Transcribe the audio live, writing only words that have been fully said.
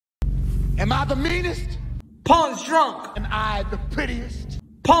Am I the meanest? Pawn's drunk. Am I the prettiest?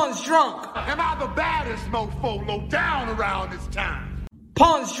 Pawn's drunk. Am I the baddest mofo low down around this time?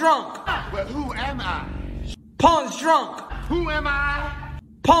 Pawn's drunk. Well, who am I? Pawn's drunk. Who am I?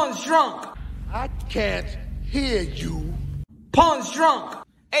 Pawn's drunk. I can't hear you. Pawn's drunk.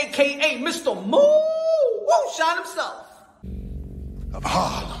 AKA Mr. Moonshine himself. Of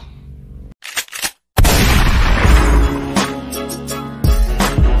Harlem.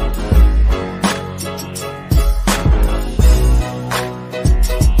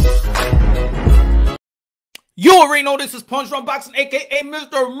 You already know this is Punch Drunk Boxing, aka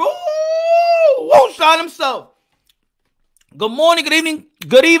Mr. Moonshine himself. Good morning, good evening,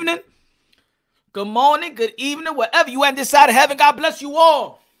 good evening. Good morning, good evening, wherever you at this side of heaven. God bless you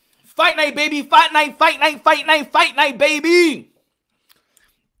all. Fight night, baby. Fight night, fight night, fight night, fight night, baby.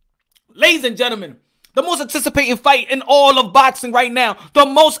 Ladies and gentlemen, the most anticipated fight in all of boxing right now. The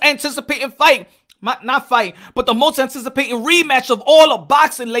most anticipated fight. Not fight, but the most anticipated rematch of all of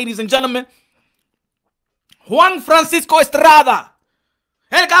boxing, ladies and gentlemen. Juan Francisco Estrada,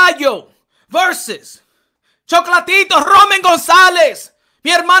 El Gallo, versus Chocolatito, Roman Gonzalez.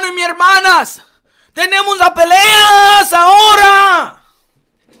 Mi hermano y mi hermanas, tenemos las peleas ahora.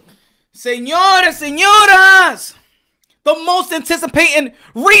 Señores, señoras, the most anticipated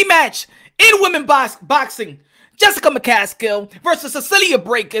rematch in women boxing. Jessica Mccaskill versus Cecilia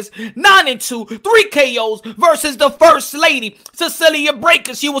Braekhus, 9-2, 3 KOs versus the First Lady, Cecilia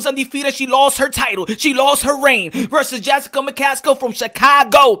Braekhus. She was undefeated. She lost her title. She lost her reign versus Jessica Mccaskill from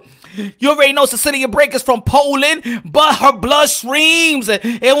Chicago. You already know Cecilia Braekhus from Poland, but her blood streams.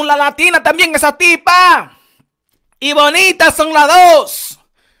 Es una latina también esa tipa. Y bonitas son las dos.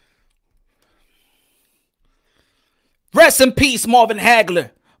 Rest in peace, Marvin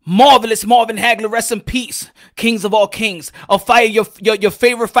Hagler. Marvelous Marvin Hagler, rest in peace. Kings of all kings. A fighter, your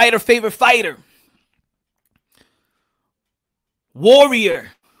favorite fighter. Warrior.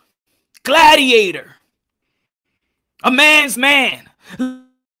 Gladiator. A man's man.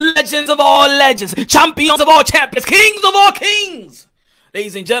 Legends of all legends. Champions of all champions. Kings of all kings.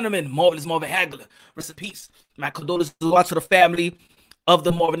 Ladies and gentlemen, Marvelous Marvin Hagler, rest in peace. My condolences to the family of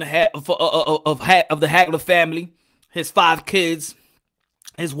the Marvin of the Hagler family. His 5 kids.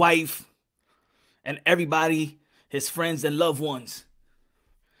 His wife, and everybody, his friends and loved ones.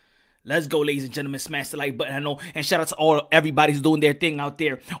 Let's go, ladies and gentlemen. Smash the like button. I know. And shout out to everybody who's doing their thing out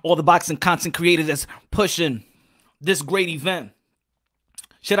there. All the boxing content creators that's pushing this great event.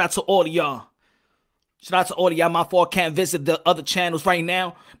 Shout out to all of y'all. Shout out to all of y'all. My fault, can't visit the other channels right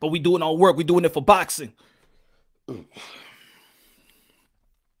now, but we doing our work. We doing it for boxing.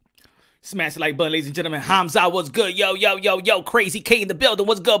 Smash the like button, ladies and gentlemen. Hamza, what's good? Yo, yo, yo, yo. Crazy K in the building.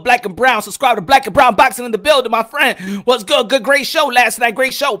 What's good? Black and Brown. Subscribe to Black and Brown Boxing in the building, my friend. What's good? Good, great show last night.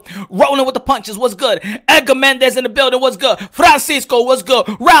 Great show. Rolling with the punches. What's good? Edgar Mendez in the building. What's good? Francisco. What's good?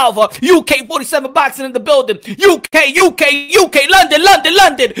 Ralva. UK 47 Boxing in the building. UK.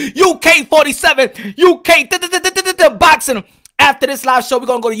 London. UK 47. UK Boxing. After this live show, we're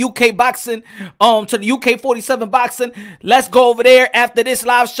going to go to UK Boxing, to the UK 47 Boxing. Let's go over there after this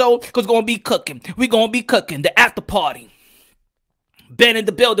live show, because we're going to be cooking. We're going to be cooking. The after party. Ben in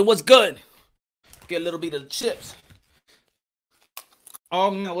the building. What's good? Get a little bit of the chips.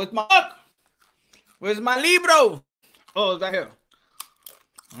 Oh, no. Where's my libro? Oh, it's right here.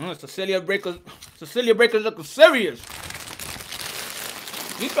 Cecilia Braekhus looking serious.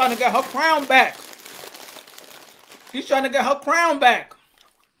 She's trying to get her crown back. She's trying to get her crown back.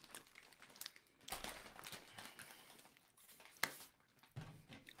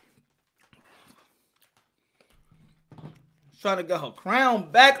 Trying to get her crown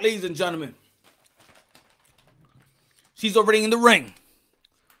back, ladies and gentlemen. She's already in the ring.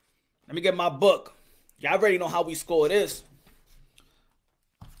 Let me get my book. Y'all already know how we score this.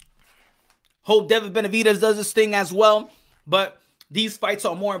 Hope David Benavidez does this thing as well. But these fights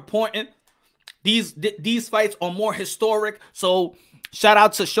are more important. These fights are more historic. So shout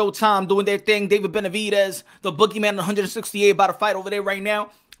out to Showtime doing their thing. David Benavidez, the Boogeyman 168, about to fight over there right now.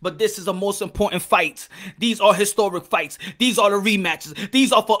 But this is the most important fight. These are historic fights. These are the rematches.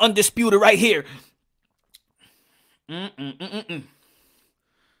 These are for undisputed right here.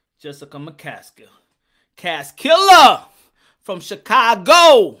 Jessica Mccaskill. Killer from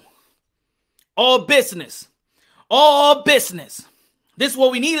Chicago. All business. All business. This is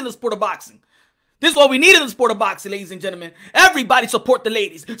what we need in the sport of boxing. This is what we need in the sport of boxing, ladies and gentlemen. Everybody support the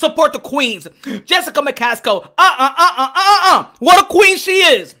ladies. Support the queens. Jessica Mccaskill. What a queen she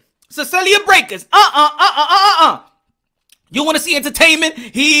is. Cecilia Braekhus. You want to see entertainment?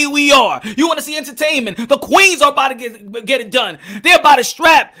 Here we are. You want to see entertainment? The queens are about to get it done. They're about to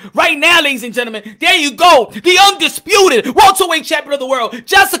strap right now, ladies and gentlemen. There you go. The undisputed welterweight champion of the world,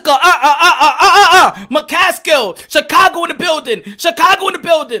 Jessica, Mccaskill. Chicago in the building. Chicago in the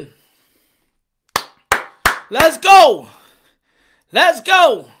building. Let's go. Let's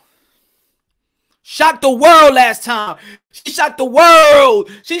go. Shocked the world last time. She shocked the world.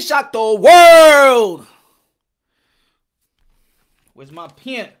 She shocked the world. Where's my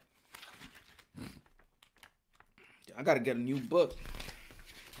pen? I gotta get a new book.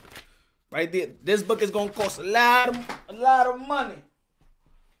 Right there. This book is gonna cost a lot of money.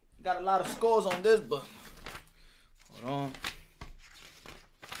 Got a lot of scores on this book. Hold on.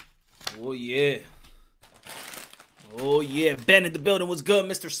 Oh yeah. Oh yeah. Ben in the building was good.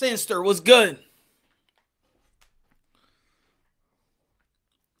 Mr. Sinister was good.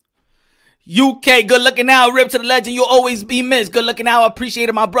 UK, good looking now. Rip to the legend. You'll always be missed. Good looking now. I appreciate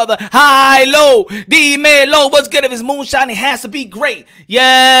it, my brother. High, low. D, mid, low. What's good? If it's moonshine, it has to be great.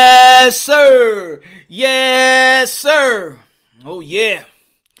 Yes, sir. Yes, sir. Oh, yeah.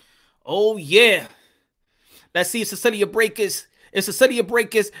 Oh, yeah. Let's see if Cecilia Braekhus. If Cecilia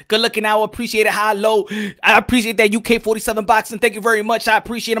Braekhus, good looking now. I appreciate it. High, low. I appreciate that UK 47 boxing. Thank you very much. I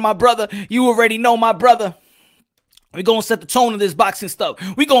appreciate it, my brother. You already know, my brother. We're going to set the tone of this boxing stuff.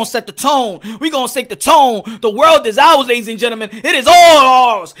 We're going to set the tone. We're going to set the tone. The world is ours, ladies and gentlemen. It is all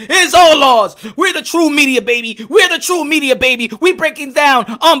ours. It is all ours. We're the true media, baby. We're the true media, baby. We breaking down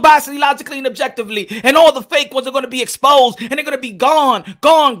unbiasedly, logically, and objectively. And all the fake ones are going to be exposed. And they're going to be gone.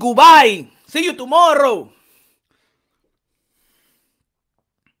 Gone. Goodbye. See you tomorrow.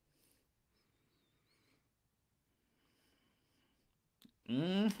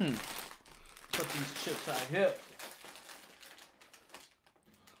 Put these chips out here.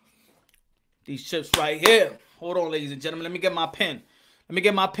 These chips right here. Hold on, ladies and gentlemen. Let me get my pen. Let me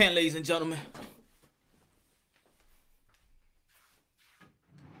get my pen, ladies and gentlemen.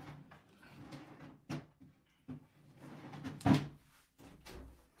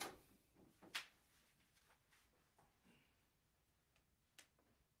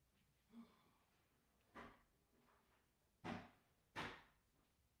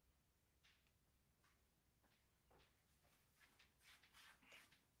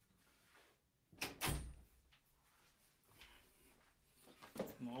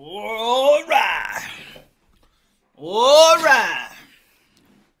 All right. All right.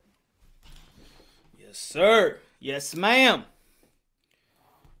 Yes, sir. Yes, ma'am.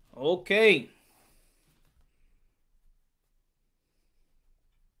 Okay.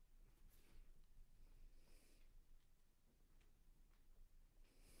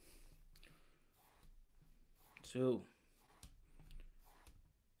 Two.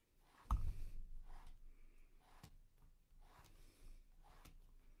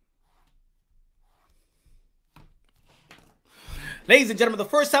 Ladies and gentlemen, the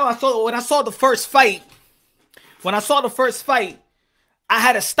first time when I saw the first fight, I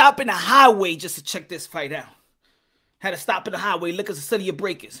had to stop in the highway just to check this fight out. Had to stop in the highway, look at Cecilia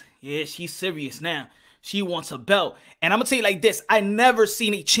Braekhus. Yeah, she's serious now. She wants a belt. And I'm going to tell you like this. I never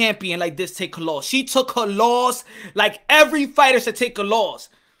seen a champion like this take a loss. She took her loss like every fighter should take a loss.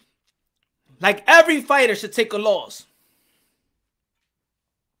 Like every fighter should take a loss.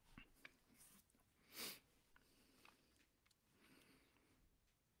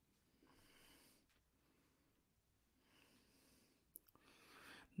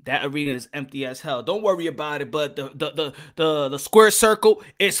 That arena is empty as hell. Don't worry about it. But the square circle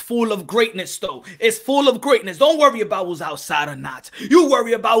is full of greatness, though. It's full of greatness. Don't worry about who's outside or not. You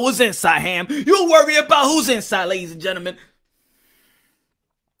worry about who's inside, Ham. You worry about who's inside, ladies and gentlemen.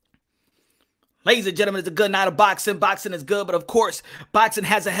 Ladies and gentlemen, it's a good night of boxing. Boxing is good, but of course, boxing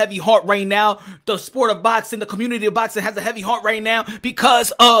has a heavy heart right now. The sport of boxing, the community of boxing has a heavy heart right now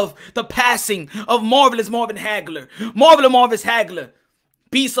because of the passing of Marvelous Marvin Hagler. Marvelous Hagler.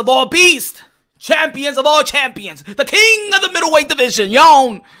 Beast of all beasts. Champions of all champions. The king of the middleweight division.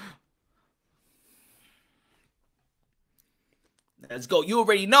 Yon. Let's go. You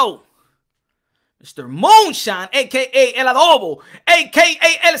already know. Mr. Moonshine, a.k.a. El Adobo,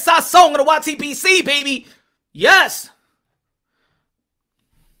 a.k.a. El Sazón of the YTPC, baby. Yes.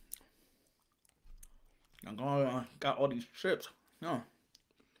 I got all these chips. No.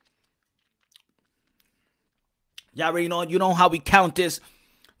 Y'all already know. You know how we count this.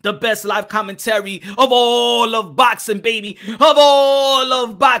 The best live commentary of all of boxing, baby. Of all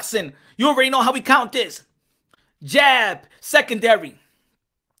of boxing. You already know how we count this. Jab, secondary.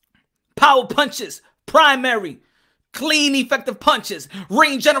 Power punches, primary. Clean, effective punches.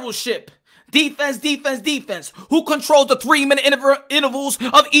 Ring generalship. Defense, defense, defense. Who controls the 3-minute intervals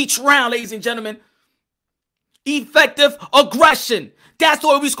of each round, ladies and gentlemen? Effective aggression. That's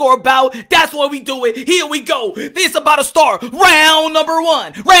what we score about. That's what we do it. Here we go. This is about to start. Round number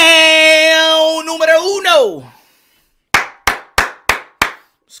 1. Round numero uno.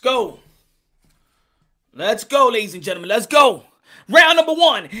 Let's go. Let's go, ladies and gentlemen. Let's go. Round number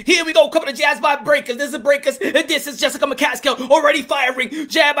 1. Here we go. Couple of jabs by Braekhus. This is Braekhus. And this is Jessica Mccaskill. Already firing.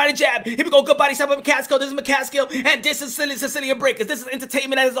 Jab by the jab. Here we go. Good body shot by Mccaskill. This is Mccaskill. And this is Cecilia Braekhus. This is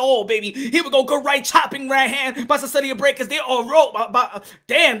entertainment as all, baby. Here we go. Good right chopping right hand by Cecilia Braekhus. They are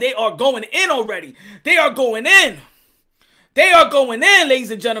damn, they are going in already. They are going in. They are going in,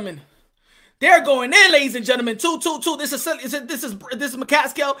 ladies and gentlemen. They're going in, ladies and gentlemen. 2-2-2. This is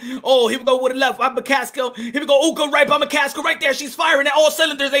Mccaskill. Oh, here we go with the left by Mccaskill. Here we go. Oh, good right by Mccaskill. Right there. She's firing at all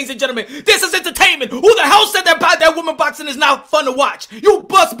cylinders, ladies and gentlemen. This is entertainment. Who the hell said that woman boxing is not fun to watch? You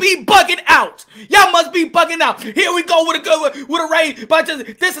must be bugging out. Y'all must be bugging out. Here we go with a good with a right. But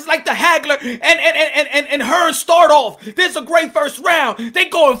this is like the Hagler and Hearn start off. This is a great first round. They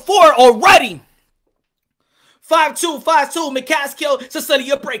going for it already. 5-2, 5-2, Mccaskill,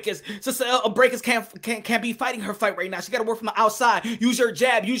 Cecilia Braekhus. Braekhus can't be fighting her fight right now. She got to work from the outside. Use your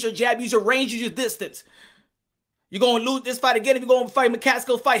jab, use your range, use your distance. You're going to lose this fight again if you're going to fight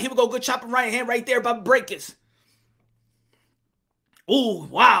Mccaskill fight. Here we go, good chopping right hand right there by Braekhus. Ooh,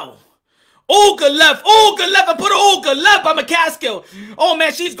 wow. Oh, good left. Oh, good left. I put a good left by Mccaskill. Oh,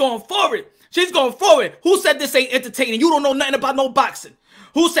 man, she's going forward. She's going forward. Who said this ain't entertaining? You don't know nothing about no boxing.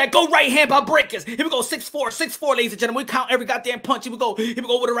 Who said go right hand by Braekhus? Here we go, 6-4, 6-4, ladies and gentlemen. We count every goddamn punch. Here we go with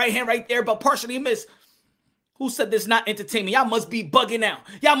the right hand right there, but partially missed. Who said this not entertaining? Y'all must be bugging out.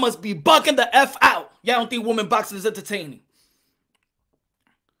 Y'all must be bugging the F out. Y'all don't think women boxing is entertaining.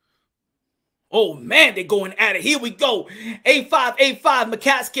 Oh, man, they're going at it. Here we go. 8-5, 8-5,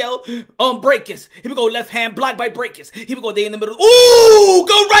 Mccaskill, Braekhus. Here we go, left hand blocked by Braekhus. Here we go, they in the middle. Ooh,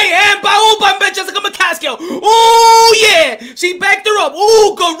 go right hand by Jessica Mccaskill. Ooh, yeah. She backed her up.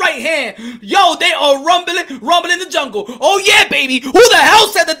 Ooh, go right hand. Yo, they are rumbling in the jungle. Oh, yeah, baby. Who the hell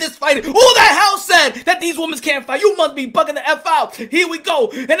said that this fight? Who the hell said that these women can't fight? You must be bugging the F out. Here we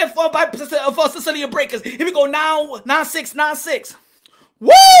go. And then fought by Cecilia Braekhus. Here we go, now 9-6, 9-6. Woo!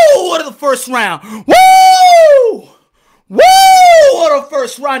 What a first round. Woo! Woo! What a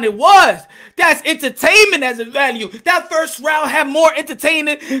first round it was. That's entertainment as a value. That first round had more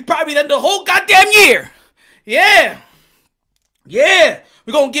entertainment probably than the whole goddamn year. Yeah. Yeah.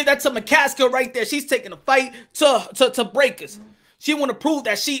 We're going to give that to Mccaskill right there. She's taking the fight to Braekhus. She want to prove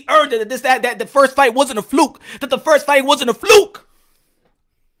that she earned it, that the first fight wasn't a fluke. That the first fight wasn't a fluke.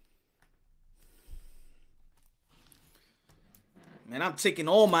 Man, I'm taking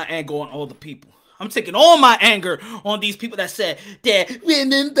all my anger on all the people. I'm taking all my anger on these people that said that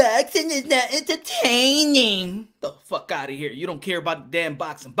women boxing is not entertaining. The fuck out of here. You don't care about the damn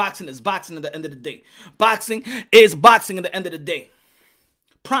boxing. Boxing is boxing at the end of the day. Boxing is boxing at the end of the day.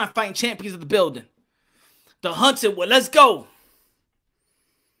 Prime fighting champions of the building. The hunted one. Let's go.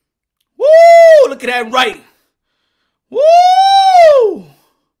 Woo! Look at that right. Woo!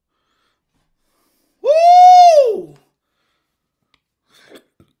 Woo!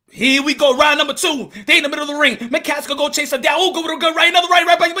 Here we go, round number 2. They in the middle of the ring. Mccaskill go chase her down. Oh, go with a good right, another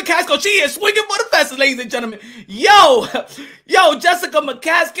right by Mccaskill. She is swinging for the fences, ladies and gentlemen. Yo, Jessica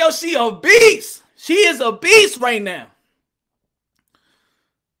Mccaskill, she a beast. She is a beast right now.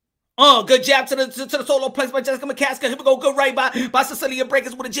 Good jab to the solo plex by Jessica Mccaskill. Here we go, good right by Cecilia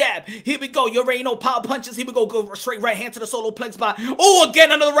Braekhus with a jab. Here we go, you already know power punches. Here we go straight right hand to the solo plex by, oh,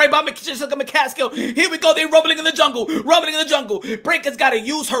 again, another right by Jessica Mccaskill. Here we go, they rumbling in the jungle. Braekhus got to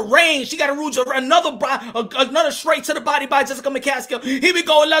use her range. She got to use another straight to the body by Jessica Mccaskill. Here we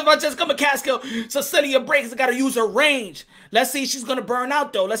go, left by Jessica Mccaskill. Cecilia Braekhus got to use her range. Let's see if she's going to burn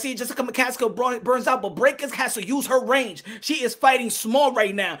out, though. Let's see if Jessica Mccaskill burns out, but Braekhus has to use her range. She is fighting small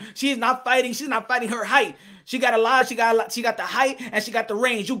right now. She's not fighting her height. She got the height and she got the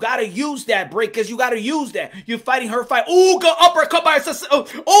range. You got to use that, Braekhus. You got to use that. You're fighting her fight. Ooh, good uppercut by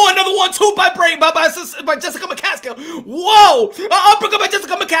another one, too, by Jessica Mccaskill. Whoa, uppercut by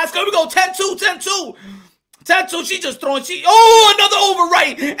Jessica Mccaskill. Here we go, 10-2, 10-2. Tattoo, she just throwing, another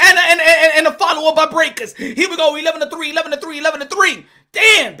overright, and a follow-up by Braekhus. Here we go, 11-3, 11-3, 11-3.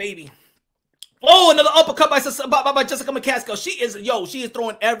 Damn, baby. Oh, another uppercut by Jessica Mccaskill. She is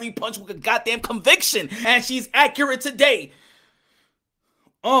throwing every punch with a goddamn conviction, and she's accurate today.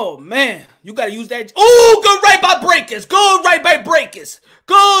 Oh, man. You got to use that. Oh, good right by Braekhus. Good right by Braekhus.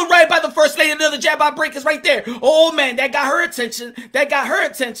 Good right by the first lady. Another jab by Braekhus right there. Oh, man. That got her attention. That got her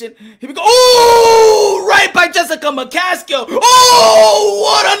attention. Here we go. Oh, right by Jessica Mccaskill. Oh,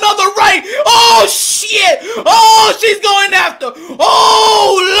 what another right. Oh, shit. Oh, she's going after.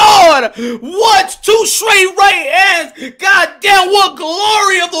 Oh, Lord. What? Two straight right hands. God damn, what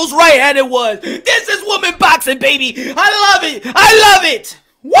glory of those right hands it was. This is woman boxing, baby. I love it. I love it.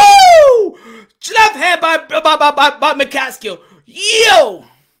 Woo! Left hand by Mccaskill. Yo!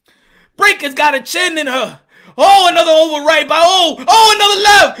 Braekhus got a chin in her. Oh, another over right by, another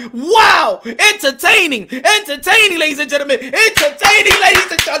left. Wow! Entertaining. Entertaining, ladies and gentlemen. Entertaining,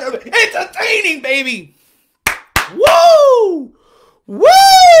 ladies and gentlemen. Entertaining, baby. Woo!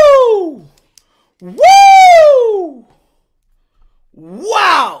 Woo! Woo!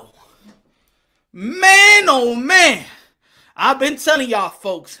 Wow! Man, oh man. I've been telling y'all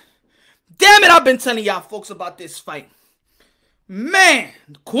folks. Damn it, I've been telling y'all folks about this fight. Man,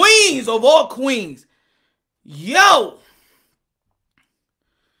 queens of all queens. Yo.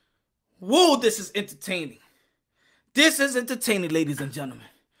 Whoa, this is entertaining. This is entertaining, ladies and gentlemen.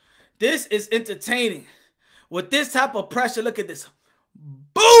 This is entertaining. With this type of pressure, look at this.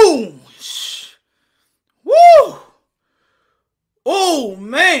 Boom. Woo. Oh,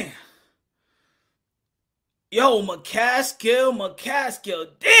 man. Yo, Mccaskill.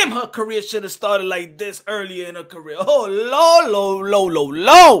 Damn, her career should have started like this earlier in her career. Oh,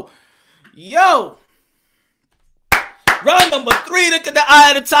 low. Yo. Round number 3, look at the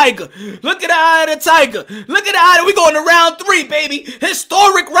eye of the tiger. Look at the eye of the tiger. Look at the eye. We going to round 3, baby.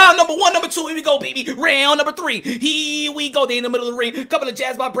 Historic round number 1, number 2. Here we go, baby. Round number 3. Here we go. They in the middle of the ring. Couple of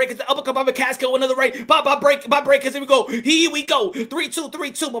jabs by Braekhus. The uppercut by Mccaskill. Another right by Braekhus. Here we go. Here we go.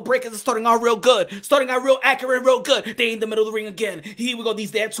 3-2. But Braekhus is starting out real good. Starting out real accurate, real good. They in the middle of the ring again. Here we go.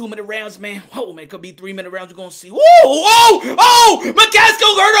 These damn 2-minute rounds, man. Oh, man. Could be 3-minute rounds. We're going to see. Whoa. Oh.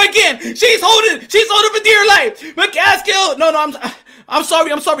 Mccaskill hurt her again. She's holding for dear life. Mccaskill. No, I'm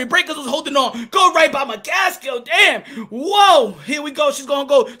sorry. Braekhus was holding on. Go right by Mccaskill. Damn. Whoa. Here we go. She's going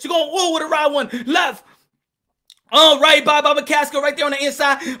with a right one. Left. All right, by Mccaskill right there on the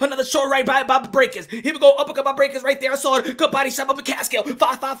inside. Another short right by Braekhus. Here we go. Uppercut by Braekhus right there. I saw it. Good body shot by Mccaskill.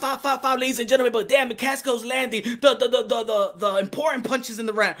 5, ladies and gentlemen. But damn, Mccaskill's landing the important punches in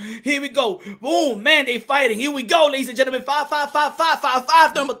the round. Here we go. Boom, man, they fighting. Here we go, ladies and gentlemen.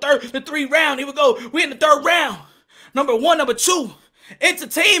 5. Number 3 round. Here we go. We're in the 3rd round. Number 1, number 2.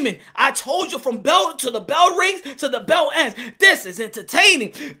 Entertainment. I told you, from bell to the bell rings to the bell ends. This is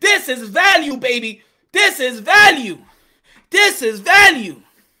entertaining. This is value, baby. This is value.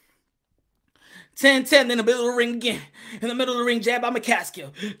 10-10 in the middle of the ring again. In the middle of the ring, jab by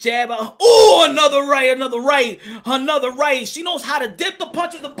Mccaskill. Jab by, another right. She knows how to dip the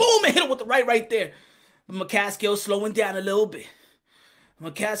punches, the boom, and hit it with the right there. Mccaskill slowing down a little bit.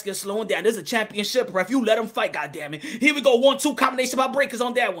 Mccaskill slowing down. This is a championship ref. You let him fight, goddammit. Here we go. 1-2 combination by Braekhus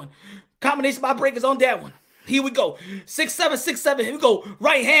on that one. Here we go. 6-7. Here we go.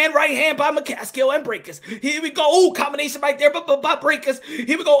 Right hand by Mccaskill and Braekhus. Here we go. Ooh, combination right there by Braekhus.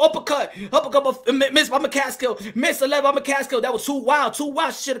 Here we go. Uppercut. Miss by Mccaskill. Miss a left by Mccaskill. That was too wild. She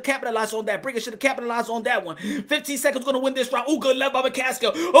should have capitalized on that. Braekhus should have capitalized on that one. 15 seconds going to win this round. Ooh, good left by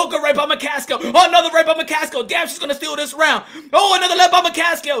Mccaskill. Oh, good right by Mccaskill. Oh, another right by Mccaskill. Damn, she's going to steal this round. Oh, another left by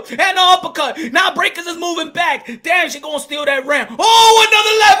Mccaskill. And an uppercut. Now Braekhus is moving back. Damn, she's going to steal that round. Oh,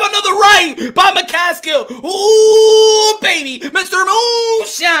 another left, another right by Mccaskill. Ooh, baby, Mr.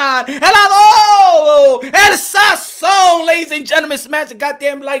 Moonshine, hello, and Sasson, ladies and gentlemen, smash the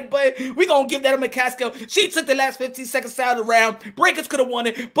goddamn like button. We gonna give that to Mccaskill. She took the last 15 seconds out of the round. Braekhus could have won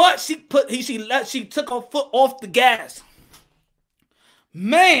it, but she took her foot off the gas.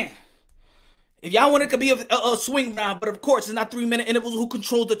 Man, if y'all want it, could be a swing round, but of course it's not 3-minute intervals. Who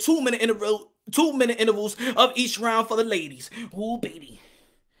controls the 2-minute intervals of each round for the ladies? Ooh, baby,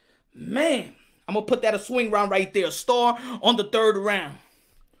 man. I'm going to put that a swing round right there. Star on the 3rd round.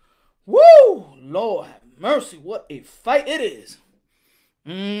 Woo! Lord have mercy. What a fight it is.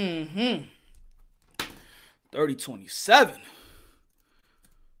 30-27.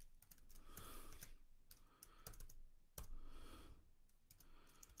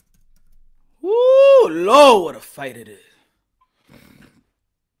 Woo! Lord, what a fight it is.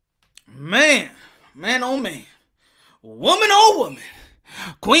 Man, oh man. Woman, oh woman.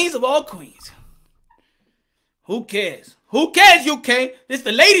 Queens of all queens. Who cares? Who cares, UK? This is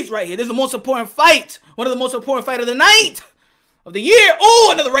the ladies right here. This is the most important fight. One of the most important fights of the night. of the year.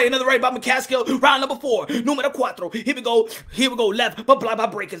 Oh, another right by Mccaskill. Round number 4. Numero 4. Here we go. Left, but by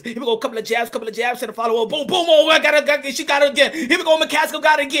Braekhus. Here we go. Couple of jabs to the follow up. Boom. Oh, she got it again. Here we go. Mccaskill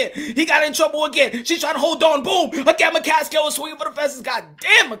got it again. He got in trouble again. She's trying to hold on. Boom. Again, Mccaskill is swinging for the fences. God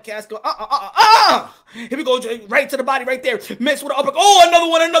damn, Mccaskill. Here we go. Right to the body right there. Miss with an uppercut. Oh, another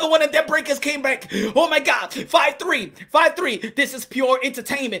one. And then Braekhus came back. Oh my God. 5-3. This is pure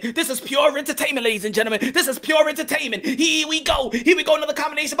entertainment. Ladies and gentlemen. This is pure entertainment. Here we go. Another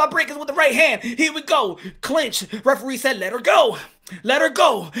combination by Braekhus with the right hand. Here we go. Clinch. Referee said, let her go.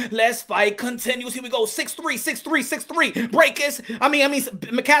 Let's fight continues. Here we go. 6-3.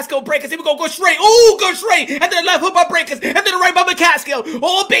 Mccaskill, Braekhus. Here we go. Go straight. Oh, go straight. And then left hook by Braekhus. And then the right by Mccaskill.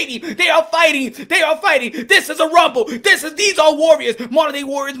 Oh, baby. They are fighting. This is a rumble. These are warriors. Modern day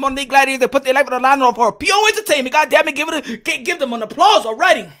warriors, modern day gladiators. They put their life on the line for pure entertainment. God damn it. Give them an applause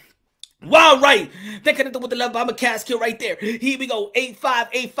already. Wow, right. They connected with the left by Mccaskill right there. Here we go.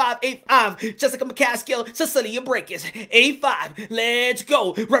 8-5. Jessica Mccaskill, Cecilia Braekhus. 8-5. Let's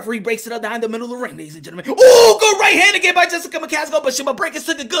go. Referee breaks it up down the middle of the ring, ladies and gentlemen. Oh, good right hand again by Jessica Mccaskill, but Braekhus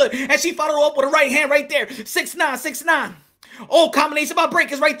took it good, and she followed up with a right hand right there. 6-9. Oh, combination by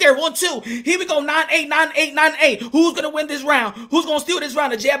Braekhus right there. 1-2. Here we go. 9-8. Who's going to win this round? Who's going to steal this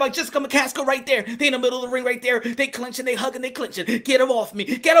round? A jab by Jessica Mccaskill right there. They in the middle of the ring right there. They clinching, they hugging, they clinching. Get him off me,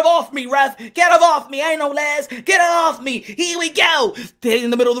 ref. Get him off me. I ain't no lads. Get it off me. Here we go. They in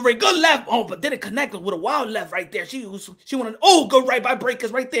the middle of the ring. Good left. Oh, but then it connected with a wild left right there. She wanted, oh, good right by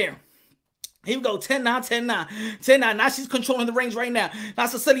Braekhus right there. Here we go, 10-9. Now she's controlling the range right now. Now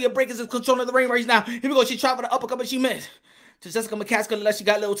Cecilia Braekhus is controlling the ring right now. Here we go. She tried for the uppercut, but she missed. To Jessica Mccaskill, unless she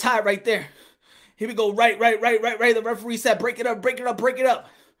got a little tired right there. Here we go, right. The referee said, break it up. Here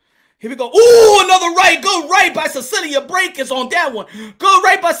we go. Ooh, another right. Go right by Cecilia Braekhus on that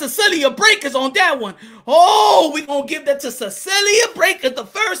one. Oh, we gonna give that to Cecilia Braekhus, the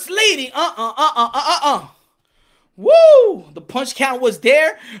first lady. Woo! The punch count was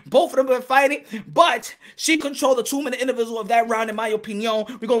there. Both of them were fighting, but she controlled the 2-minute interval of that round, in my opinion.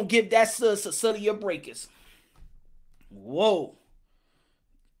 We're gonna give that to Cecilia Braekhus. Whoa.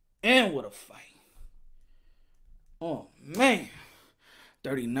 And what a fight. Oh, man.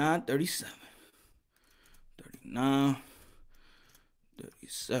 39-37. 39-37.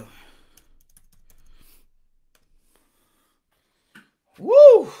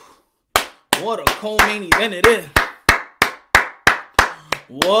 Woo. What a co-main event it is.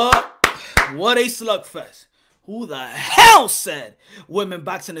 What a slugfest. Who the hell said women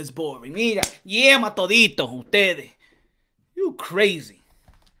boxing is boring? Mira, ma toditos ustedes. You crazy.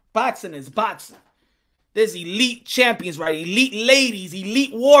 Boxing is boxing. There's elite champions, right? Elite ladies,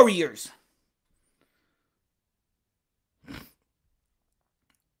 elite warriors.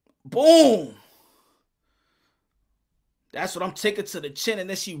 Boom. That's what I'm taking to the chin, and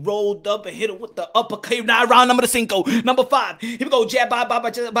then she rolled up and hit it with the uppercut. Now round number 5. Number 5. Here we go. Jab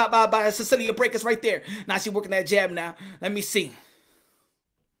by Cecilia Braekhus right there. Now she working that jab now. Let me see.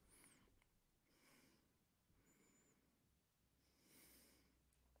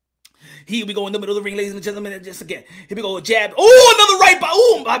 Here we go in the middle of the ring, ladies and gentlemen. Just again. Here we go. Jab. Oh, another right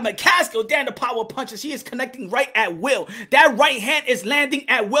by Mccaskill. Damn, the power punches. She is connecting right at will. That right hand is landing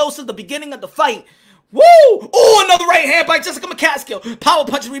at will since the beginning of the fight. Woo! Oh, another right hand by Jessica Mccaskill. Power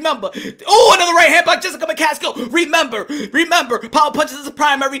punches, remember. Oh, another right hand by Jessica Mccaskill. Remember. Power punches is a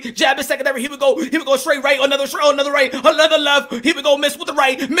primary. Jab is secondary. Here we go. Straight right. Another right. Another left. Here we go. Miss with the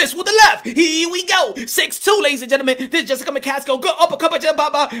right. Miss with the left. Here we go. 6-2, ladies and gentlemen. This is Jessica Mccaskill. Good uppercut by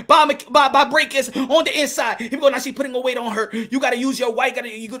Braekhus on the inside. Here we go. Now she's putting a weight on her. You gotta use your weight.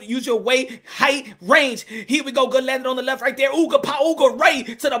 You gotta use your weight, height, range. Here we go. Good landing on the left right there. Ooh, good power. Ooh, good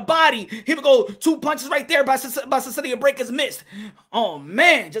right to the body. Here we go. 2 punches right there by Cecilia Braekhus missed. Oh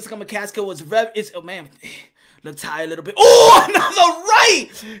man, Jessica Mccaskill was look tired a little bit. Oh, another right.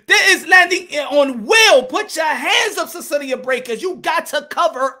 That is landing on will. Put your hands up, Cecilia Braekhus. You got to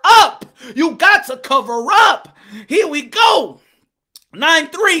cover up. Here we go.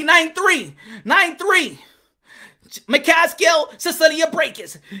 9-3. Mccaskill, Cecilia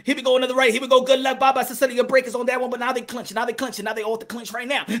Braekhus. Here we go, another right. Here we go. Good left by Cecilia Braekhus on that one, but now they clinch. Now they all the clinch right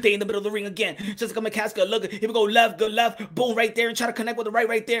now. They in the middle of the ring again. Jessica Mccaskill, look. Here we go. Left, good left. Boom, right there. And try to connect with the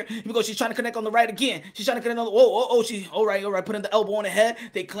right there. Here we go. She's trying to connect on the right again. She's trying to connect on the... She... All right. Putting the elbow on the head.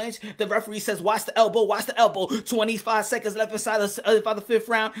 They clinch. The referee says, watch the elbow. 25 seconds left inside the 5th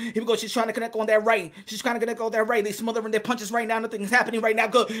round. Here we go. She's trying to connect on that right. They smothering their punches right now. Nothing's happening right now.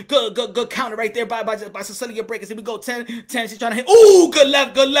 Good counter right there by Cecilia Braekhus. Here we go. 10. She's trying to hit. Ooh, good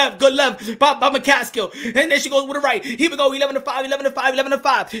left. By Mccaskill. And then she goes with the right. Here we go. 11 to 5.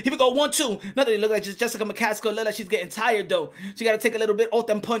 Here we go. 1-2. Nothing. Look like Jessica Mccaskill. Look like she's getting tired though. She got to take a little bit off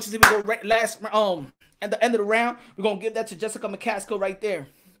them punches. Here we go. Last at the end of the round, we're gonna give that to Jessica Mccaskill right there.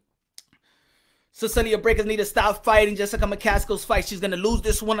 Cecilia Braekhus need to stop fighting Jessica Mccaskill's fight. She's going to lose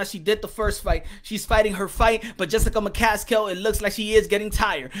this one as she did the first fight. She's fighting her fight, but Jessica Mccaskill, it looks like she is getting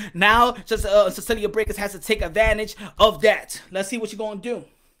tired. Now, Cecilia Braekhus has to take advantage of that. Let's see what she's going to do.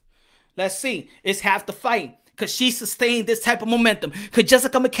 Let's see. It's half the fight. Because she sustained this type of momentum. Could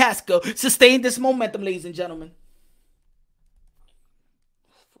Jessica Mccaskill sustain this momentum, ladies and gentlemen?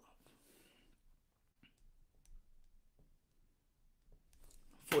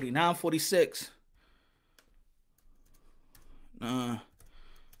 $49-46.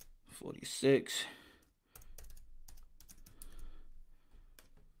 46.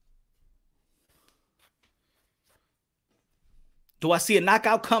 Do I see a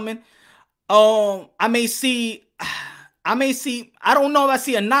knockout coming? I may see, I don't know if I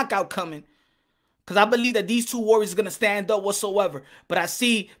see a knockout coming. Because I believe that these two warriors are going to stand up whatsoever. But I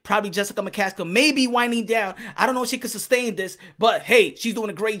see probably Jessica Mccaskill maybe winding down. I don't know if she can sustain this. But hey, she's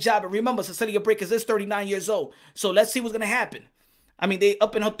doing a great job. And remember, Cecilia Braekhus is 39 years old. So let's see what's going to happen. I mean, they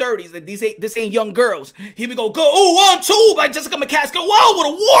up in her 30s. This ain't young girls. Here we go. Oh, 1-2 by Jessica Mccaskill. Wow, what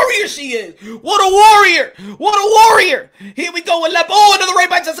a warrior she is. What a warrior. What a warrior. Here we go with left. Oh, another right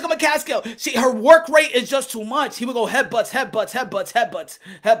by Jessica Mccaskill. Her work rate is just too much. Here we go. Headbutts.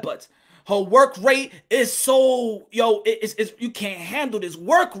 Her work rate is so, you can't handle this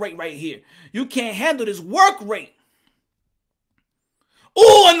work rate right here. You can't handle this work rate.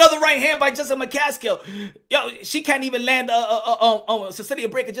 Oh, another right hand by Jessica Mccaskill. She can't even land. Cecilia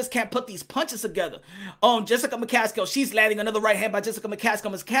Braekhus just can't put these punches together. Jessica Mccaskill, she's landing another right hand by Jessica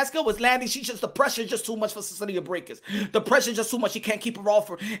Mccaskill. Mccaskill was landing. The pressure is just too much for Cecilia Braekhus. The pressure is just too much. She can't keep her off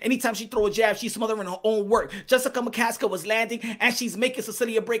her. Anytime she throw a jab, she's smothering her own work. Jessica Mccaskill was landing, and she's making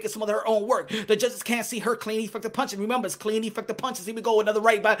Cecilia Braekhus smother her own work. The judges can't see her clean, effective punches. Remember, it's clean, effective punches. Here we go. Another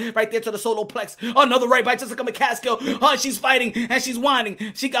right there to the solo plex. Another right by Jessica Mccaskill. She's fighting, and she's whining.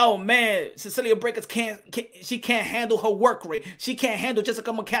 Oh man, Cecilia Braekhus can't handle her work rate. She can't handle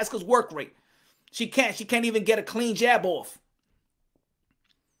Jessica Mccaskill's work rate. She can't even get a clean jab off.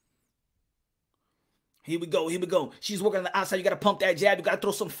 Here we go. She's working on the outside. You got to pump that jab. You got to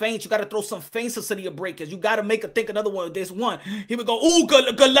throw some feints. Cecilia Braekhus. You got to make her think another one. There's one. Here we go. Ooh,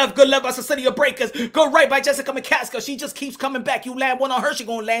 good left by Cecilia Braekhus. Good right by Jessica Mccaskill. She just keeps coming back. You land one on her, she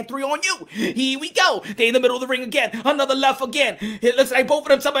going to land 3 on you. Here we go. They in the middle of the ring again. Another left again. It looks like both of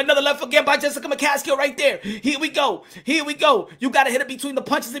them. Somebody another left again by Jessica Mccaskill right there. Here we go. You got to hit it between the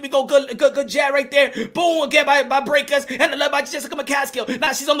punches. Here we go. Good jab right there. Boom again by Braekhus. And the left by Jessica Mccaskill.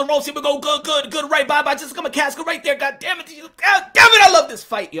 Now she's on the ropes. Here we go. Good right by Jessica Mccaskill right there. God damn it. I love this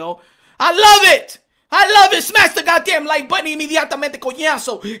fight, yo. I love it. Smash the goddamn like button inmediatamente,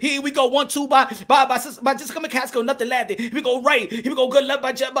 coñazo. Here we go. 1-2 by Jessica Mccaskill. Nothing landed. Here we go right. Here we go. Good left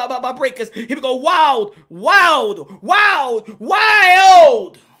by Braekhus. Here we go. Wild.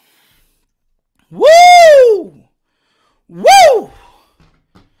 Woo.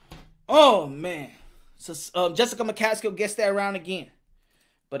 Oh, man. So, Jessica Mccaskill gets that round again.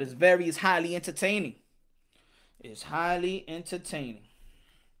 But it's highly entertaining. It's highly entertaining.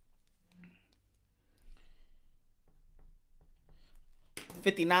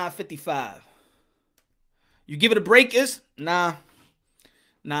 $59-55. You give it a Braekhus? Nah.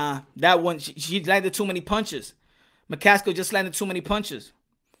 That one, she landed too many punches. Mccaskill just landed too many punches.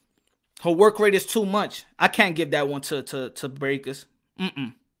 Her work rate is too much. I can't give that one to Braekhus.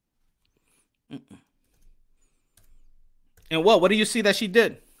 And what do you see that she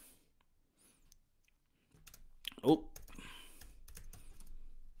did? Oh.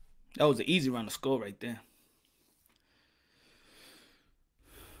 That was an easy round to score right there.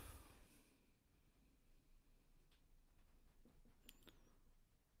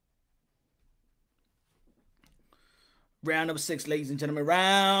 Round number 6, ladies and gentlemen.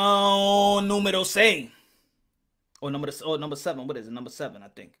 Round numero 6. Or number 7. What is it? Number 7, I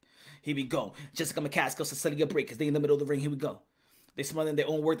think. Here we go. Jessica Mccaskill, Cecilia Braekhus. They in the middle of the ring. Here we go. They smothering their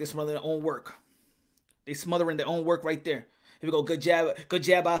own work. They smothering their own work right there. Here we go. Good jab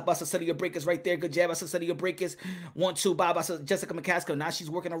by Cecilia Braekhus right there. Good jab by Cecilia Braekhus. 1-2 by Jessica Mccaskill. Now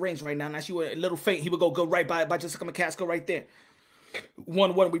she's working the range right now. Now she went a little faint. Here we go. Good right by Jessica Mccaskill right there.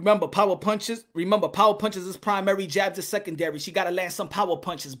 1-1. Remember, power punches. Power punches is primary. Jabs is secondary. She got to land some power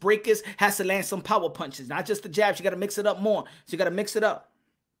punches. Braekhus has to land some power punches. Not just the jab. She got to mix it up more. She got to mix it up.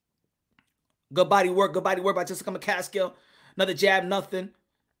 Good body work by Jessica Mccaskill. Another jab, nothing.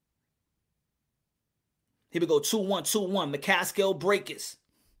 Here we go. 2-1, 2-1. Mccaskill, Braekhus.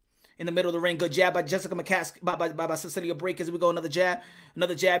 In the middle of the ring. Good jab by Jessica Mccaskill. By Cecilia Braekhus. Here we go. Another jab.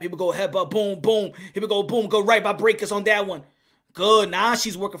 Another jab. Here we go. Headbutt. Boom, boom. Here we go. Boom. Go right by Braekhus on that one. Good. Now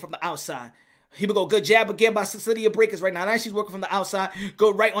she's working from the outside. Here we go. Good jab again by Cecilia Braekhus right now. Now she's working from the outside.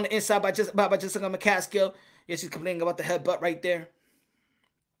 Go right on the inside by Jessica Mccaskill. Yeah, she's complaining about the headbutt right there.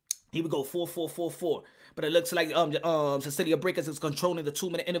 Here we go. 4-4-4-4. But it looks like Cecilia Braekhus is controlling the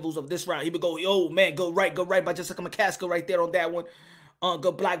 2-minute intervals of this round. Here we go. Oh, man. Go right by Jessica Mccaskill right there on that one.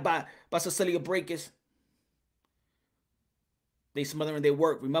 Good block by Cecilia Braekhus. They smothering their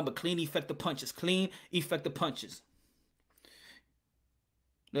work. Remember, clean, effective punches. Clean, effective punches.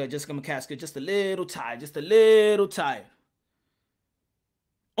 Yeah, Jessica Mccaskill just a little tired. Just a little tired.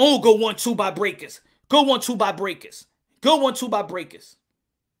 Oh, go 1-2 by Braekhus. Go 1-2 by Braekhus. Go 1-2 by Braekhus.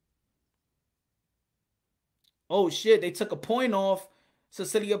 Oh, shit. They took a point off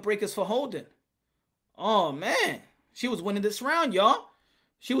Cecilia Braekhus for holding. Oh, man. She was winning this round, y'all.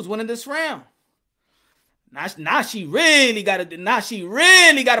 She was winning this round. Now she really got to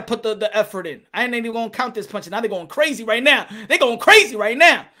put the effort in. I ain't even going to count this punch. Now they're going crazy right now. They're going crazy right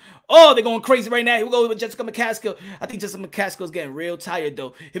now. Oh, they're going crazy right now. Here we go with Jessica Mccaskill. I think Jessica Mccaskill's getting real tired,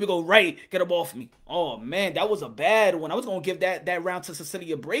 though. Here we go. Right. Get up off me. Oh, man. That was a bad one. I was going to give that round to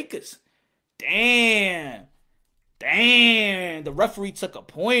Cecilia Braekhus. Damn. The referee took a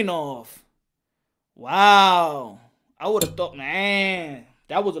point off. Wow. I would have thought, man,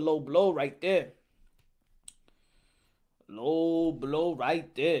 that was a low blow right there. Low blow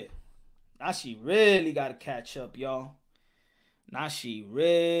right there. Now she really got to catch up, y'all. Now she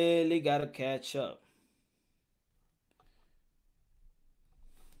really got to catch up.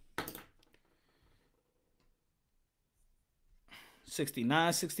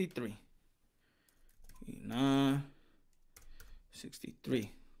 $69-63. 69-63.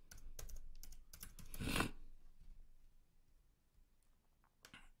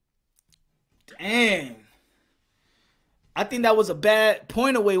 Damn. I think that was a bad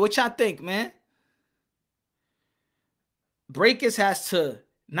point away. What y'all think, man? Braekhus has to.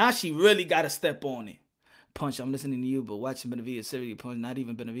 Now she really got to step on it. Punch, I'm listening to you, but watching Benavidez Series punch. Not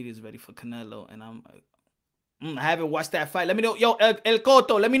even Benavidez is ready for Canelo. And I haven't watched that fight. Let me know. Yo, El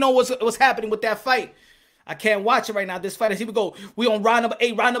Coto, let me know what's happening with that fight. I can't watch it right now. This fight. Here we go. We on round number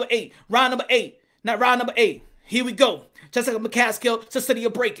 8. Round number 8. Round number 8. Not round number 8. Here we go. Jessica Mccaskill, Cecilia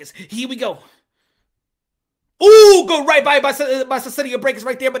Braekhus. Here we go. Ooh, go right by Cecilia Braekhus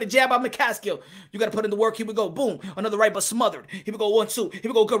right there, but the jab by Mccaskill. You got to put in the work. Here we go. Boom. Another right, but smothered. Here we go. 1-2. Here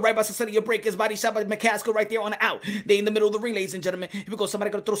we go. Good right by Cecilia Braekhus. Body shot by Mccaskill right there on the out. They in the middle of the ring, ladies and gentlemen. Here we go.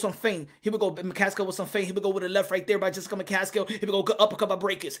 Somebody going to throw some feint. Here we go. Mccaskill with some feint. Here we go with the left right there by Jessica Mccaskill. Here we go. Good uppercut by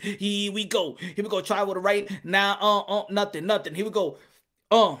Braekhus. Here we go. Here we go. Try with the right. Now, nothing. Here we go.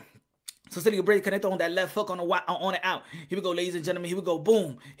 Cecilia Braekhus connect on that left hook on it out. Here we go, ladies and gentlemen. Here we go.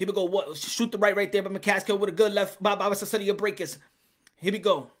 Boom. Here we go. What? Shoot the right there by Mccaskill with a good left by Cecilia Braekhus. Here we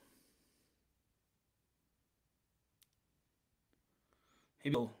go.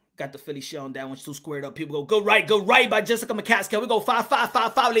 Here we go. Got the Philly shell on that one. Too squared up. Here we go. Go right by Jessica Mccaskill. We go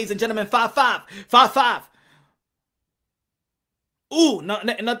 5-5, ladies and gentlemen. 5-5. Ooh,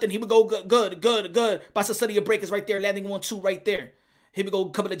 nothing. Here we go. Good. By Cecilia Braekhus right there. Landing 1-2 right there. Here we go,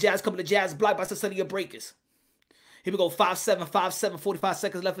 couple of jabs, blocked by Cecilia Braekhus. Here we go, 5-7, 45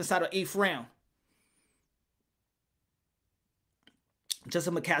 seconds left inside of 8th round.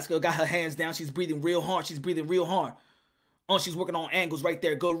 Jessica Mccaskill got her hands down. She's breathing real hard. Oh, she's working on angles right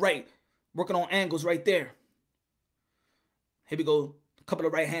there. Good right. Working on angles right there. Here we go, a couple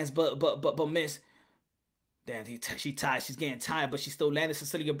of right hands, but miss. Damn, she tired. She's getting tired, but she's still landing.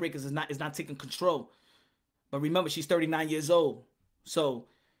 Cecilia Braekhus is not taking control. But remember, she's 39 years old. So,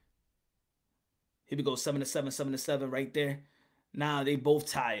 here we go, 7-7 right there. Now, they both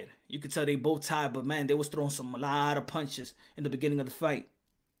tired. You can tell they both tired, but, man, they was throwing a lot of punches in the beginning of the fight.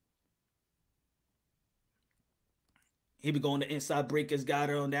 Here we go on the inside. Braekhus got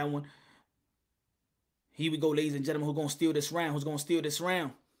her on that one. Here we go, ladies and gentlemen. Who's going to steal this round?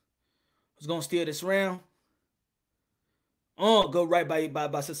 Oh, go right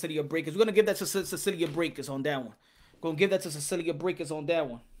by Cecilia Braekhus. We're going to give that to Cecilia Braekhus on that one.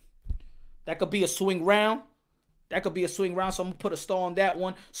 That could be a swing round. So I'm gonna put a star on that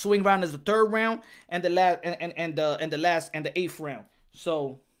one. Swing round is the 3rd round, and the last and the 8th round.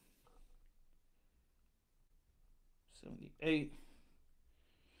 So 78,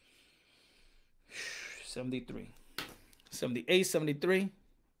 73, 78, 73.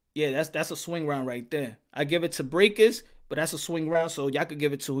 Yeah, that's a swing round right there. I give it to Braekhus, but that's a swing round, so y'all could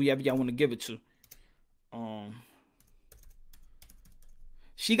give it to whoever y'all want to give it to.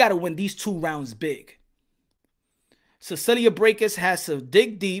 She got to win these 2 rounds big. Cecilia Braekhus has to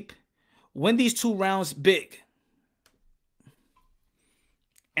dig deep, win these 2 rounds big.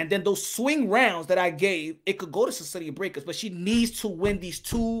 And then those swing rounds that I gave, it could go to Cecilia Braekhus, but she needs to win these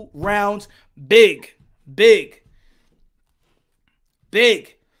 2 rounds big. Big.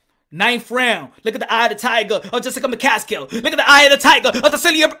 9th round. Look at the eye of the tiger of Jessica Mccaskill. Look at the eye of the tiger of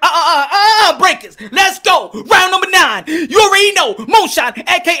Cecilia Braekhus. Let's go. Round number 9. You already know. Moonshine,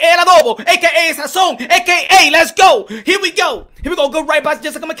 a.k.a. El Adobo, a.k.a. Sazon, a.k.a. Let's go. Here we go. Good right by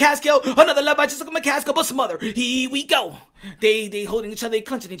Jessica Mccaskill. Another left by Jessica Mccaskill, but smother. Here we go. They holding each other, they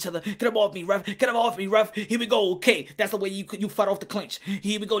clenching each other. Get him off me, ref. Get him off me, ref. Here we go. Okay, that's the way you fight off the clinch.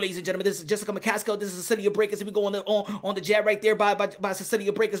 Here we go, ladies and gentlemen. This is Jessica Mccaskill. This is Cecilia Braekhus. Here we go on the jab right there by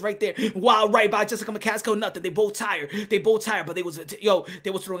Cecilia Braekhus right there. Wild right by Jessica Mccaskill. Nothing. They both tired, but they was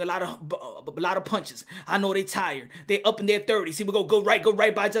throwing a lot of punches. I know they tired. They up in their 30s. Here we go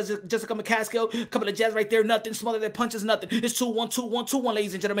right by Jessica Mccaskill. Couple of jabs right there. Nothing. Smother their punches. Nothing. It's 2-1, 2-1, 2-1,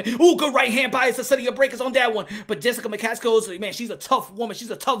 ladies and gentlemen. Ooh, good right hand by Cecilia Braekhus on that one. But Jessica Mccaskill, man, she's a tough woman. She's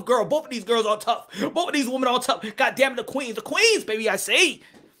a tough girl. Both of these girls are tough. Both of these women are tough. God damn it, the queens, baby, I say.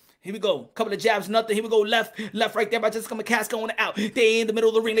 Here we go. Couple of jabs, nothing. Here we go. Left right there by Jessica Mccaskill on the out. They in the middle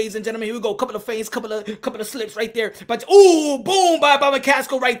of the ring, ladies and gentlemen. Here we go. Couple of feints, couple of slips right there. But ooh, boom by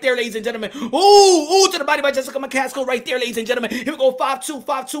Mccaskill right there, ladies and gentlemen. Ooh, to the body by Jessica Mccaskill right there, ladies and gentlemen. Here we go. 5-2,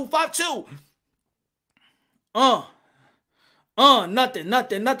 5-2, 5-2. Nothing.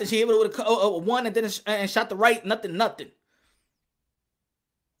 She able to one and then shot the right. Nothing.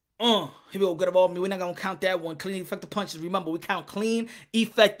 Here we go. Good about me. We're not gonna count that one. Clean, effective punches. Remember, we count clean,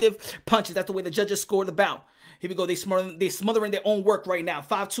 effective punches. That's the way the judges score the bout. Here we go. They smothering their own work right now.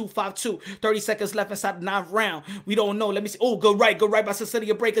 5-2, 5-2. 30 seconds left inside the 9th round. We don't know. Let me see. Oh, good right by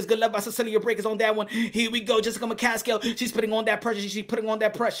Cecilia Braekhus. Good left by Cecilia Braekhus on that one. Here we go. Jessica Mccaskill. She's putting on that pressure. She's putting on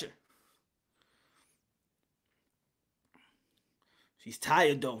that pressure. She's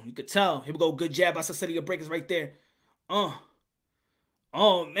tired though. You could tell. Here we go. Good jab by Cecilia Braekhus right there. Oh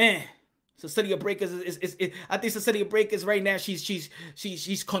man. Cecilia Braekhus is I think Cecilia Braekhus right now, she's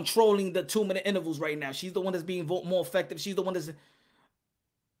controlling the 2-minute intervals right now. She's the one that's being more effective. She's the one that's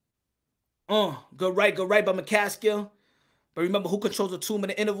good right by Mccaskill. But remember, who controls the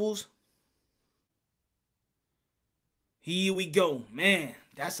 2-minute intervals? Here we go. Man,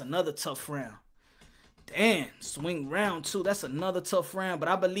 that's another tough round. Damn, swing round 2. That's another tough round. But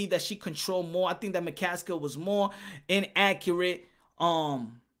I believe that she controlled more. I think that Mccaskill was more inaccurate.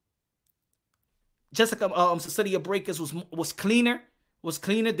 Cecilia Braekhus was cleaner.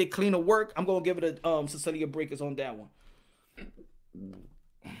 Did cleaner work. I'm gonna give it a Cecilia Braekhus on that one.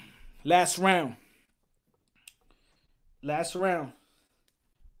 Last round.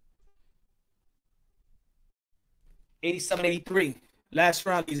 87-83. Last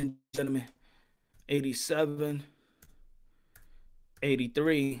round, ladies and gentlemen.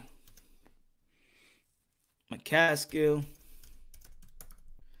 87-83. Mccaskill.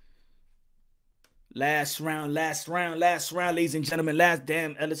 Last round, ladies and gentlemen.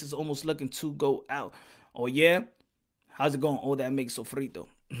 Damn, Ellis is almost looking to go out. Oh, yeah? How's it going? Oh, that makes sofrito.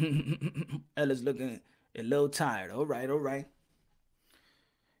 Ellis looking a little tired. All right.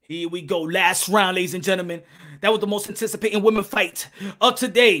 Here we go. Last round, ladies and gentlemen. That was the most anticipating women fight of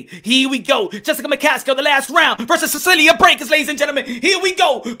today. Here we go. Jessica Mccaskill, the last round versus Cecilia Braekhus, ladies and gentlemen. Here we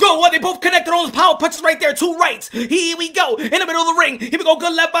go. Well, they both connected on those power punches right there. 2 rights. Here we go. In the middle of the ring. Here we go.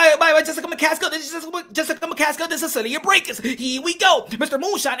 Good left by Jessica Mccaskill. This is Jessica Mccaskill. This is Cecilia Braekhus. Here we go. Mr.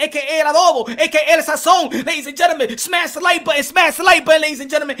 Moonshine, a.k.a. El Adobo, a.k.a. El Sazon. Ladies and gentlemen, smash the like button. Ladies and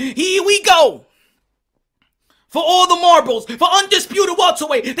gentlemen. Here we go. For all the marbles, for undisputed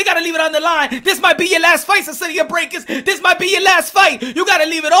welterweight, they gotta leave it on the line. This might be your last fight, Cecilia Braekhus. This might be your last fight. You gotta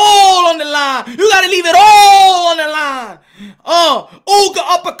leave it all on the line. Good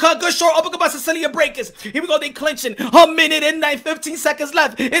uppercut, good short uppercut by Cecilia Braekhus. Here we go, they clinching. 1:15 seconds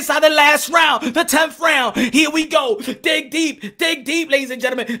left inside the last round, the 10th round. Here we go. Dig deep, ladies and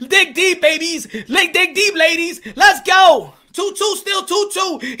gentlemen. Dig deep, babies. Dig deep, ladies. Let's go. 2-2, still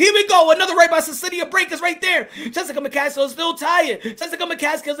 2-2. Here we go. Another right by Cecilia Braekhus right there. Jessica Mccaskill is still tired. Jessica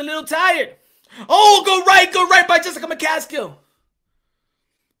Mccaskill is a little tired. Oh, good right by Jessica Mccaskill.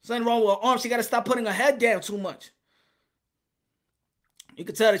 Something wrong with her arm. She got to stop putting her head down too much. You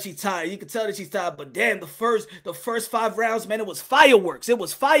can tell that she's tired. But damn, the first 5 rounds, man, it was fireworks.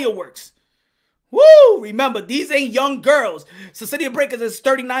 Woo! Remember, these ain't young girls. Cecilia Braekhus is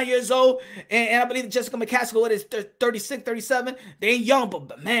 39 years old, and I believe Jessica Mccaskill is 36, 37. They ain't young,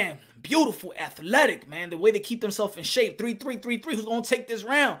 but man, beautiful, athletic, man. The way they keep themselves in shape. 3-3. Who's gonna take this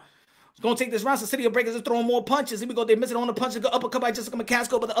round? Gonna take this round. Cecilia Braekhus is throwing more punches. Here we go. They missing on the punch. Go uppercut by Jessica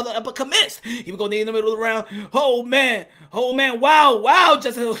Mccaskill, but the other uppercut missed. Here we go. They in the middle of the round. Oh man. Oh man. Wow.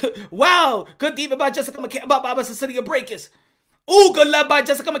 Jessica. Wow. Good defense by Jessica Mccaskill. By Cecilia Braekhus. Ooh, good left by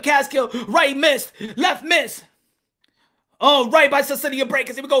Jessica Mccaskill. Right miss. Left miss. Oh, right by Cecilia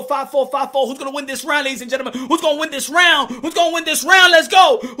Braekhus. Here we go. 5-4, 5-4. Who's gonna win this round, ladies and gentlemen? Who's gonna win this round? Who's gonna win this round? Let's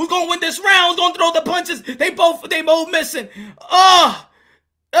go. Who's gonna win this round? Who's gonna throw the punches? They both missing.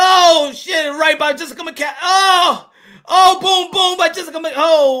 Oh shit! Right by Jessica Mccaskill. Boom by Jessica Mccaskill.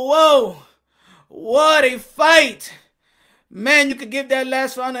 Whoa! What a fight, man! You could give that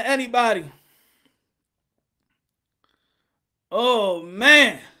last round to anybody. Oh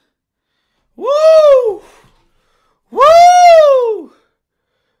man! Woo!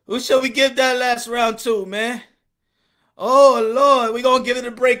 Who should we give that last round to, man? Oh Lord, we gonna give it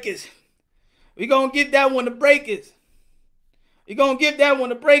to Braekhus. We gonna give that one to Braekhus. You're going to give that one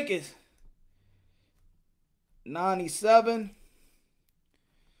to Braekhus. 97.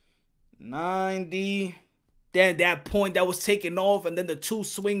 90. Then that point that was taken off. And then the 2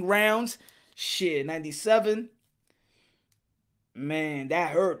 swing rounds. Shit, 97. Man,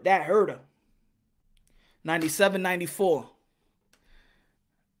 that hurt. That hurt her. 97, 94.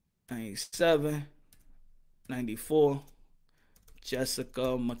 97. 94. Jessica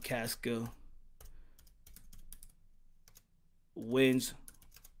Mccaskill wins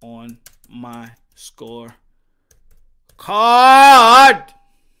on my score card.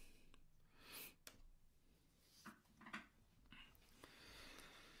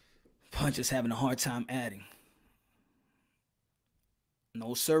 Punch is having a hard time adding.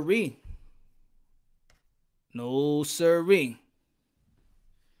 No siree. No siree.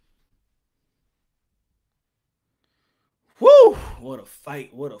 Woo! What a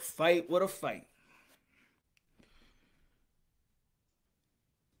fight. What a fight. What a fight.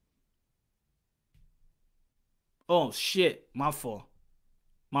 Oh, shit. My fault.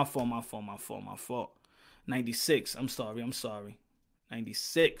 My fault. 96. I'm sorry.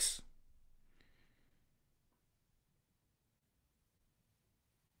 96.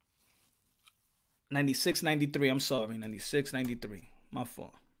 96, 93. I'm sorry. 96, 93. My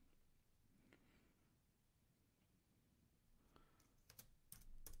fault.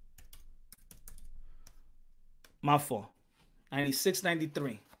 My fault. 96,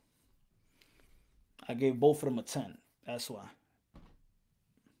 93. I gave both of them a 10. That's why.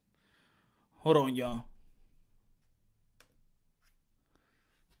 Hold on, y'all.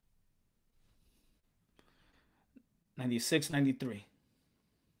 $96, $93.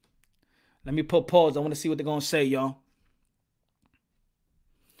 Let me put pause. I want to see what they're going to say, y'all.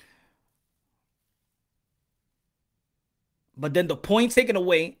 But then the point taken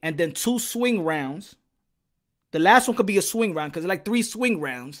away, and then 2 swing rounds. The last one could be a swing round because it's like 3 swing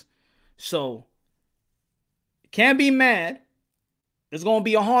rounds. So can't be mad. It's going to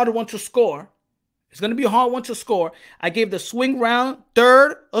be a harder one to score. It's going to be a hard one to score. I gave the swing round,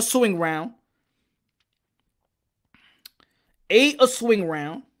 3rd a swing round, 8 a swing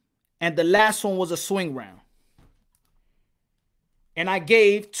round, and the last one was a swing round. And I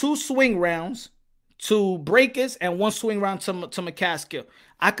gave 2 swing rounds to Braekhus and 1 swing round to Mccaskill.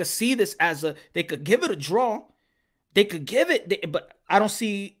 I could see this as they could give it a draw. They could give it, but I don't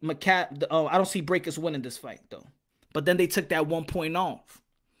see I don't see Braekhus winning this fight though. But then they took that 1 point off.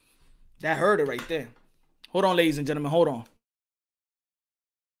 That hurt it right there. Hold on, ladies and gentlemen. Hold on.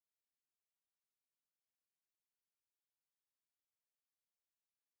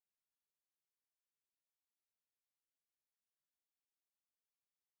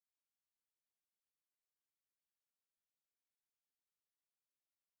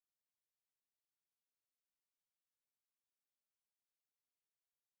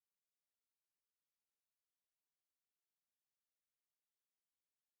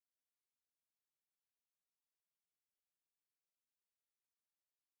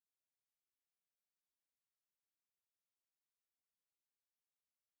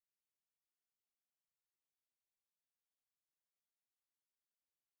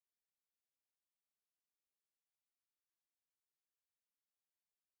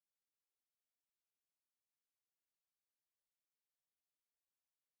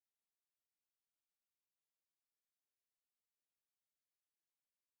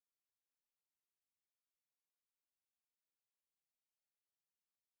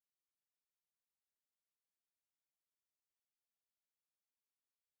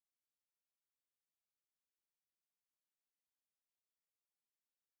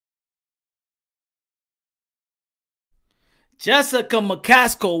 Jessica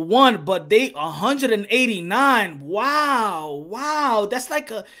Mccaskill won, but they 189. Wow. That's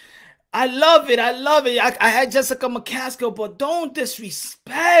like I love it. I love it. I had Jessica Mccaskill, but don't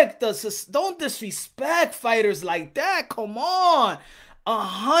disrespect us. Don't disrespect fighters like that. Come on.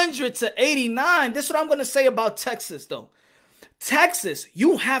 100 to 89. This is what I'm going to say about Texas, though. Texas,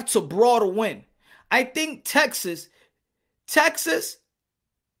 you have to brawl to win. I think Texas,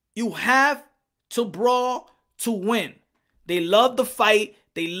 you have to brawl to win. They love the fight.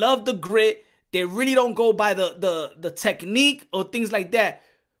 They love the grit. They really don't go by the technique or things like that.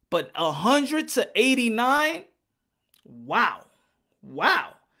 But 100 to 89, wow.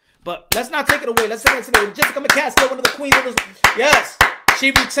 Wow. But let's not take it away. Let's take it away. Jessica Mccaskill, one of the queens of this. Yes,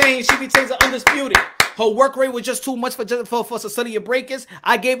 she retains the undisputed. Her work rate was just too much for Cecilia Braekhus.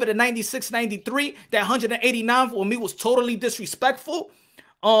 I gave it a 96, 93. That 189 for me was totally disrespectful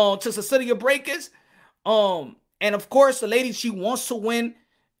to Cecilia Braekhus. And of course, the lady, she wants to win.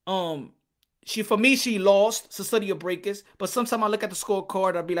 For me, she lost, Cecilia Braekhus. But sometimes I look at the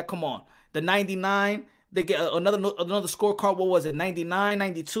scorecard, I'll be like, come on. The 99, they get another scorecard. What was it? 99,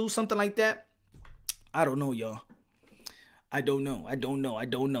 92, something like that? I don't know, y'all. I don't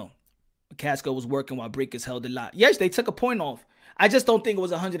know. Mccaskill was working while Braekhus held a lot. Yes, they took a point off. I just don't think it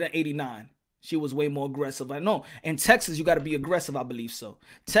was 189. She was way more aggressive. I know. In Texas, you got to be aggressive, I believe so.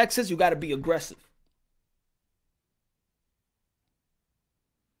 Texas, you got to be aggressive.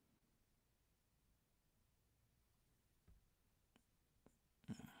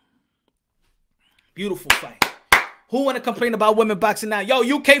 Beautiful fight. Who want to complain about women boxing now?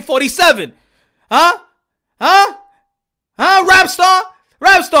 Yo, UK 47. Huh? Rap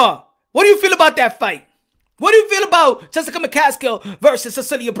star. What do you feel about that fight? What do you feel about Jessica Mccaskill versus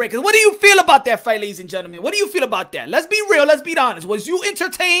Cecilia Braekhus? What do you feel about that fight, ladies and gentlemen? What do you feel about that? Let's be real. Let's be honest. Was you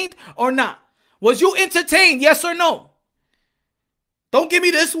entertained or not? Was you entertained? Yes or no? Don't give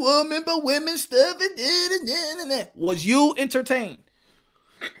me this woman, but women stuff. Was you entertained?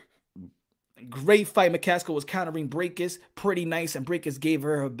 Great fight. Mccaskill was countering Braekhus pretty nice, and Braekhus gave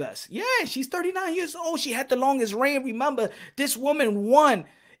her best. Yeah, she's 39 years old. She had the longest reign. Remember, this woman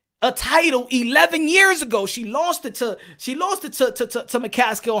a title 11 years ago. She lost it to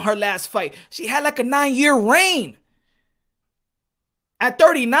Mccaskill in her last fight. She had like a 9-year reign. At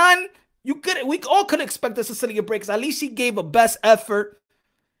 39, we all could expect the Cecilia Braekhus. At least she gave a best effort.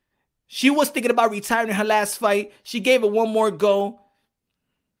 She was thinking about retiring in her last fight. She gave it one more go.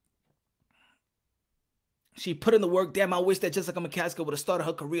 She put in the work. Damn, I wish that Jessica Mccaskill would have started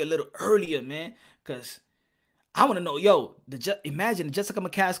her career a little earlier, man. Because I want to know, yo, imagine Jessica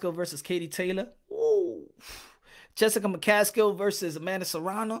McCaskill versus Katie Taylor. Ooh. Jessica McCaskill versus Amanda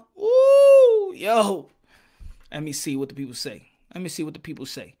Serrano. Ooh, yo. Let me see what the people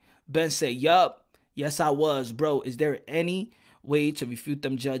say. Ben said, yup. Yes, I was, bro. Is there any way to refute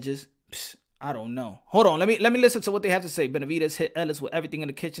them judges? Psst, I don't know. Hold on. Let me listen to what they have to say. Benavidez hit Ellis with everything in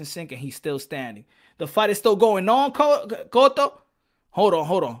the kitchen sink, and he's still standing. The fight is still going on, Cotto.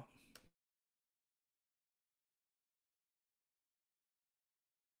 Hold on.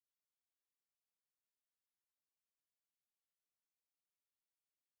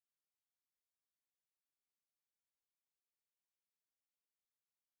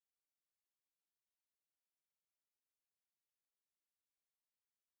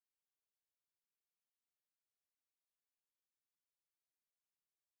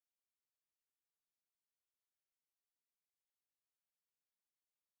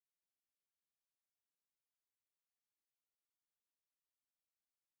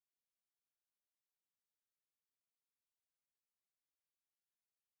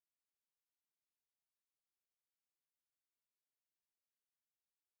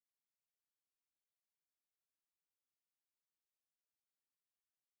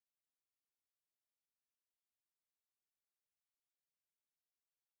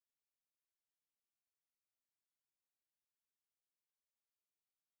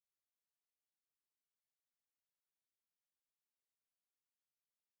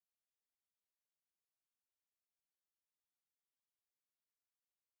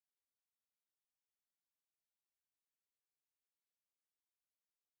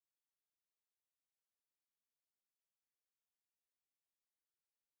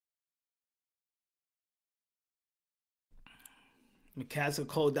 McCaskill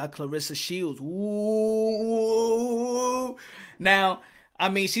called out Clarissa Shields. Ooh. Now, I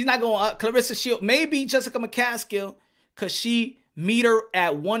mean, she's not going Clarissa Shields. Maybe Jessica McCaskill, because she meet her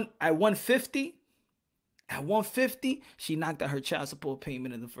at 150. At 150, she knocked out her child support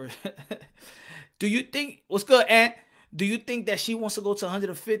payment in the first. Do you think, what's good, Aunt? Do you think that she wants to go to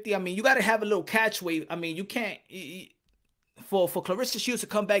 150? I mean, you got to have a little catch weight. I mean, you can't, for Clarissa Shields to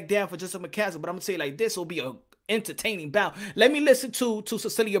come back down for Jessica McCaskill, but I'm going to say like this, it'll be entertaining bout. Let me listen to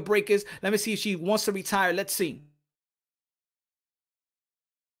Cecilia Braekhus. Let me see if she wants to retire. Let's see.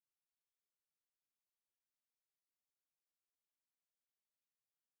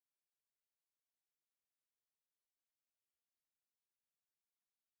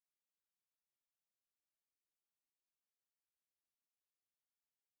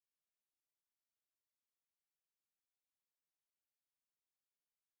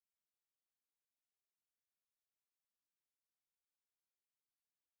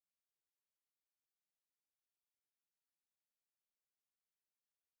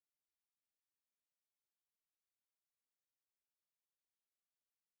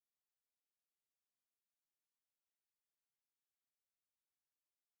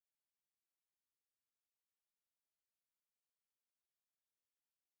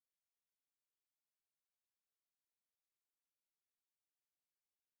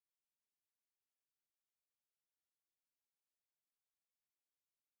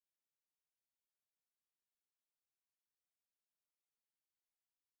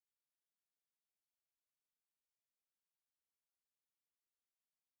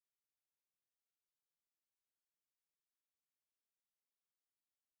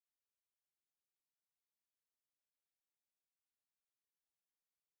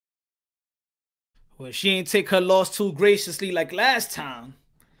 Well, she ain't take her loss too graciously like last time.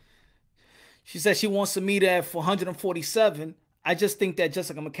 She said she wants to meet at 447. I just think that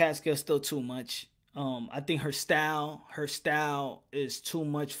Jessica Mccaskill is still too much. I think her style is too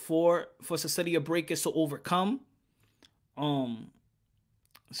much for Cecilia Braekhus to overcome. Um,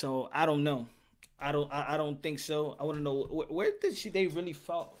 so I don't know. I don't think so. I want to know where did they really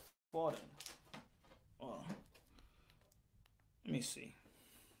fought in? Oh, let me see.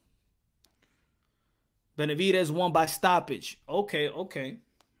 Benavidez won by stoppage. Okay, okay,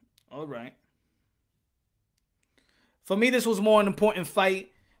 all right. For me, this was more an important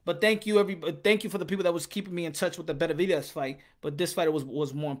fight. But thank you, thank you for the people that was keeping me in touch with the Benavidez fight. But this fight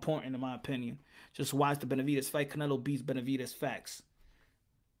was more important in my opinion. Just watch the Benavidez fight. Canelo beats Benavidez. Facts.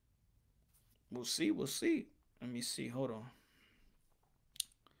 We'll see. We'll see. Let me see. Hold on.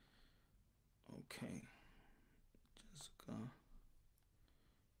 Okay. Jessica.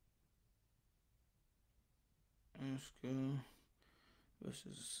 Oscar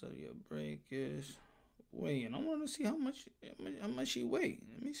versus Cecilia Braekhus. Wait, and I want to see how much she weigh.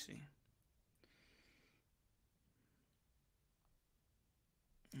 Let me see.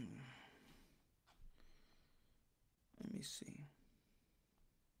 Let me see.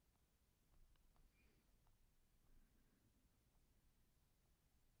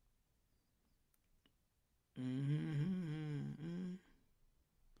 Mm-hmm.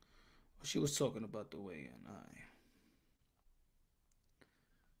 She was talking about the weigh-in.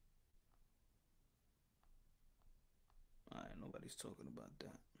 All right, nobody's talking about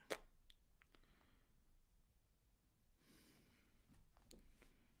that.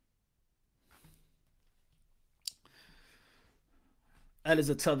 That is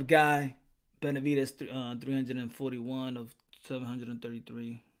a tough guy. Benavidez, 341 of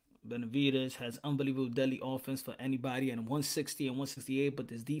 733. Benavidez has unbelievable deadly offense for anybody and 160 and 168, but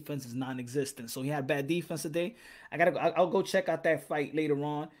his defense is non-existent. So he had bad defense today. I'll go check out that fight later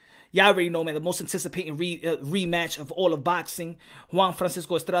on. Y'all already know, man, the most anticipating rematch of all of boxing. Juan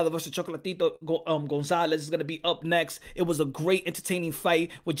Francisco Estrada versus Chocolatito Gonzalez is going to be up next. It was a great, entertaining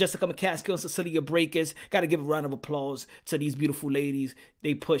fight with Jessica Mccaskill and Cecilia Braekhus. Got to give a round of applause to these beautiful ladies.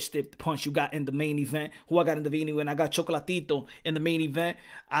 They pushed it. Punch you got in the main event. Who I got in the main event? I got Chocolatito in the main event.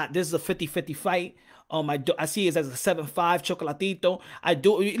 This is a 50-50 fight. I see it as a 7-5 Chocolatito.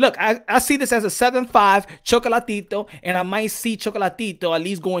 I see this as a 7-5 Chocolatito, and I might see Chocolatito at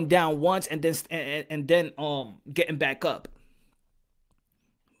least going down once and then getting back up.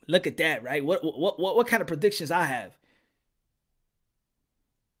 Look at that, right? What kind of predictions I have?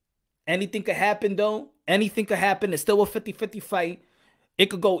 Anything could happen though. Anything could happen. It's still a 50-50 fight. It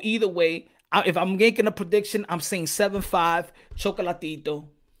could go either way. If I'm making a prediction, I'm saying 7-5 Chocolatito.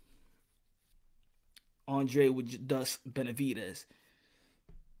 Andre with Dust Benavidez.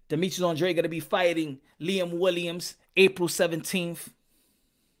 Demetrius Andre going to be fighting Liam Williams April 17th.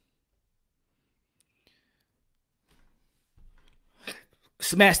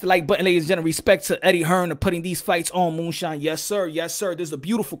 Smash the like button, ladies and gentlemen. Respect to Eddie Hearn for putting these fights on, Moonshine. Yes, sir. Yes, sir. This is a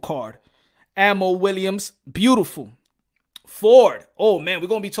beautiful card. Ammo Williams. Beautiful. Ford. Oh, man. We're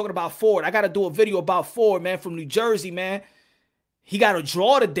going to be talking about Ford. I got to do a video about Ford, man, from New Jersey, man. He got a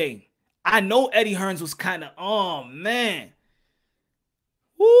draw today. I know Eddie Hearns was kind of, oh, man.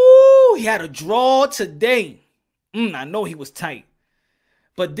 Woo, he had a draw today. I know he was tight.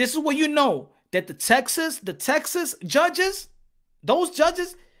 But this is what you know. that the Texas judges, those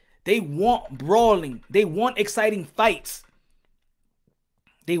judges, they want brawling. They want exciting fights.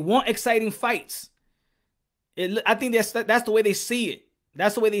 They want exciting fights. I think that's the way they see it.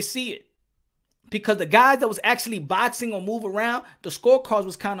 That's the way they see it. Because the guys that was actually boxing or move around, the scorecards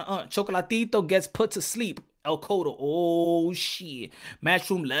was kind of Chocolatito gets put to sleep. El Cotto, oh shit.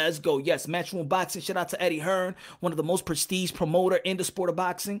 Matchroom, let's go. Yes, Matchroom Boxing. Shout out to Eddie Hearn, one of the most prestige promoter in the sport of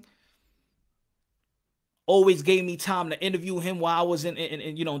boxing. Always gave me time to interview him while I was in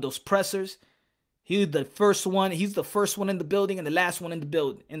you know, those pressers. He was the first one. He's the first one in the building and the last one in the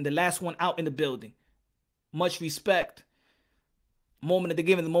building. And the last one out in the building. Much respect. Moment of the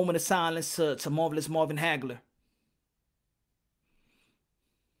giving, the moment of silence to Marvelous Marvin Hagler.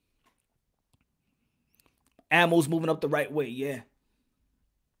 Ammo's moving up the right way, yeah.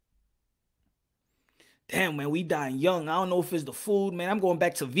 Damn, man, we dying young. I don't know if it's the food, man. I'm going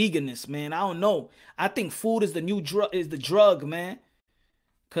back to veganist, man. I don't know. I think food is the new drug, man.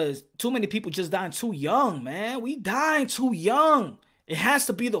 Because too many people just dying too young, man. We dying too young. It has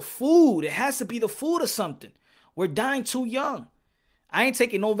to be the food. It has to be the food or something. We're dying too young. I ain't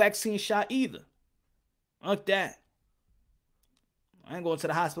taking no vaccine shot either. Fuck that. I ain't going to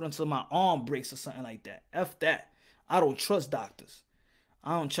the hospital until my arm breaks or something like that. F that. I don't trust doctors.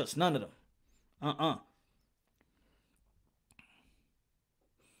 I don't trust none of them.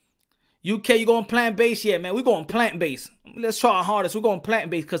 UK, you going plant-based? Yeah, man, we going plant-based. Let's try our hardest. We're going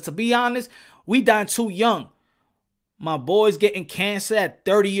plant-based because, to be honest, we dying too young. My boy's getting cancer at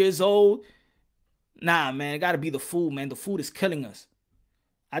 30 years old. Nah, man, it got to be the food, man. The food is killing us.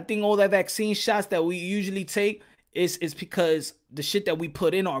 I think all that vaccine shots that we usually take is because the shit that we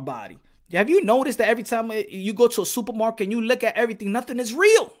put in our body. Have you noticed that every time you go to a supermarket and you look at everything, nothing is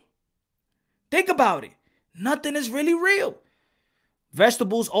real? Think about it. Nothing is really real.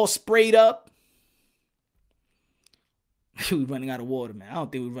 Vegetables all sprayed up. We're running out of water, man. I don't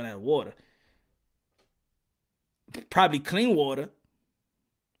think we're running out of water. Probably clean water.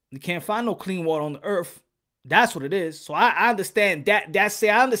 You can't find no clean water on the earth. That's what it is. So I understand that. I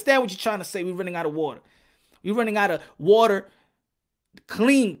understand what you're trying to say. We're running out of water. We're running out of water.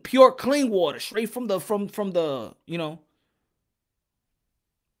 Clean, pure, clean water. Straight from the, you know.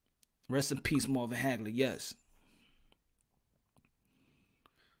 Rest in peace, Marvin Hagler. Yes.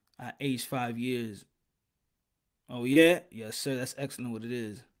 I aged 5 years. Oh, yeah? Yes, sir. That's excellent what it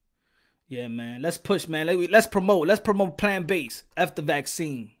is. Yeah, man. Let's push, man. Let's promote. Let's promote plant-based. F the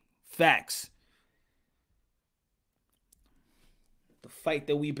vaccine. Facts. The fight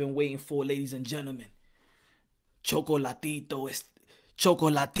that we've been waiting for, ladies and gentlemen. Chocolatito.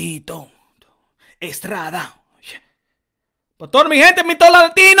 Estrada. Para toda mi gente, mis todos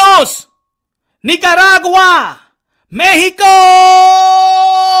latinos. Nicaragua. Mexico.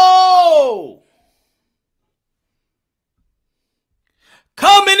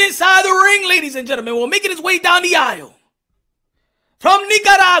 Coming inside the ring, ladies and gentlemen. We're making his way down the aisle. From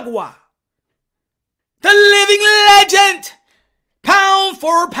Nicaragua. The living legend. Pound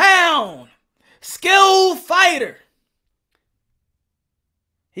for pound. Skill fighter.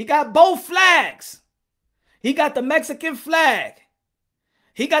 He got both flags. He got the Mexican flag.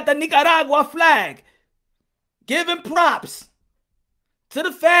 He got the Nicaragua flag. Giving props to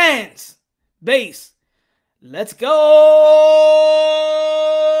the fans base. Let's go.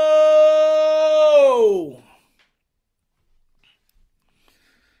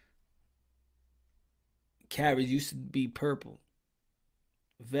 Carrots used to be purple.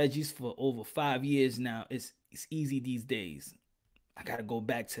 Veggies for over 5 years now. It's easy these days. I gotta go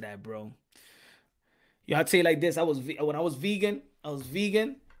back to that, bro. Yo, I'll tell you like this. When I was vegan.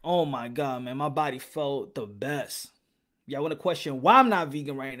 Oh my God, man. My body felt the best. Yeah, I want to question why I'm not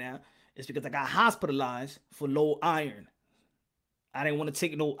vegan right now. It's because I got hospitalized for low iron. I didn't want to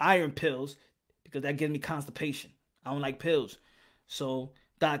take no iron pills because that gives me constipation. I don't like pills. So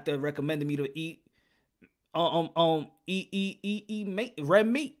doctor recommended me to eat red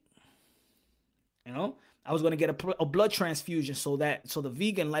meat. You know, I was gonna get a blood transfusion so the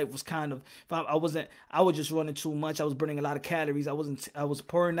vegan life was kind of, I was just running too much. I was burning a lot of calories. I was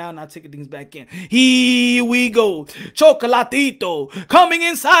pouring out, not taking things back in. Here we go. Chocolatito coming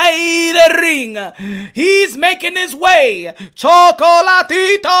inside the ring. He's making his way.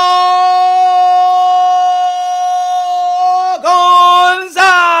 Chocolatito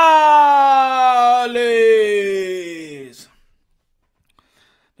Gonzalez.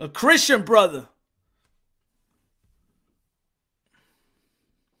 A Christian brother.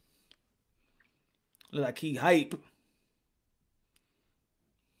 Look like he hype.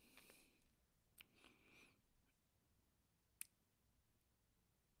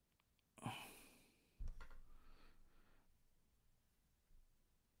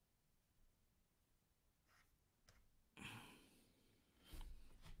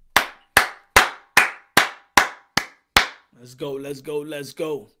 Let's go, let's go, let's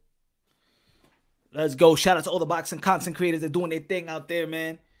go. Let's go. Shout out to all the boxing content creators that are doing their thing out there,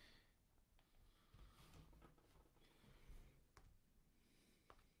 man.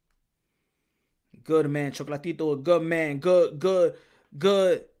 Good man, Chocolatito, a good man. Good.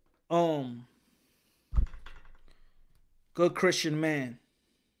 Good Christian man.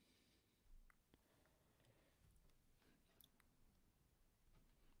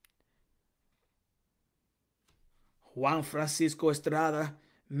 Juan Francisco Estrada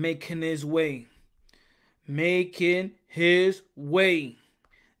making his way down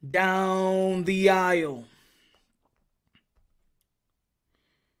the aisle.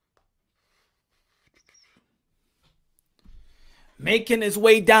 Making his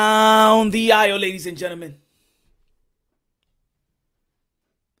way down the aisle, ladies and gentlemen.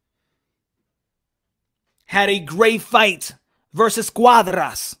 Had a great fight versus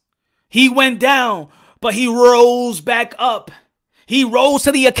Cuadras. He went down, but he rose back up. He rose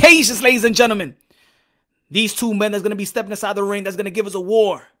to the occasions, ladies and gentlemen. These two men that's going to be stepping inside the ring, that's going to give us a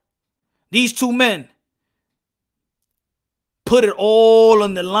war. These two men put it all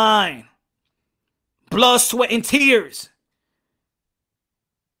on the line. Blood, sweat, and tears.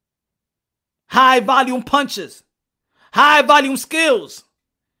 High volume punches. High volume skills.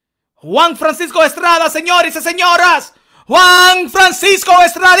 Juan Francisco Estrada, señores y señoras. Juan Francisco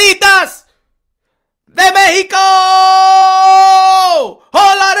Estraditas de México.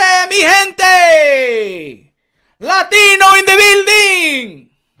 Hola, mi gente. Latino in the building.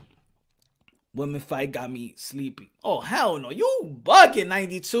 Women fight got me sleepy. Oh, hell no. You bugging,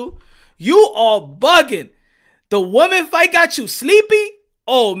 92. You are bugging. The women fight got you sleepy?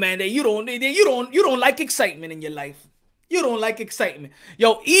 Oh man, you don't like excitement in your life. You don't like excitement.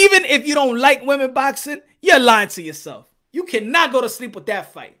 Yo, even if you don't like women boxing, you're lying to yourself. You cannot go to sleep with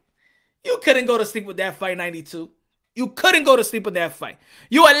that fight. You couldn't go to sleep with that fight, 92. You couldn't go to sleep with that fight.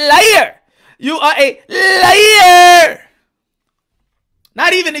 You a liar. You are a liar.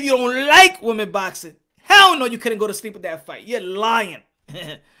 Not even if you don't like women boxing. Hell no, you couldn't go to sleep with that fight. You're lying.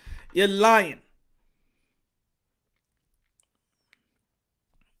 You're lying.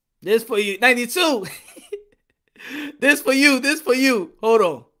 This for you, 92. This for you. This for you. Hold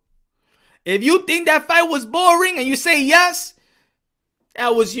on. If you think that fight was boring and you say yes,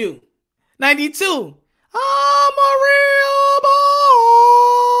 that was you. 92. I'm a real boy.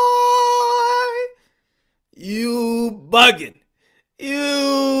 You bugging.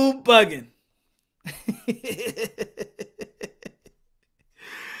 You bugging.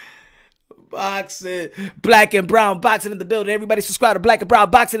 Boxing, black and brown boxing in the building. Everybody subscribe to Black and Brown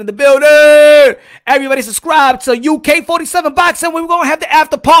Boxing in the building. Everybody subscribe to UK 47 Boxing. We're gonna have the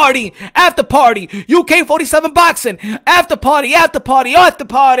after party. After party. UK 47 Boxing. After party. After party. After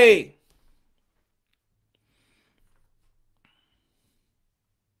party.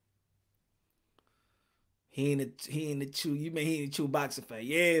 He ain't a true. You mean he ain't a true boxing fan?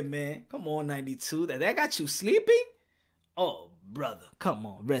 Yeah, man. Come on, 92. That got you sleepy? Oh. Brother, come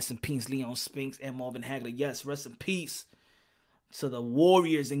on. Rest in peace, Leon Spinks and Marvin Hagler. Yes, rest in peace to the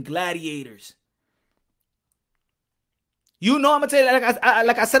warriors and gladiators. You know, I'm going to tell you,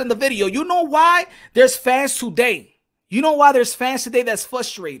 like I said in the video, you know why there's fans today? You know why there's fans today that's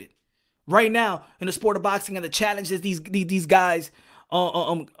frustrated right now in the sport of boxing and the challenges these guys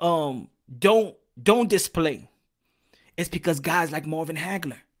don't display? It's because guys like Marvin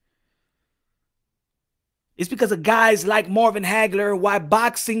Hagler. It's because of guys like Marvin Hagler why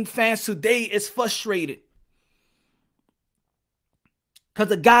boxing fans today is frustrated.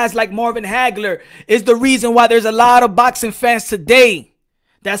 Because of guys like Marvin Hagler is the reason why there's a lot of boxing fans today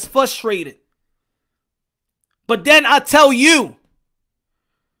that's frustrated. But then I tell you,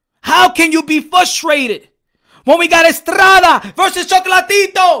 how can you be frustrated when we got Estrada versus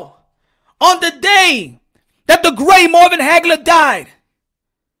Chocolatito on the day that the great Marvin Hagler died?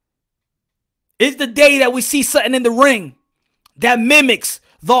 It's the day that we see something in the ring that mimics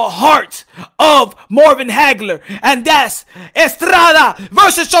the heart of Marvin Hagler. And that's Estrada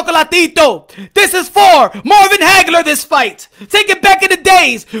versus Chocolatito. This is for Marvin Hagler, this fight. Take it back in the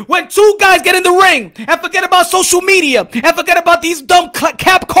days when two guys get in the ring and forget about social media and forget about these dumb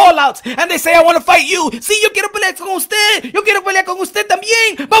cap call-outs. And they say, I want to fight you. Sí, yo quiero pelear con usted. Yo quiero pelear con usted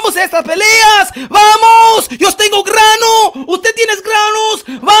también. Vamos a estas peleas. Vamos. Yo tengo grano. Usted tiene granos.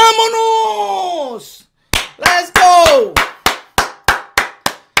 Vámonos. Let's go.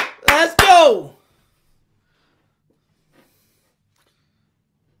 Let's go.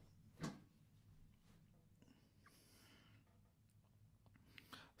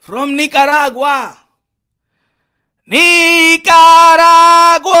 From Nicaragua.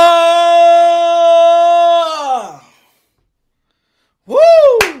 Nicaragua.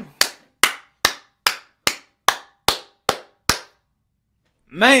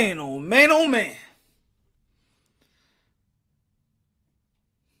 Man, oh man, oh man.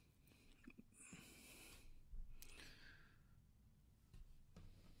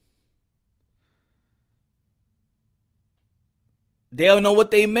 They don't know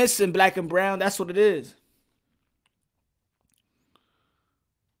what they missing, black and brown. That's what it is.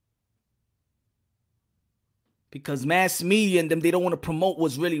 Because mass media and them, they don't want to promote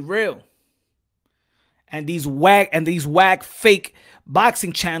what's really real. And these whack fake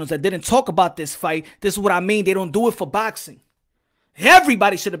boxing channels that didn't talk about this fight, this is what I mean. They don't do it for boxing.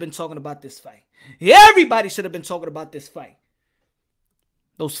 Everybody should have been talking about this fight. Everybody should have been talking about this fight.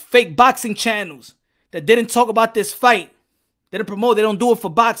 Those fake boxing channels that didn't talk about this fight, they didn't promote, they don't do it for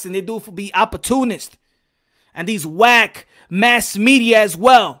boxing. They do it for be opportunist. And these whack mass media as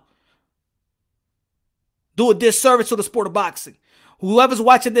well do a disservice to the sport of boxing. Whoever's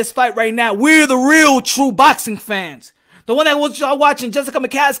watching this fight right now, we're the real true boxing fans. The one that was y'all watching, Jessica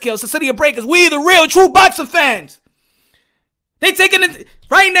Mccaskill, Cecilia Braekhus, we're the real true boxing fans. They taking it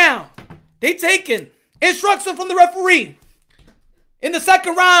right now. They taking instruction from the referee in the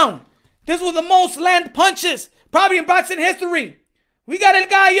second round. This was the most land punches probably in boxing history. We got El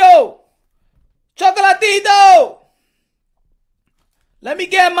Gallo, Chocolatito. Let me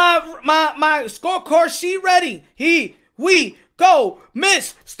get my scorecard sheet ready. We go,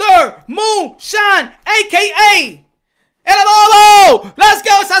 Mr. Moonshine, a.k.a. El Adolo. Let's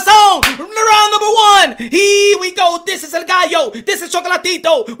go, Sazon. Round number 1. Here we go. This is El Gallo. This is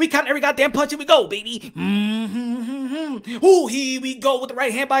Chocolatito. We count every goddamn punch. Here we go, baby. Ooh, here we go with the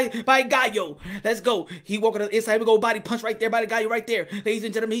right hand by Gallo. Let's go. He walking to the inside. We go body punch right there by the Gallo right there. Ladies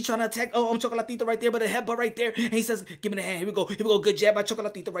and gentlemen, he's trying to attack Chocolatito right there, but the headbutt right there. And he says, give me the hand. Here we go. Here we go. Good jab by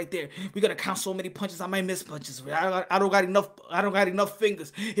Chocolatito right there. We're gonna count so many punches. I might miss punches. I don't got enough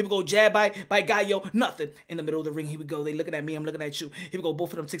fingers. Here we go. Jab by Gallo. Nothing. In the middle of the ring. Here we go. They looking at me. I'm looking at you. Here we go.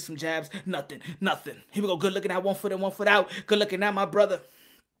 Both of them take some jabs. Nothing. Here we go. Good looking at 1 foot in, 1 foot out. Good looking at my brother.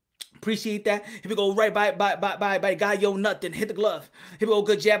 Appreciate that. Here we go, right by Gallo, nothing. Hit the glove. Here we go,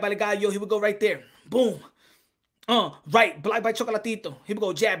 good jab by the Gallo. Here we go, right there. Boom. Right, block by Chocolatito. Here we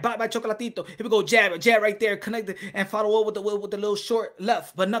go, jab, block by Chocolatito. Here we go, jab right there, connected, and follow up with the little short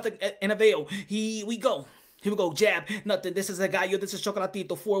left, but nothing in avail. Here we go. Here we go, jab, nothing. This is a Gallo. This is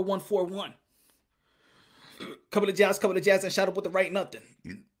Chocolatito. 4-1, 4-1. Couple of jabs, and shot up with the right, nothing.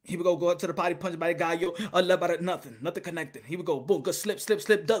 Here we go up to the body punch by the Gallo. Left by nothing connected. Here we go, boom, good slip,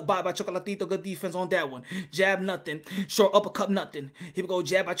 duck by Chocolatito. Good defense on that one. Jab, nothing. Short uppercut, nothing. Here we go,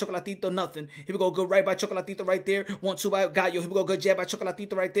 jab by Chocolatito, nothing. Here we go, good right by Chocolatito right there. 1-2 by Gallo. Here we go, good jab by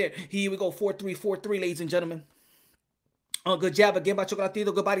Chocolatito right there. Here we go, 4-3, 4-3, ladies and gentlemen. Good jab again by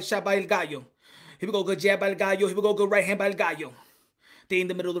Chocolatito. Good body shot by El Gallo. Here we go, good jab by El Gallo. Here we go, good right hand by El Gallo. They in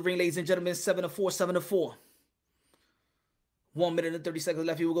the middle of the ring, ladies and gentlemen. 7-4, 7-4. 1 minute and 30 seconds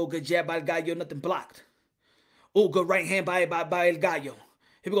left. Here we go. Good jab by El Gallo. Nothing blocked. Oh, good right hand by El Gallo.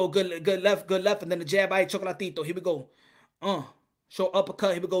 Here we go. Good left. And then the jab by Chocolatito. Here we go. Short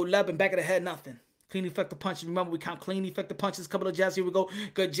uppercut. Here we go. Left and back of the head. Nothing. Clean effective punches. Remember, we count clean effective punches. Couple of jabs. Here we go.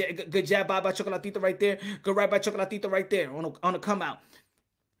 Good jab by Chocolatito right there. Good right by Chocolatito right there. On the come out.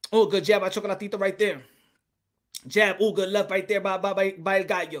 Oh, good jab by Chocolatito right there. Jab. Oh, good left right there by El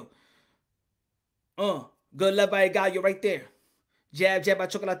Gallo. Good left by El Gallo right there. Jab by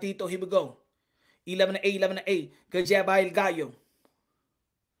Chocolatito. Here we go. 11-8, 11-8. Good jab by El Gallo.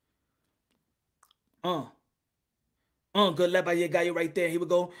 Good left by El Gallo right there. Here we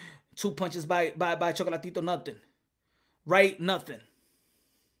go. 2 punches by Chocolatito. Nothing. Right, nothing.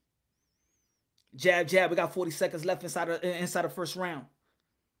 Jab. We got 40 seconds left inside the first round.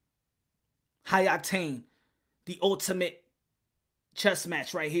 High octane. The ultimate chess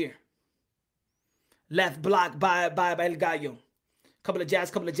match right here. Left block by El Gallo. Couple of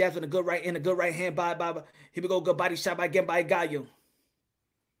jabs and a good right hand by. Here we go, good body shot by El Gallo.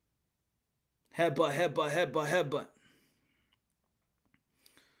 Headbutt. Here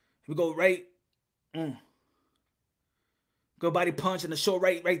we go, right. Good body punch and a short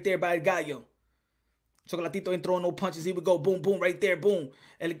right there by El Gallo. Chocolatito ain't throwing no punches. Here we go, boom, right there, boom.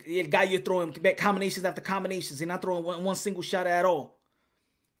 El Gallo throwing back combinations after combinations. He's not throwing one single shot at all.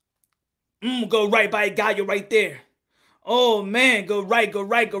 Go right by El Gallo right there. Oh, man, go right. We're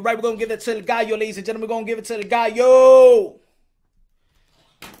going to give it to El Gallo, ladies and gentlemen. We're going to give it to El Gallo.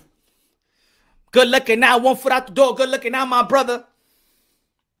 Good looking now. 1 foot out the door. Good looking now, my brother.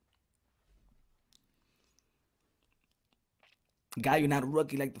 Gallo not a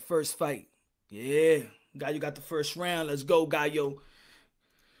rookie like the first fight. Yeah, Gallo got the first round. Let's go, Gallo.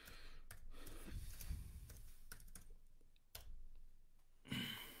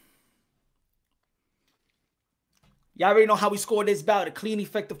 Y'all already know how we scored this bout. A clean,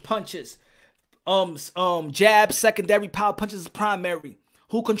 effective punches. Jab, secondary, power punches is primary.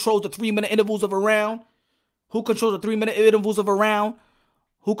 Who controls the 3-minute intervals of a round? Who controls the 3-minute intervals of a round?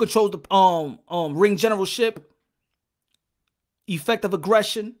 Who controls the ring generalship? Effective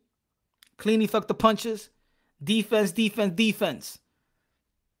aggression. Clean, effective punches. Defense, defense, defense.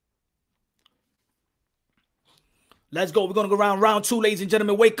 Let's go. We're going to go round 2, ladies and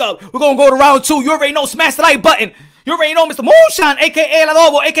gentlemen. Wake up. We're going to go to round 2. You already know. Smash the like button. You already know Mr. Moonshine, a.k.a. El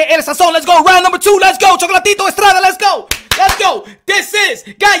Adobo, a.k.a. El Sazon. Let's go. Round number 2. Let's go. Chocolatito, Estrada. Let's go. Let's go. This is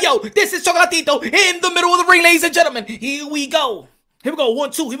Gallo. This is Chocolatito in the middle of the ring, ladies and gentlemen. Here we go. Here we go.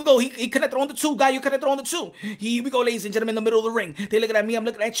 1, 2. Here we go. He connected on the 2. Gallo connected on the 2. Here we go, ladies and gentlemen, in the middle of the ring. They looking at me. I'm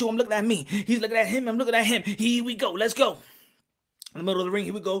looking at you. I'm looking at me. He's looking at him. I'm looking at him. Here we go. Let's go. In the middle of the ring,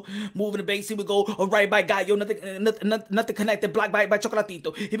 here we go. Moving the base, here we go. A right by Gallo, nothing connected. Block by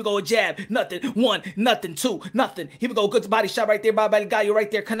Chocolatito. Here we go, a jab, nothing. 1, nothing. 2, nothing. Here we go, good body shot right there by Gallo, right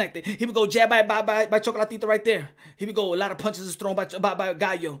there, connected. Here we go, jab by Chocolatito right there. Here we go, a lot of punches is thrown by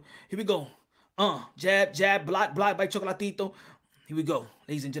Gallo. Here we go. Jab, block by Chocolatito. Here we go,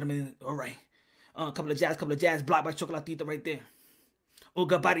 ladies and gentlemen. All right. Couple of jabs, blocked by Chocolatito right there. Oh,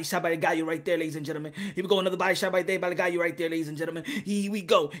 good body shot by the Gallo right there, ladies and gentlemen. Here we go, another body shot by the Gallo right there, ladies and gentlemen. Here we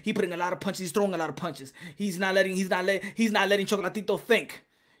go. He putting a lot of punches. He's throwing a lot of punches. He's not letting Chocolatito think.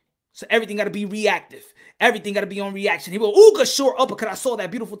 So everything got to be reactive. Everything got to be on reaction. He will Ooga short uppercut. I saw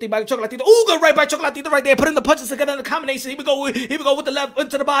that beautiful thing by Chocolatito. Ooga right by Chocolatito right there. Putting the punches together in the combination. Here we go with the left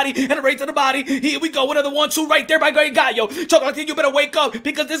into the body and the right to the body. Here we go. Another 1, 2 right there by Gallo. Chocolatito, you better wake up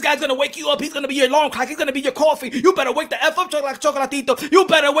because this guy's gonna wake you up. He's gonna be your alarm clock. He's gonna be your coffee. You better wake the F up, Chocolatito. You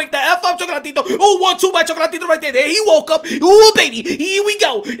better wake the F up, Chocolatito. Oh, 1, 2 by Chocolatito right there. There he woke up. Ooh, baby. Here we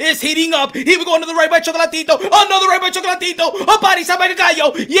go. It's heating up. Here we go. Another right by Chocolatito. Another right by Chocolatito. A body shot by the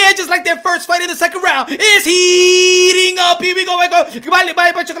Gallo. Yeah, just like that first fight in the second round. It's heating up. Here we go. By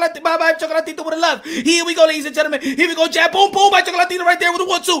Chocolatito with a left. Here we go, ladies and gentlemen. Here we go. Jab, boom, boom by Chocolatito right there with a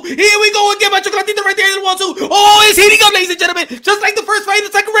 1, 2. Here we go again by Chocolatito right there with a 1, 2. Oh, it's heating up, ladies and gentlemen. Just like the first fight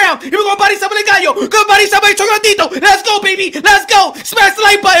in the second round. Here we go. Body shot by the Gallo. Good body shot by Chocolatito. Let's go, baby. Let's go. Smash the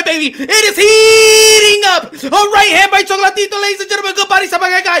like button, baby. It is heating up. A right hand by Chocolatito, ladies and gentlemen. Good body shot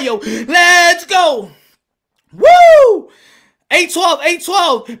by Gallo. Let's go. Woo!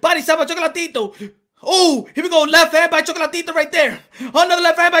 8-12. Body shot by Chocolatito. Oh, here we go. Left hand by Chocolatito right there. Another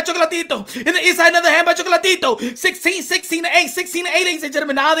left hand by Chocolatito. In the inside, another hand by Chocolatito. 16 to 8, ladies and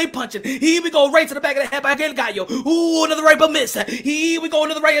gentlemen. Now they punching. Here we go. Right to the back of the head by Gallo. Ooh, another right but miss. Here we go.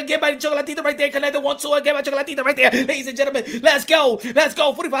 Another right again by Chocolatito right there. Connected 1, 2 again by Chocolatito right there. Ladies and gentlemen, let's go.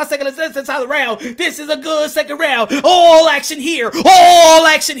 45 seconds inside the round. This is a good second round. All action here. Oh,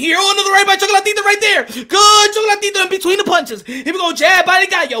 another right by Chocolatito right there. Good Chocolatito in between the punches. Here we go. Jab by the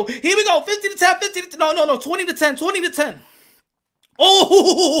Gallo. Here we go. 15 to 10. No, 20 to 10.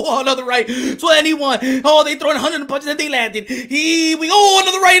 Oh, another right. 21. Oh, they throwing 100 punches and they landed. Here we go.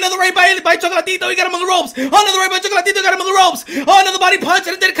 Another right by Chocolatito. He got him on the ropes. Another right by Chocolatito. Got him on the ropes. Another body punch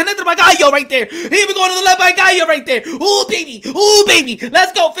and then connected by Gallo right there. Here we go. Another left by Gallo right there. Ooh, baby.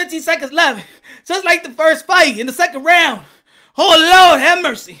 Let's go. 15 seconds left. Just like the first fight in the second round. Oh, Lord, have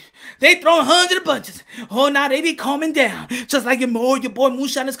mercy. They throwing 100 punches. Oh, now they be calming down. Just like your boy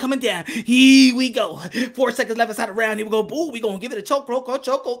Moonshine is coming down. Here we go. 4 seconds left inside the round. Here we go. Boo, we gonna give it a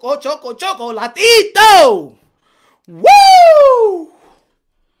Chocolatito. Woo!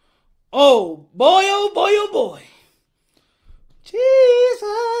 Oh, boy. Jesus.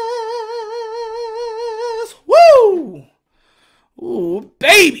 Woo! Ooh,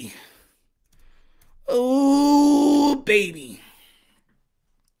 baby.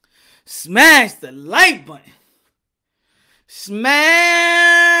 Smash the like button.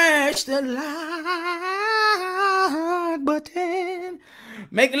 Smash the like button.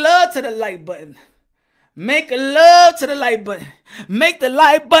 Make love to the like button. Make love to the like button. Make the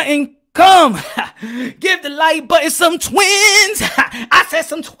like button come. Give the like button some twins. I said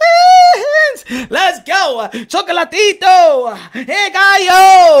some twins. Let's go. Chocolatito. Hey,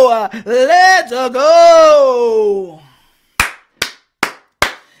 Gallo. Let's go.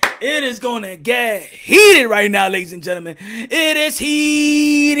 It is going to get heated right now, ladies and gentlemen. It is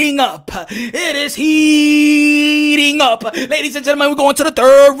heating up. Ladies and gentlemen, we're going to the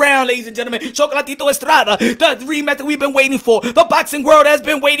third round, ladies and gentlemen. Chocolatito Estrada, the rematch that we've been waiting for. The boxing world has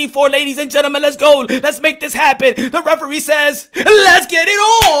been waiting for, ladies and gentlemen. Let's go. Let's make this happen. The referee says, let's get it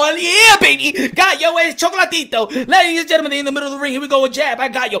on. Yeah, baby. baby. Got your ass, Chocolatito. Ladies and gentlemen, in the middle of the ring. Here we go with jab. I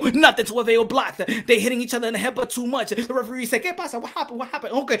got yo. Nothing to avail. Blocked. They hitting each other in the head, but too much. The referee said, ¿Qué pasa? What happened? What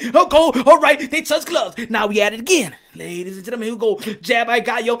happened? Okay. Okay. All right. They touch gloves. Now we at it again. Ladies and gentlemen, here we go. Jab. I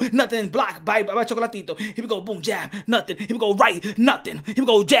got yo. Nothing. Blocked by Chocolatito. Here we go. Boom. Jab. Nothing. Here we go. Right. Nothing. Here we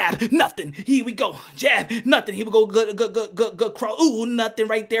go. Jab. Nothing. Here we go. Jab. Nothing. Here we go. Good cross. Ooh, nothing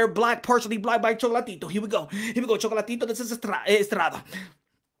right there. Blocked. Partially blocked by Chocolatito. Here we go. Here we go. Chocolatito. This is Estrada.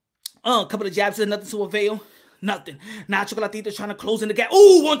 Couple of jabs and nothing to avail. Nothing. Now Chocolatito trying to close in the gap.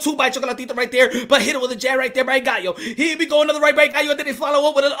 Ooh, 1-2 by Chocolatito right there. But hit it with a jab right there by Gallo. Here we go, another right by Gallo. Then they follow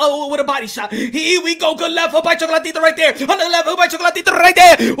up with a body shot. Here we go. Good left hook by Chocolatito right there. Another left hook by Chocolatito right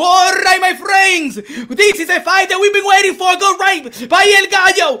there. All right, my friends. This is a fight that we've been waiting for. Good right by El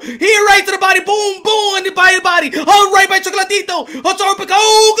Gallo. Here right to the body. Boom, boom, and by the body. All right by Chocolatito.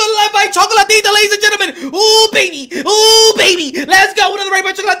 Oh, good left by Chocolatito, ladies and gentlemen. Ooh, baby. Ooh, baby. Let's go. Another right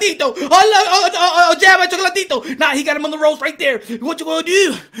by Chocolatito. Jab by Chocolatito. Nah, he got him on the ropes right there. What you gonna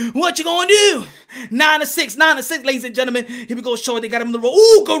do? What you gonna do? 9-6, ladies and gentlemen. Here we go, short. They got him on the rope.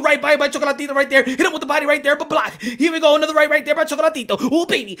 Ooh, go right by Chocolatito right there. Hit him with the body right there, but block. Here we go, another right there by Chocolatito. Ooh,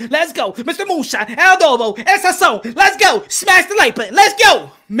 baby, let's go. Mr. Moonshot, Aldobo, SSO. Let's go. Smash the light button. Let's go.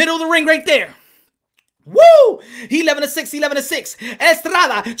 Middle of the ring right there. Woo! 11-6.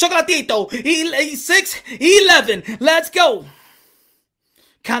 Estrada, Chocolatito. 6-11. Let's go.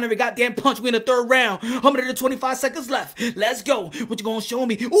 Counter a goddamn punch. We in the third round. 125 seconds left. Let's go. What you gonna show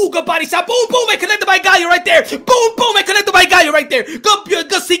me? Ooh, good body shot. Boom, boom, and connected by Gallo right there. Boom, boom, and connected by Gallo right there.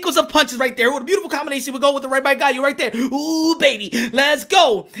 Good sequence of punches right there. What a beautiful combination. We go with the right by Gallo right there. Ooh, baby. Let's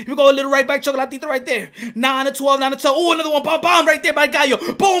go. We go a little right by Chocolatito right there. 9-12. Ooh, another one. Bomb right there by Gallo.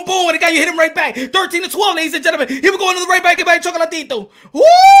 Boom, boom, and the Gallo hit him right back. 13-12, ladies and gentlemen. Here we go another right back by Chocolatito.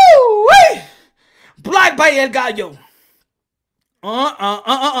 Woo! Blocked by El Gallo.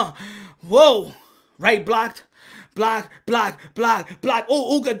 Whoa. Right blocked. Block.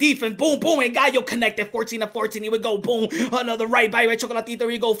 Oh, good defense. Boom, boom. And Gallo connected. 14-14. Here we go. Boom. Another right by Chocolatito. Here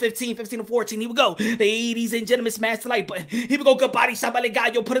we go. 15-14. Here we go. Ladies and gentlemen, smash the light button. Here we go. Good body shot by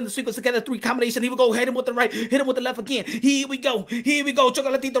Gallo. Putting the sequence together. 3 combination. Here we go. Hit him with the right. Hit him with the left again. Here we go.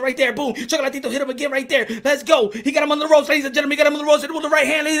 Chocolatito right there. Boom. Chocolatito hit him again right there. Let's go. He got him on the ropes, ladies and gentlemen. He got him on the ropes. Hit him with the right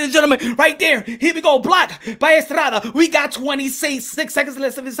hand, ladies and gentlemen. Right there. Here we go. Block by Estrada. We got 26 seconds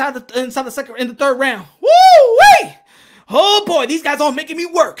left inside the third round. Woo! Oh boy, these guys are making me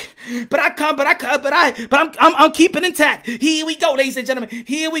work. But I'm keeping intact. Here we go, ladies and gentlemen.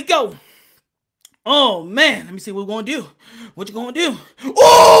 Here we go. Oh man, let me see what we're gonna do. What you gonna do?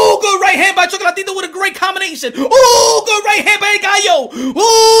 Oh, good right hand by Chocolatito with a great combination. Oh, good right hand by Gallo.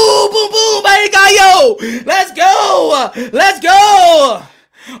 Oh, boom, boom by Gallo. Let's go.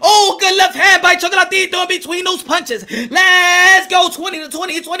 Oh, good left hand by Chocolatito in between those punches. Let's go.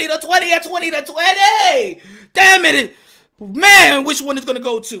 20-20, 20-20. Damn it. Man, which one is going to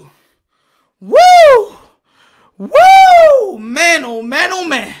go to? Woo! Man, oh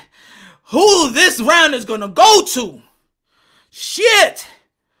man. Who this round is going to go to? Shit.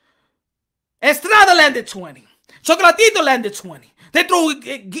 Estrada landed 20. Chocolatito landed 20. They threw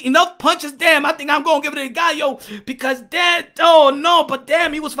enough punches. Damn, I think I'm going to give it to Gallo because but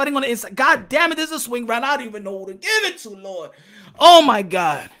damn, he was fighting on the inside. God damn it, this is a swing round. I don't even know who to give it to, Lord. Oh, my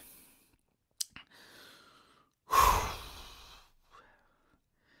God.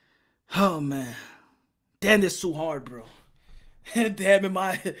 Oh, man. Damn, this is too hard, bro. Damn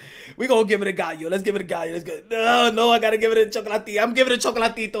it, we gonna give it a Gallo. Let's give it a Gallo. Let's go. No, I gotta give it a Chocolatito. I'm giving it a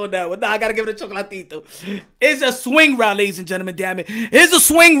Chocolatito now. No, I gotta give it a Chocolatito. It's a swing round, ladies and gentlemen. Damn it. It's a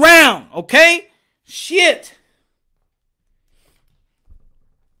swing round, okay? Shit.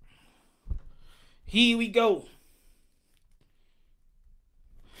 Here we go.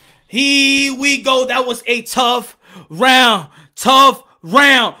 That was a tough round.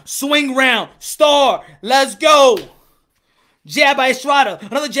 Swing round. Star. Let's go. Jab by Estrada.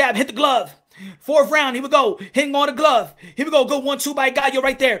 Another jab. Hit the glove. 4th round. Here we go. Hitting on the glove. Here we go. Good 1-2 by Gallo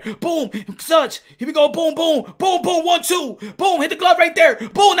right there. Boom. Such. Here we go. Boom. 1-2. Boom. Hit the glove right there.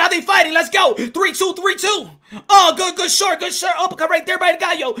 Boom. Now they fighting. Let's go. 3-2. Oh, good short. Uppercut right there by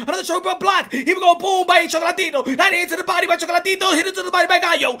Gallo. Another short block. Here we go. Boom by Chocolatito. Now they into the body by Chocolatito. Hit it to the body by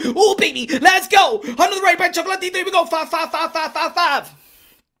Gallo. Ooh, baby. Let's go. Another right by Chocolatito. Here we go. 5.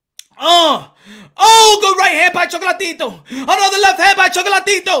 Oh, good right hand by Chocolatito. Another left hand by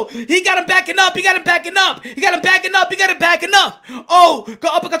Chocolatito. He got him backing up. Oh, go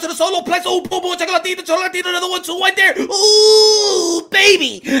uppercut to the solo plex. Oh, boom, Chocolatito, another 1-2 right there. Ooh,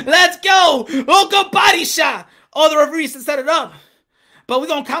 baby. Let's go. Oh, good body shot. Oh, the referee set it up. But we're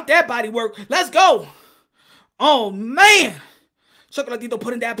going to count that body work. Let's go. Oh, man. Chocolatito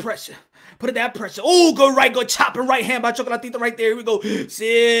putting that pressure. Putting that pressure. Oh, good right, good chopping right hand by Chocolatito right there. Here we go.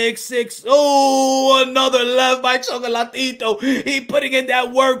 6-6. Oh, another left by Chocolatito. He putting in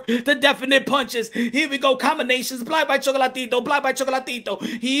that work. The definite punches. Here we go. Combinations. Blocked by Chocolatito. Blocked by Chocolatito.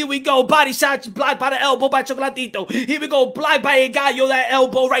 Here we go. Body shots. Blocked by the elbow by Chocolatito. Here we go. Blocked by a guy. That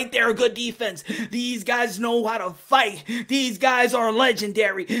elbow right there. Good defense. These guys know how to fight. These guys are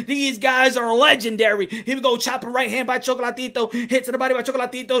legendary. These guys are legendary. Here we go. Chopping right hand by Chocolatito. Hit to the body by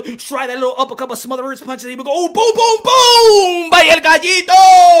Chocolatito. Try that little uppercut, but smotherers punches. Here we go. Oh, boom, boom, boom! By El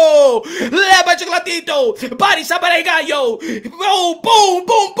Gallito! Left by Chocolatito. Body shot by El Gallo. Boom, boom,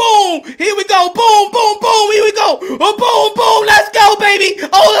 boom, boom! Here we go. Boom, boom, boom! Here we go. Oh, boom, boom! Let's go, baby!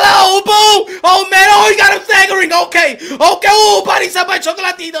 Oh, no, boom! Oh, man. Oh, he got him staggering. Okay. Okay. Oh, body shot by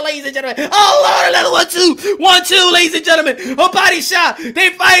Chocolatito, ladies and gentlemen. Oh, Lord. Another 1-2. 1-2, ladies and gentlemen. Oh, body shot. They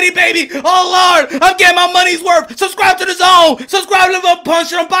fighting, baby. Oh, Lord. I'm getting my money's worth. Subscribe to the zone. Subscribe to the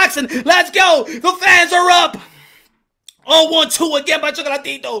Punch and Unboxing. Let's go. The fans are up. Oh, 1-2 again by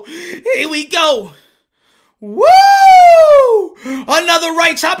Chocolatito. Here we go. Woo! Another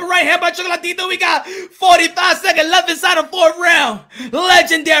right chopper right hand by Chocolatito. We got 45 seconds left inside the 4th round.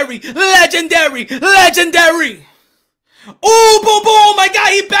 Legendary. Legendary. Legendary. Oh, boom, boom. Oh, my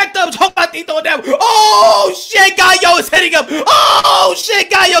God. He backed up. Chocolatito down. Oh, shit. Gallo is hitting him. Oh, shit.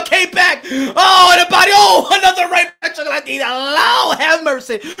 Gallo came back. Oh, the body. Oh, another right by Chocolatito. Lord have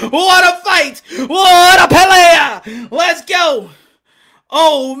mercy. What a fight. What a pelea. Let's go.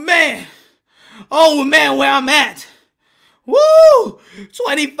 Oh, man. Oh, man, where I'm at. Woo.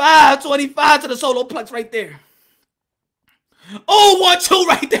 25 to the solo plex right there. Oh, 1-2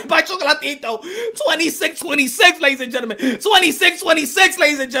 right there by Chocolatito. 26-26, ladies and gentlemen. 26-26,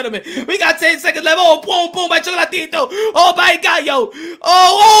 ladies and gentlemen. We got 10 seconds left. Oh, boom, boom by Chocolatito. Oh, by Gallo.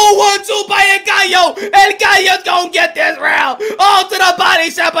 Oh, 1-2 by El Gallo. El Gallo's gonna get this round. Oh, to the body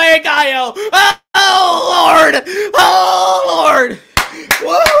shot by El Gallo. Oh, Lord. Oh, Lord.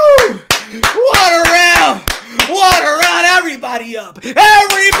 Woo. What a round. What a round. Everybody up.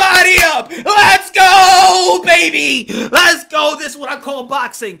 Everybody up. Let's go, baby. Let's go. This is what I call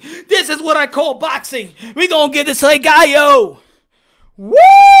boxing. This is what I call boxing. We gonna get this to Gallo. Woo!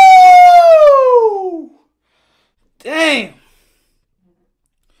 Damn.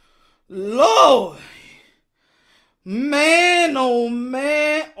 Lord. Man, oh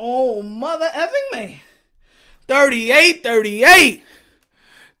man. Oh, mother effing man. 38.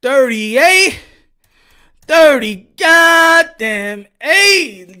 30 goddamn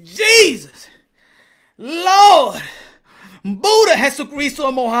 8. Jesus. Lord. Buddha Jesus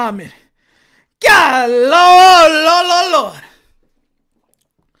Cristo Mohammed. God, Lord.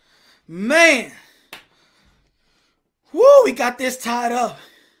 Man. Woo, we got this tied up.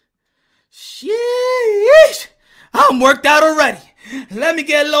 Sheesh. I'm worked out already. Let me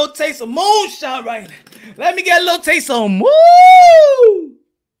get a little taste of moonshine right now. Let me get a little taste of woo.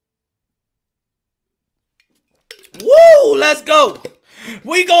 Woo, let's go.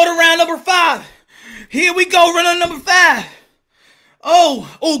 We go to round number 5. Here we go, round number 5.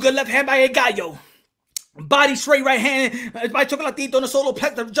 Oh, good left hand by El Gallo. Body straight right hand by Chocolatito on the solo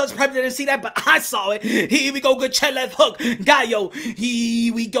plex. The judge probably didn't see that, but I saw it. Here we go, good check left hook. Gallo.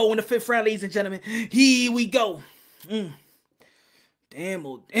 Here we go in the 5th round, ladies and gentlemen. Here we go. Damn,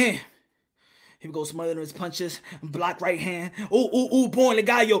 oh damn. Here we go, smothering his punches. Block right hand. Born to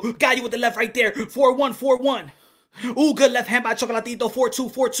Gallo. Gallo with the left right there. 4-1. Ooh, good left hand by Chocolatito.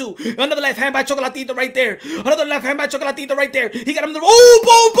 4-2. Another left hand by Chocolatito right there. Another left hand by Chocolatito right there. He got him the boom.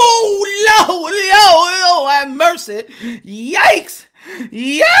 Low. Have mercy. Yikes.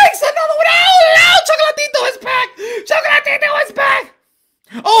 Another one. Oh, Chocolatito is back.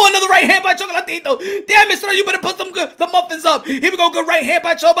 Oh, another right hand by Chocolatito. Damn it, sir. You better put the muffins up. Here we go. Good right hand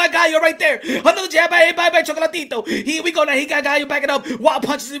by Gallo right there. Another jab by Chocolatito. Here we go. Now he got Gallo backing up. Wild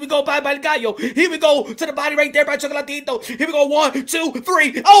punches. Here we go by Gallo. Here we go to the body right there by Chocolatito. Here we go. 1, 2,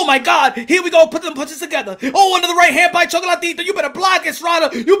 3. Oh, my God. Here we go. Put them punches together. Oh, another right hand by Chocolatito. You better block Estrada.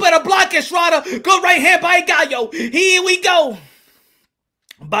 Good right hand by Gallo. Here we go.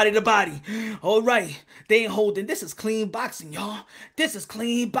 Body to body. All right. They ain't holding. This is clean boxing, y'all. This is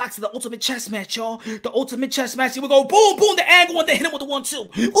clean boxing. The ultimate chess match, y'all. The ultimate chess match. Here we go. Boom. The angle one. They hit him with the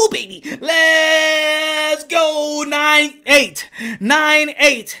 1-2. Ooh, baby. Let's go. 9-8.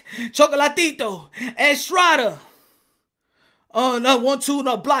 Chocolatito. Estrada. Oh, no. 1-2.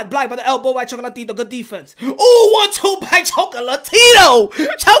 No. Block by the elbow by Chocolatito. Good defense. Ooh, 1-2 by Chocolatito.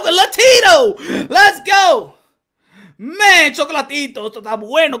 Let's go. Man, Chocolatito, esto está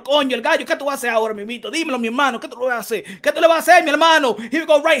bueno, coño, el gallo. ¿Qué tú vas a hacer ahora, mimito? Dímelo, mi hermano. ¿Qué tú le vas a hacer? ¿Qué tú le vas a hacer, mi hermano? Here we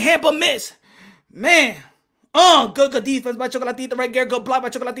go, right hand, but miss. Man. Good defense by Chocolatito right there. Good block by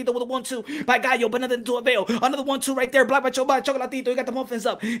Chocolatito with a 1-2 by Gallo, but nothing to avail. Another 1-2 right there. Block by Chocolatito. He got the muffins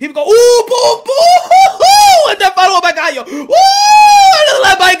up. Here we go. Ooh, boom, boom. And then follow by Gallo. Ooh, another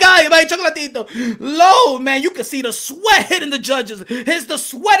left by Gallo, by Chocolatito. Low, man. You can see the sweat hitting the judges. The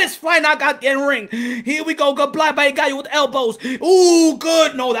sweat is flying out that ring. Here we go. Good block by Gallo with elbows. Ooh,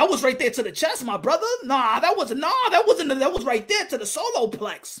 good. No, that was right there to the chest, my brother. That was right there to the solo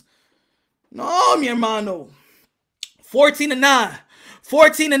plex. No, mi hermano. 14-9.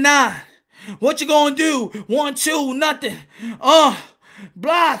 14-9. What you gonna do? 1-2, nothing.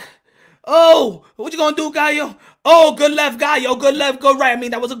 Block. Oh, what you gonna do, Gallo? Oh, good left, Gallo. Good left, good right. I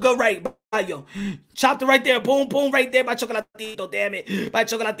mean, that was a good right, Gallo. Chopped it right there. Boom, boom, right there by Chocolatito. Damn it. By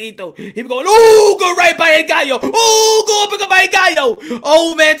Chocolatito. Here we go. Ooh, good right by Gallo. Ooh, good by Gallo.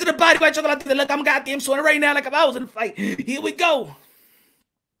 Oh, man, to the body by Chocolatito. Look, I'm goddamn sweating right now like if I was in a fight. Here we go.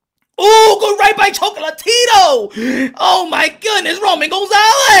 Ooh, go right by Chocolatito. Oh, my goodness. Roman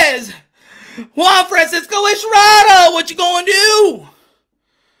Gonzalez. Juan Francisco Estrada. What you gonna do?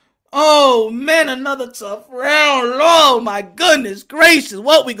 Oh, man, another tough round. Oh, my goodness gracious.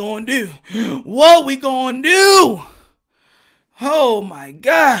 What we gonna do? What we gonna do? Oh, my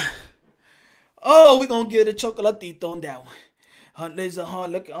God. Oh, we gonna get a Chocolatito on that one. There's a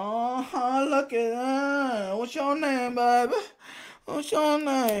hard look. Look at that. What's your name, baby? What's your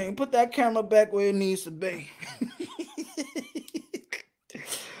name? Put that camera back where it needs to be.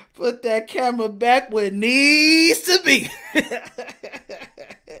 Put that camera back where it needs to be.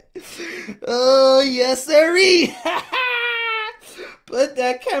 Oh, yes, sirree. Put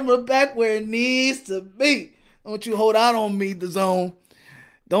that camera back where it needs to be. Don't you hold out on me, the zone.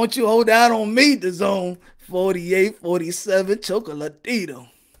 Don't you hold out on me, the zone. 48-47, Chocolatito.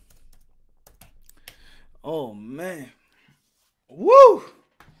 Oh, man. Woo!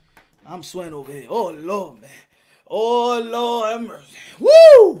 I'm sweating over here. Oh, Lord, man. Oh, Lord, have mercy.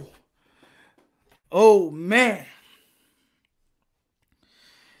 Woo! Oh, man.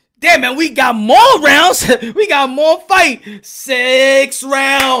 Damn, man, we got more rounds. We got more fight. 6th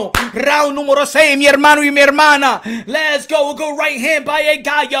round. Round número 6, mi hermano y mi hermana. Let's go. We'll go right hand by a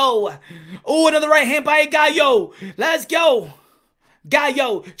Gallo. Oh, another right hand by a Gallo. Let's go.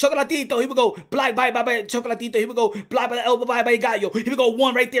 Gallo, Chocolatito, here we go. Block by Chocolatito, here we go. Block by the elbow by Gallo. Here we go.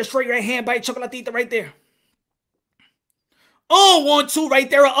 One right there, straight right hand by Chocolatito right there. Oh, 1-2 right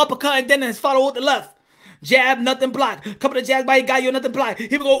there, an uppercut, and then it's followed with the left. Jab, nothing block. Couple of jabs by Gallo, nothing block. Here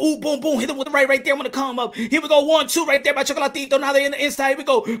we go. Ooh, boom, boom. Hit him with the right there. I'm gonna come up. Here we go. 1-2 right there by Chocolatito. Now they're in the inside. Here we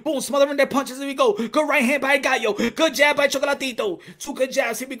go. Boom, smothering their punches. Here we go. Good right hand by Gallo. Good jab by Chocolatito. 2 good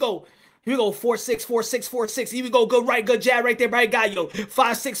jabs. Here we go. Here we go. 4-6, 4-6, 4-6. Here we go. Good right, good jab right there by Gallo.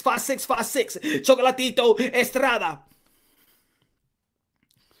 5-6, 5-6, 5-6. Chocolatito, Estrada.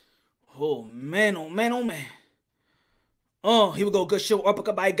 Oh, man, oh, man, oh, man. Oh, here we go. Good show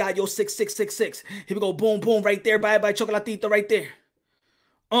uppercut by Gallo. 6-6, 6-6. Here we go. Boom, boom, right there by Chocolatito right there.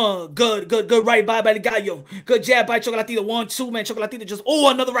 Good right by the Gallo. Good jab by Chocolatito. 1-2, man. Chocolatito just,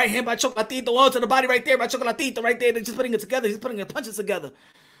 another right hand by Chocolatito. To the body right there by Chocolatito right there. They're just putting it together. He's putting the punches together.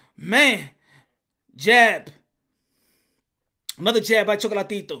 Man. Jab. Another jab by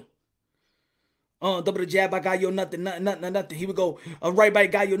Chocolatito. Double jab by Gallo. Nothing. Here we go. Right by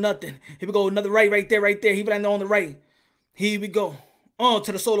Gallo. Nothing. Here we go. Another right there. He landed on the right. Here we go.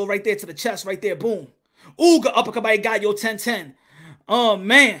 To the solo right there. To the chest right there. Boom. Ooh, good uppercut by Gallo. 10-10.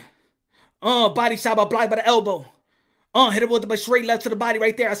 Man. Body shot by block by the elbow. Hit it with the straight left to the body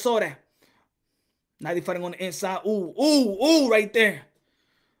right there. I saw that. Now they fighting on the inside. Ooh, right there.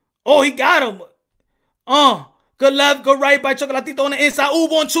 Oh, he got him. Good left, good right by Chocolatito on the inside. Ooh,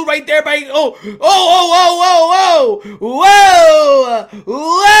 1-2 right there by, whoa.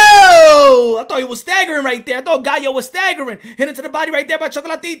 I thought he was staggering right there. I thought Gallo was staggering. Hit into the body right there by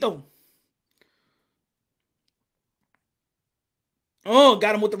Chocolatito.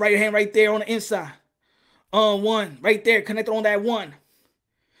 Got him with the right hand right there on the inside. 1 right there, connected on that 1.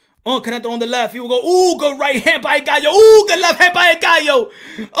 Connected on the left. Here we go. Ooh, good right hand by Gallo. Ooh, good left hand by Gallo.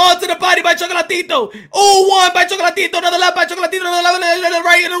 To the body by Chocolatito. Ooh, 1 by Chocolatito. Another left by Chocolatito. Another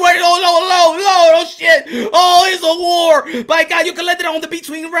right. Oh, shit. Oh, it's a war by Gallo. You can let it on the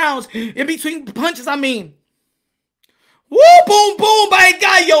between rounds. In between punches, I mean. Woo, boom, boom by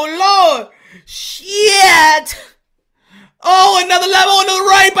Gallo. Lord. Shit. Oh, another level on the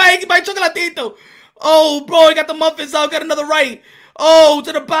right by Chocolatito. Oh, bro, he got the muffins out. Got another right. Oh,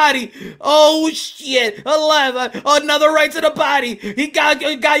 to the body. Oh, shit. 11. Another right to the body. He got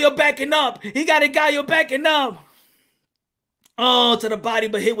Gallo backing up. He got Gallo backing up. To the body,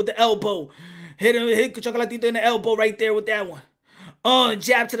 but hit with the elbow. Hit Chocolatito in the elbow right there with that one.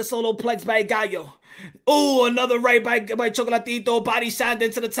 Jab to the solo plex by Gallo. Oh, another right by Chocolatito. Body shot,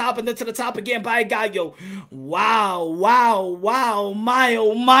 then to the top, and then to the top again by Gallo. Wow, wow, wow. My,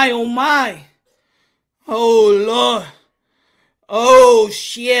 oh, my, oh, my. Oh, Lord. Oh,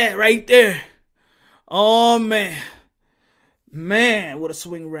 shit, right there. Oh, man. Man, what a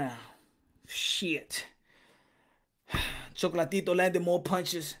swing round. Shit. Chocolatito landed more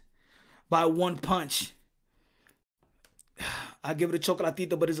punches by one punch. I give it to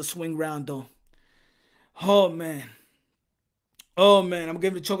Chocolatito, but it's a swing round, though. Oh, man. Oh, man. I'm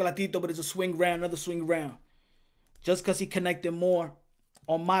giving it to Chocolatito, but it's a swing round, another swing round. Just because he connected more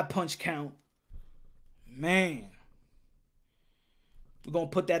on my punch count. Man. We're going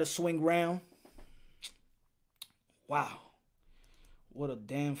to put that a swing round. Wow. What a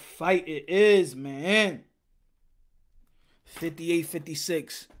damn fight it is, man.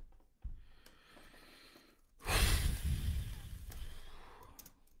 58-56.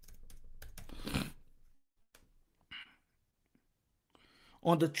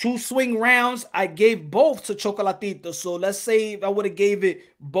 On the 2 swing rounds, I gave both to Chocolatito. So let's say if I would have gave it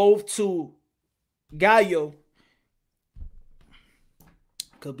both to Gallo,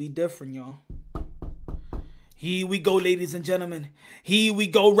 could be different, y'all. Here we go, ladies and gentlemen. Here we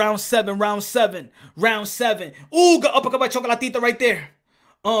go, round 7, round 7, round 7. Ooh, good uppercut by Chocolatito right there.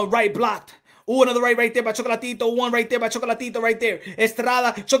 Right blocked. Ooh, another right there by Chocolatito. One right there by Chocolatito right there.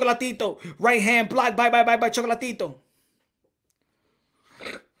 Estrada, Chocolatito. Right hand blocked by Chocolatito.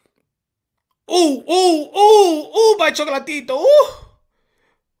 Ooh, by Chocolatito. Ooh.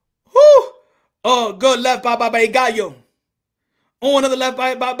 Oh, good left by Gallo. Oh, another left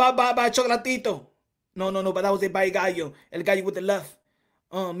by Chocolatito. No, but that was it by Gallo. El Gallo with the left.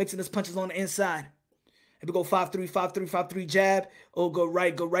 Mixing his punches on the inside. Here we go 5-3, 5-3, 5-3 jab. Oh, go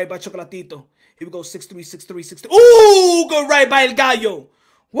right by Chocolatito. Here we go 6-3, 6-3, 6-3. Ooh, go right by El Gallo.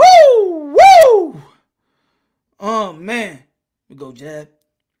 Woo! Oh, man. Here we go jab.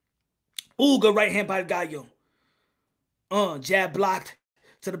 Ooh, good right hand by Gallo. Jab blocked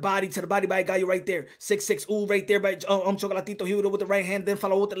to the body by Gallo right there. 6-6. Ooh, right there by Chocolatito. He with the right hand, then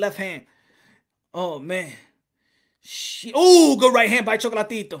follow with the left hand. Oh, man. Ooh, good right hand by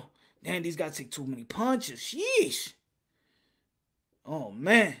Chocolatito. Damn, these guys take too many punches. Sheesh. Oh,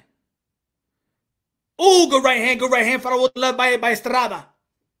 man. Ooh, good right hand. Follow with the left by Estrada.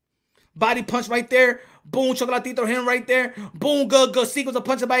 Body punch right there. Boom, Chocolatito him right there. Boom, good sequence of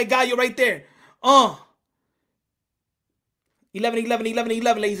punches by Gallo right there. 11,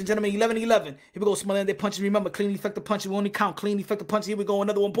 ladies and gentlemen. 11. Here we go. Smaller their punches. Remember, clean effective punches. We only count clean effective punches. Here we go.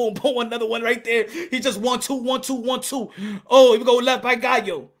 Another one. Boom, another one right there. He just 1-2, 1-2, 1-2. Oh, here we go. Left by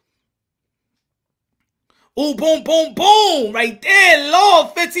Gallo. Ooh, boom. Right there.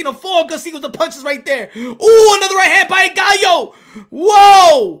 Lord, 15-4. Good sequence of punches right there. Ooh, another right hand by Gallo.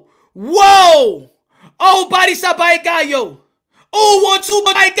 Whoa. Oh, body shot by Gallo. Oh, 1-2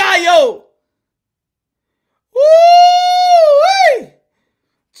 by Gallo. Woo!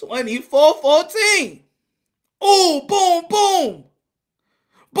 24-14. Oh, boom.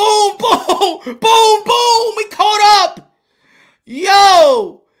 We caught up.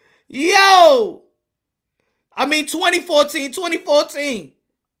 Yo. I mean, 2014.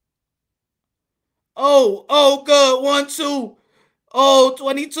 Oh, good. 1-2. Oh,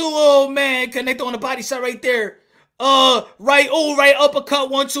 22. Oh, man. Connect on the body shot right there. Right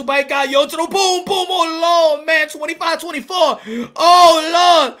uppercut, 1-2 by Gallo to the boom. Oh, Lord, man. 25-24. Oh,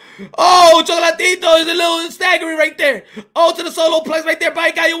 Lord. Oh, Chocolatito is a little staggering right there. Oh, to the solo place right there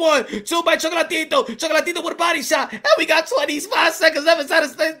by Gallo. 1-2 by Chocolatito. Chocolatito with a body shot. And we got 25 seconds left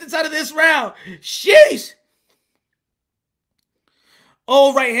inside of this round. Sheesh.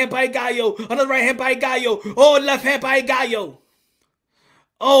 Oh, right hand by Gallo. Another right hand by Gallo. Oh, left hand by Gallo.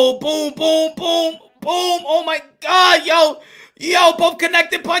 Oh, boom. Oh, my God, yo, both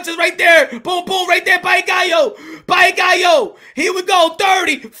connected punches right there. Boom, right there by Gallo. Here we go,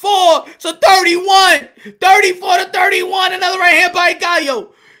 34 to 31. 34 to 31. Another right hand by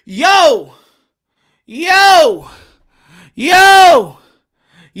Gallo. Yo.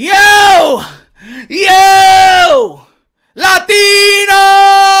 Latino!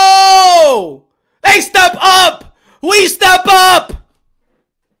 They step up. We step up.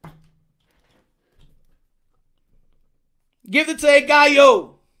 Give it to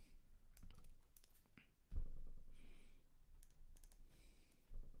Gallo.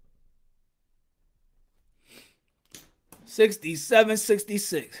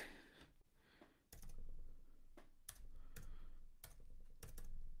 $67-66.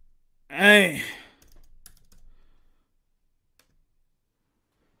 Hey.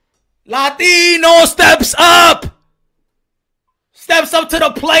 Latino steps up. Steps up to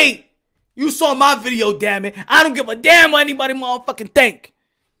the plate. You saw my video, damn it. I don't give a damn what anybody motherfucking think.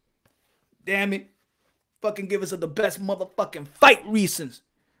 Damn it. Fucking give us the best motherfucking fight reasons.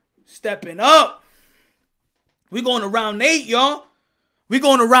 Stepping up. We going to round 8, y'all. We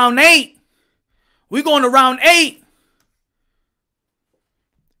going to round 8. We going to round 8.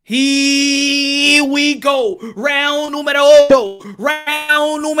 Here we go. Round numero 8.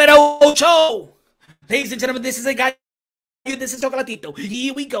 Round numero 8. Ladies and gentlemen, this is a guy. This is Chocolatito.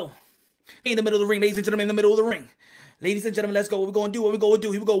 Here we go. In the middle of the ring, ladies and gentlemen, in the middle of the ring. Ladies and gentlemen, let's go. What we're going to do, what we're going to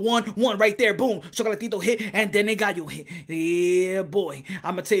do. Here we go. One right there. Boom. Chocolatito hit, and then they got you hit. Yeah, boy.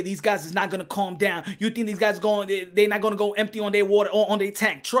 I'm going to tell you, these guys is not going to calm down. You think these guys they're not going to go empty on their water or on their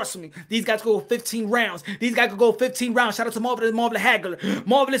tank. Trust me. These guys go 15 rounds. These guys could go 15 rounds. Shout out to Marvelous Hagler.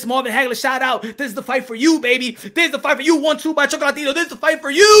 Marvelous Marvin Hagler, shout out. This is the fight for you, baby. This is the fight for you. 1-2 by Chocolatito. This is the fight for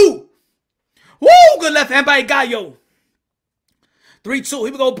you. Woo! Good left hand by Gallo. 3-2.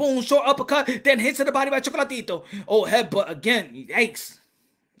 Here we go. Boom. Short uppercut. Then hits to the body by Chocolatito. Oh, headbutt again. Yikes.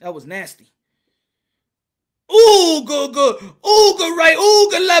 That was nasty. Ooh, good. Ooh, good right. Ooh,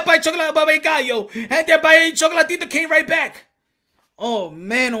 good left by Chocolatito by Gallo. And then by Chocolatito came right back. Oh,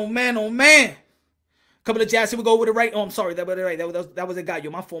 man. Couple of jabs. Here we go with the right. Oh, I'm sorry. That was the right. That was a Gallo.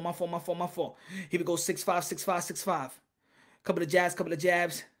 My fault. Here we go. 6-5. Couple of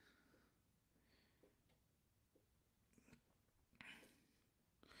jabs.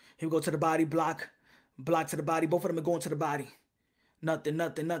 Here we go to the body, block to the body. Both of them are going to the body. Nothing.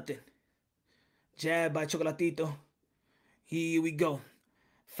 Jab by Chocolatito. Here we go.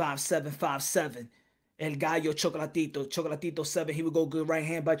 5-7. El Gallo, Chocolatito 7. Here we go. Good right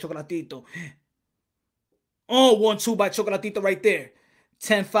hand by Chocolatito. Oh, 1-2 by Chocolatito right there.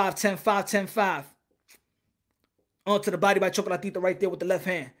 10-5. On to the body by Chocolatito right there with the left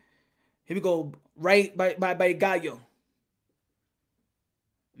hand. Here we go. Right by Gallo.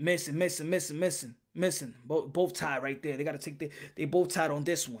 Missing. Both tied right there. They got to take they both tied on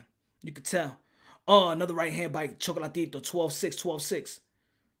this one. You could tell. Oh, another right hand by Chocolatito. 12-6.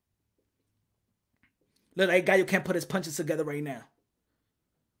 Look like Gallo can't put his punches together right now.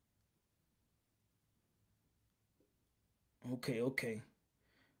 Okay.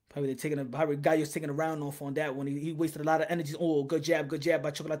 Probably Gallo's taking a round off on that one. He wasted a lot of energy. Oh, good jab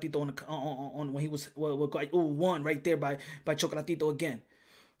by Chocolatito on when he was one right there by Chocolatito again.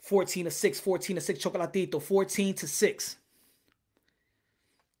 14-6, Chocolatito. 14-6.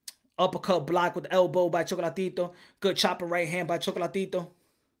 Uppercut block with the elbow by Chocolatito. Good chopping right hand by Chocolatito.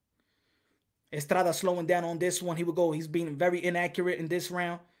 Estrada slowing down on this one. Here we go. He's being very inaccurate in this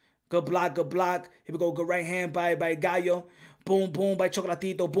round. Good block. Here we go. Good right hand by Gallo. Boom by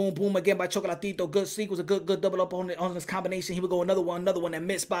Chocolatito. Boom again by Chocolatito. Good sequence. A good double up on this combination. Here we go. Another one that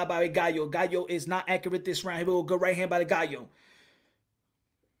missed by Gallo. Gallo is not accurate this round. Here we go. Good right hand by the Gallo.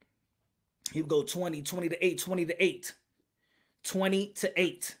 Here we go. 20-8.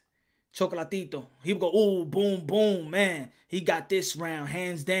 20-8. Chocolatito. Here we go. Ooh, boom, man. He got this round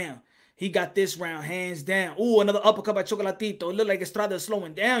hands down. Ooh, another uppercut by Chocolatito. It looked like Estrada is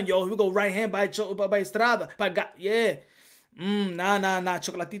slowing down, yo. Here we go. Right hand by Estrada. Yeah. Nah.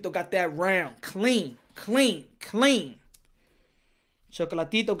 Chocolatito got that round clean.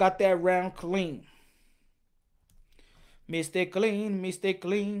 Chocolatito got that round clean. Mr.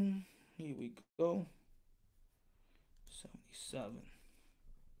 Clean. Here we go. 77.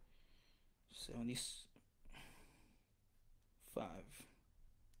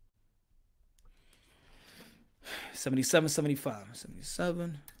 75.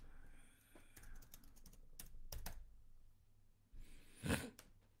 77.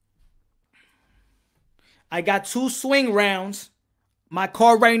 I got 2 swing rounds. My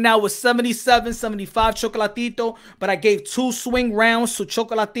card right now was 77, 75 Chocolatito, but I gave 2 swing rounds to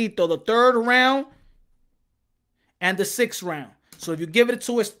Chocolatito, the 3rd round and the 6th round. So if you give it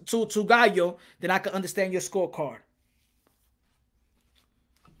to Gallo, then I can understand your scorecard.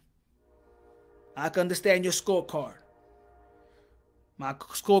 My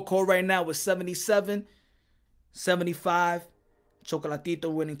scorecard right now is 77, 75. Chocolatito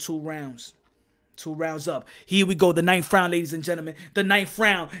winning 2 rounds. 2 rounds up. Here we go. The 9th round, ladies and gentlemen. The 9th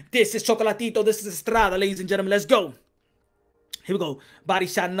round. This is Chocolatito. This is Estrada, ladies and gentlemen. Let's go. Here we go. Body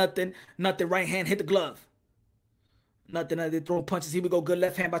shot, nothing. Right hand hit the glove. Nothing. They throw punches. Here we go. Good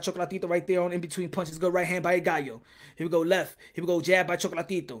left hand by Chocolatito right there on in between punches. Good right hand by Gallo. Here we go. Left. Here we go. Jab by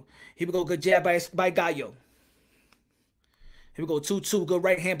Chocolatito. Here we go. Good jab by Gallo. Here we go. 2-2. Good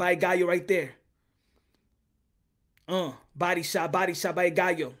right hand by Gallo right there. Body shot by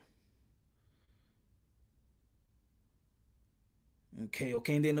Gallo. Okay,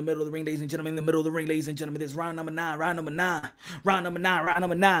 and then in the middle of the ring, ladies and gentlemen, in the middle of the ring, ladies and gentlemen, this round number 9, round number 9.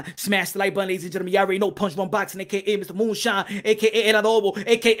 Smash the like button, ladies and gentlemen. You already know Punch One Boxing, aka Mr. Moonshine, aka El Adobo,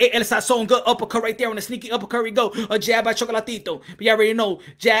 aka El Sazon. Good uppercut right there on the sneaky uppercut. We go. A jab by Chocolatito. But you already know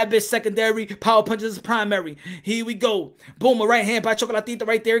jab is secondary, power punches is primary. Here we go. Boom, a right hand by Chocolatito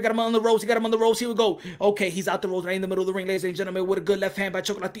right there. Got him on the ropes. Here we go. Okay, he's out the ropes right in the middle of the ring, ladies and gentlemen, with a good left hand by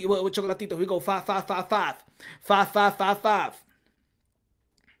Chocolatito. With Chocolatito. Here we go. 5-5-5-5. 5-5-5-5.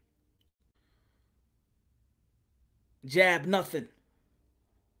 Jab, nothing.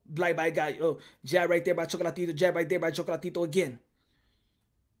 Blind by guy. Oh, jab right there by Chocolatito. Jab right there by Chocolatito again.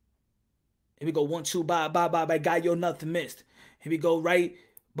 Here we go. 1-2 by Gallo. Nothing missed. Here we go. Right.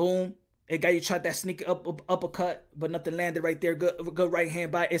 Boom. And Gallo tried that sneak uppercut, but nothing landed right there. Good right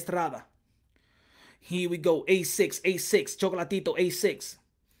hand by Estrada. Here we go. A6. Chocolatito. A6.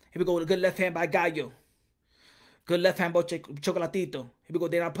 Here we go. Good left hand by Gallo. Good left hand by Chocolatito. Here we go.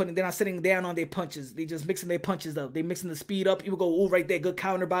 They're not sitting down on their punches. They just mixing their punches up. They mixing the speed up. Here we go. Ooh, right there. Good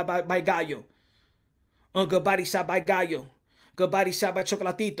counter by Gallo. Good body shot by Gallo. Good body shot by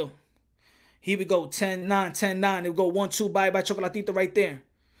Chocolatito. Here we go. 10-9. Here we go. 1-2 by Chocolatito right there.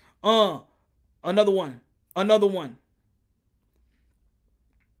 Another one.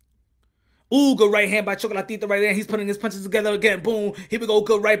 Ooh, good right hand by Chocolatito right there. He's putting his punches together again. Boom. Here we go.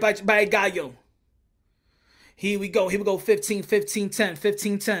 Good right by Gallo. Here we go.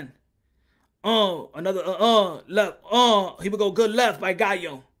 15-10. Another left. Here we go. Good left by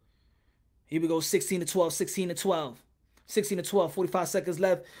Gallo. Here we go. 16-12. 45 seconds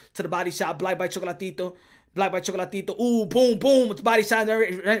left to the body shot. Blocked by Chocolatito. Ooh, boom. With the body shot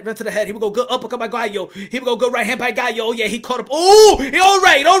right to the head. Here we go. Good uppercut by Gallo. Here we go. Good right hand by Gallo. Oh, yeah, he caught up. Ooh, all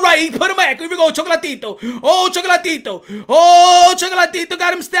right. He put him back. Here we go. Chocolatito. Oh, Chocolatito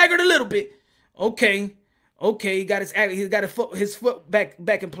got him staggered a little bit. Okay, he got his foot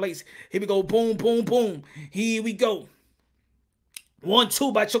back in place. Here we go. Boom. Here we go.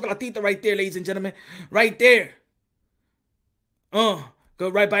 1-2 by Chocolatito right there, ladies and gentlemen. Right there. Go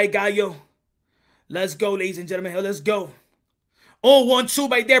right by Gallo. Let's go, ladies and gentlemen. Let's go.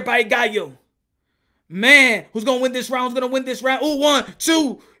 1-2 right there by Gallo. Man, who's going to win this round? Oh,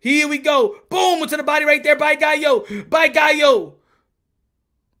 1-2. Here we go. Boom, to the body right there by Gallo.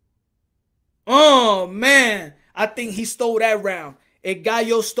 Oh, man. I think he stole that round.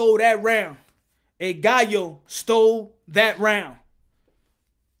 Gallo stole that round.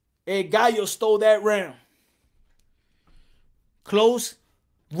 Close.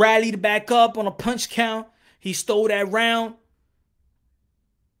 Rallied back up on a punch count. He stole that round.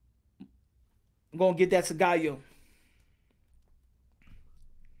 I'm going to get that to Gallo.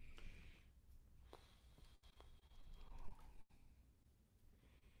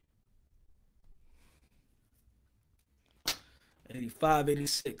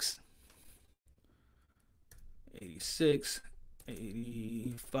 $85, $86.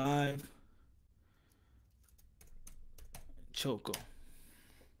 $85. Choco.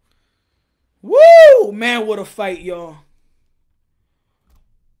 Woo! Man, what a fight, y'all.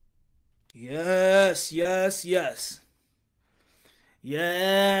 Yes. We're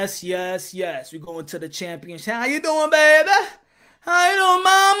going to the championship. How you doing, baby? How you doing,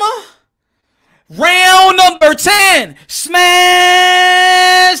 mama? Round number 10.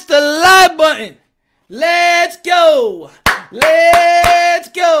 Smash the like button. Let's go.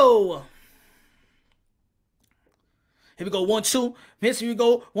 Here we go. 1-2. Miss. Here we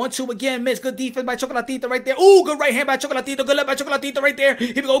go. 1-2 again. Miss. Good defense by Chocolatito right there. Ooh, good right hand by Chocolatito. Good left by Chocolatito right there.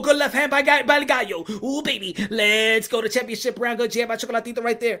 Here we go. Good left hand by Gallo. Ooh, baby. Let's go to championship round. Good jab by Chocolatito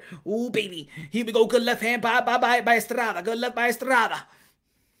right there. Ooh, baby. Here we go. Good left hand by Estrada. Good left by Estrada.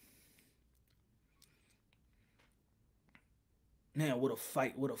 Man, what a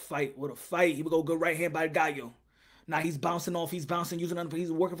fight. Here we go. Good right hand by Gallo. Now he's bouncing off. He's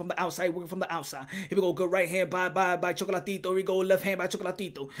working from the outside. Here we go. Good right hand by Chocolatito. Here we go. Left hand by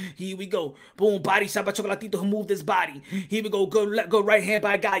Chocolatito. Here we go. Boom. Body shot by Chocolatito who moved his body. Here we go. Good right hand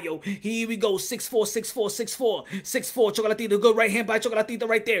by Gallo. Here we go. 6-4. Chocolatito. Good right hand by Chocolatito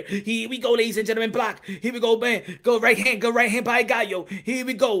right there. Here we go, ladies and gentlemen. Block. Here we go, man. Good right hand by Gallo. Here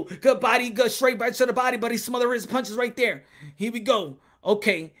we go. Good body. Good straight back to the body, but he smothered his punches right there. Here we go.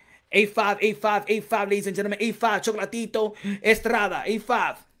 Okay. 8-5, ladies and gentlemen. 8-5, Chocolatito, Estrada.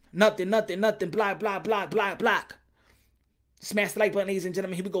 8-5. Nothing. Block. Smash the like button, ladies and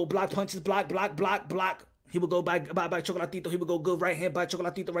gentlemen. Here we go. Block punches. Block. Here we go by Chocolatito. Here we go. Good right hand by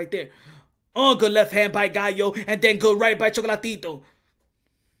Chocolatito right there. Good left hand by Gallo. And then good right by Chocolatito.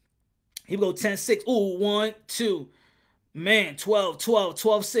 Here we go. 10-6. Ooh, 1-2. Man,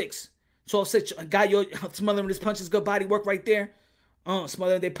 12-6. 12-6. Gallo smothering his punches. Good body work right there.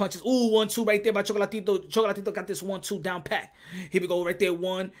 Smothering their punches. Ooh, 1-2 right there by Chocolatito. Chocolatito got this 1-2 down pat. Here we go right there,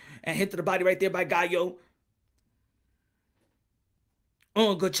 1. And hit to the body right there by Gallo.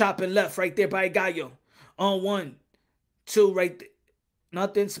 Good chopping left right there by Gallo. 1, 2 right there.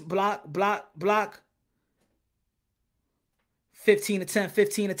 Nothing's block. 15-10,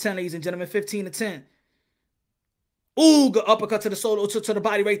 15-10, ladies and gentlemen. 15-10. Ooh, good uppercut to the solo, to the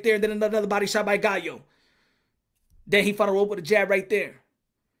body right there. Then another body shot by Gallo. Then he found a rope with a jab right there.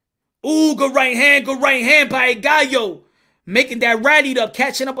 Ooh, good right hand by Gallo. Making that rallied up,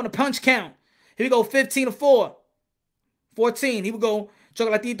 catching up on the punch count. Here we go, 15-4. 14, here we go.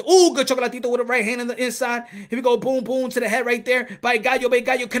 Chocolatito. Ooh, good Chocolatito with a right hand on the inside. Here we go. Boom, boom to the head right there. By Gallo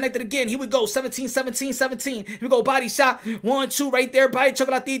connected again. Here we go. 17. Here we go. Body shot. 1-2 right there by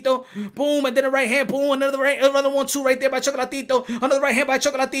Chocolatito. Boom. And then a right hand. Boom. Another 1-2 right there by Chocolatito. Another right hand by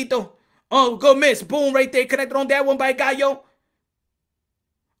Chocolatito. Good miss. Boom right there. Connected on that one by Gallo.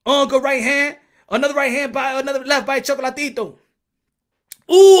 Good right hand. Another right hand by another left by Chocolatito.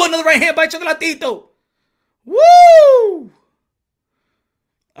 Ooh, another right hand by Chocolatito. Woo!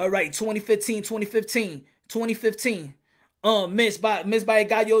 All right, 2015. Missed by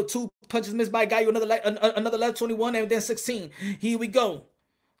Gallo. 2 punches missed by Gallo. Another left 21 and then 16. Here we go.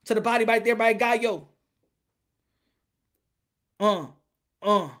 To the body right there by Gallo.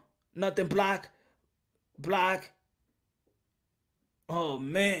 Nothing. Block. Oh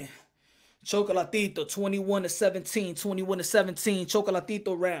man. Chocolatito 21-17. 21-17.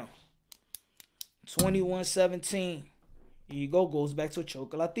 Chocolatito round. 21-17. Here you go. Goes back to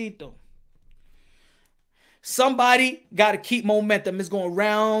Chocolatito. Somebody got to keep momentum. It's going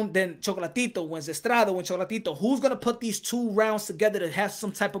round. Then Chocolatito wins. Estrada wins Chocolatito. Who's going to put these 2 rounds together to have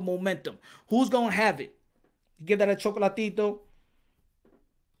some type of momentum? Who's going to have it? Give that a Chocolatito.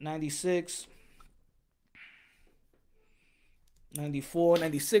 96. 94.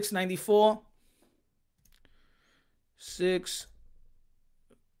 96. 94. 6.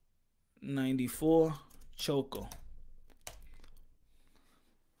 94. Choco.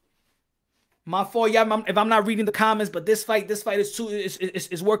 My fault, y'all, if I'm not reading the comments, but this fight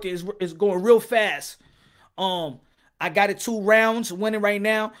is working, is going real fast. I got it 2 rounds, winning right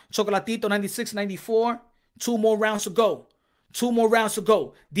now. Chocolatito 96-94. 2 more rounds to go. 2 more rounds to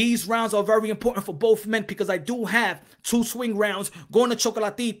go. These rounds are very important for both men because I do have 2 swing rounds going to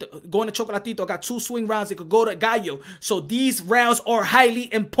Chocolatito. I got 2 swing rounds that could go to Gallo. So these rounds are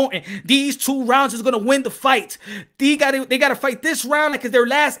highly important. These 2 rounds is going to win the fight. They got to fight this round like it's their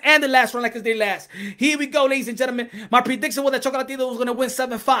last and the last round like it's their last. Here we go, ladies and gentlemen. My prediction was that Chocolatito was going to win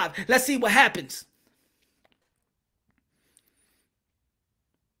 7-5. Let's see what happens.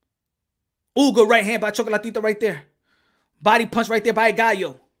 Ooh, good right hand by Chocolatito right there. Body punch right there by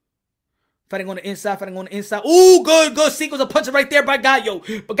Gallo. Fighting on the inside. Ooh, good sequence of punches right there by Gallo.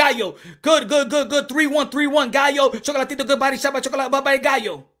 But Gallo, good. 3-1. Gallo. Chocolatito, good body shot by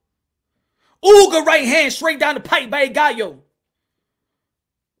Gallo. Ooh, good right hand straight down the pipe by Gallo.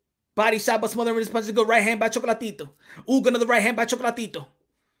 Body shot by smothering his punches. Good right hand by Chocolatito. Ooh, good another right hand by Chocolatito.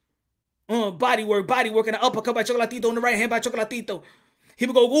 Body work and an uppercut by Chocolatito on the right hand by Chocolatito. Here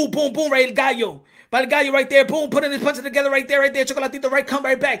we go. Ooh, boom, right, Gallo. By the Gallo right there. Boom, putting his punches together right there. Chocolatito right, come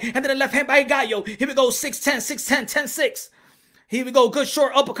right back. And then the left hand by Gallo. Here we go. 6-10, 10-6. Here we go. Good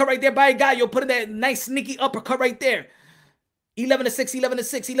short uppercut right there by Gallo. Putting that nice sneaky uppercut right there.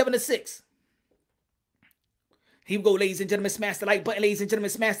 11-6. Here we go, ladies and gentlemen. Smash the like button, ladies and gentlemen.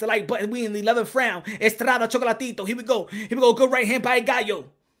 Smash the like button. We in the 11th round. Estrada, Chocolatito. Here we go. Good right hand by Gallo.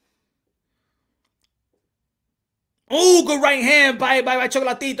 Ooh, good right hand by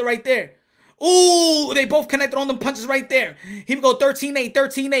Chocolatito right there. Ooh, they both connected on the punches right there. Here we go,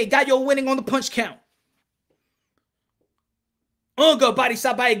 13-8. Gallo winning on the punch count. Good body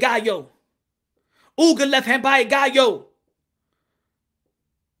shot by Gallo. Ooh, good left hand by Gallo.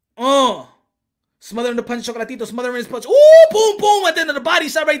 Smothering the punch, Chocolatito, smothering his punch. Ooh, boom, and then the body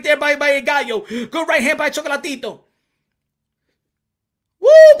shot right there by Gallo. Good right hand by Chocolatito. Woo!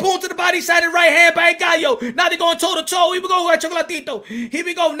 Boom to the body side and right hand by Gallo. Now they're going toe-to-toe. Here we go, Chocolatito. Here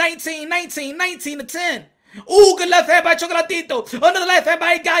we go, 19-10. Ooh, good left hand by Chocolatito. Another left hand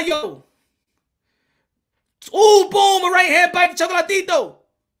by Gallo. Ooh, boom, a right hand by Chocolatito.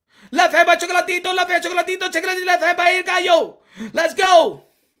 Left hand by Chocolatito. Check it out, left hand by Gallo. Let's go.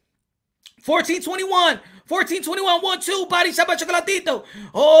 14-21. 14-21, 1-2, body shot by Chocolatito.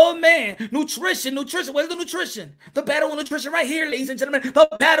 Oh, man. Nutrition. Where's the nutrition? The battle of nutrition right here, ladies and gentlemen. The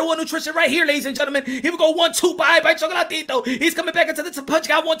battle of nutrition right here, ladies and gentlemen. Here we go, 1-2, by Chocolatito. He's coming back into the punch.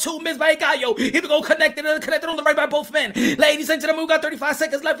 Got 1-2, missed by Gallo. Here we go, connected on the right by both men. Ladies and gentlemen, we got 35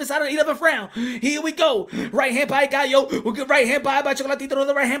 seconds left inside of the 11th round. Here we go. Right hand by Gallo. We get right hand by Chocolatito.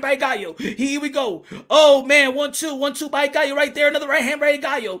 Another right hand by Gallo. Here we go. Oh, man. 1-2 by Gallo right there. Another right hand by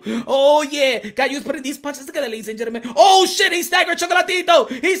Gallo. Oh, yeah. Gallo's putting these punches together, ladies and gentlemen. Oh, shit. He staggered Chocolatito.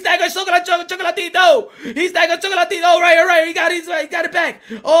 He staggered Chocolatito. He staggered Chocolatito. Right. He got it back.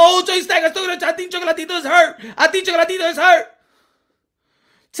 Oh, so he staggered Chocolatito. I think Chocolatito is hurt.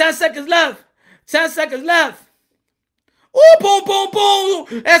 10 seconds left. Oh, boom.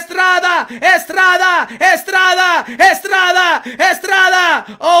 Estrada.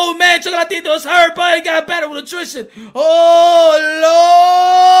 Oh, man, Chocolatito's hurt, but he got better with nutrition. Oh,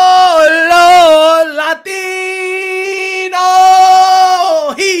 Lord, Latino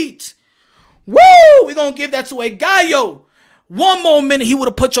heat. Woo! We're going to give that to a Gallo. One more minute, he would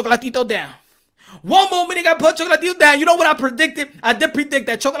have put Chocolatito down. One more minute, he got put Chocolatito down. You know what I predicted? I did predict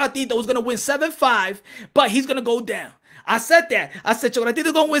that Chocolatito was going to win 7-5, but he's going to go down. I said that. I said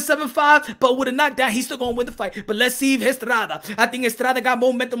Chocolatito's going to win 7-5, but with a knockdown, he's still going to win the fight. But let's see if Estrada. I think Estrada got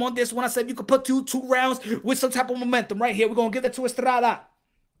momentum on this one. I said you could put two rounds with some type of momentum right here. We're going to give that to Estrada.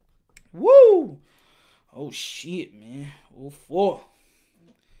 Woo! Oh, shit, man. 0-4.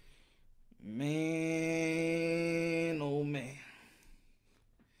 Man, oh, man.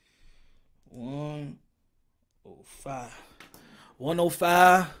 105.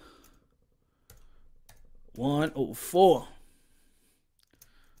 105. 104.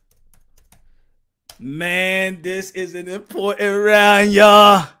 Man, this is an important round,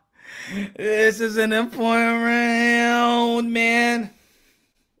 y'all. This is an important round, man.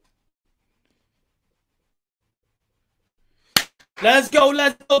 Let's go.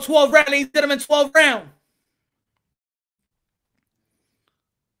 12 round, ladies and gentlemen, 12 round.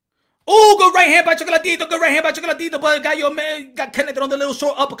 Oh, good right hand by Chocolatito. But got your man got connected on the little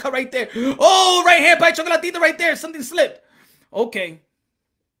short uppercut right there. Oh, right hand by Chocolatito right there. Something slipped. Okay.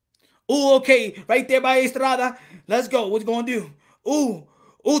 Oh, okay. Right there by Estrada. Let's go. What's going to do? Ooh,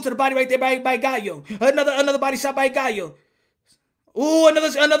 to the body right there by Gallo. Another body shot by Gallo. Ooh,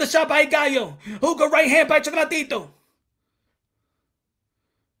 another shot by Gallo. Oh, good right hand by Chocolatito.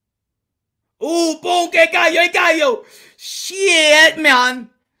 Ooh, boom, get Gallo. Shit, man.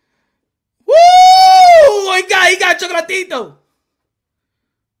 Woo! He got Chocolatito.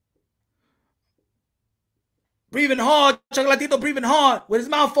 Breathing hard. Chocolatito breathing hard with his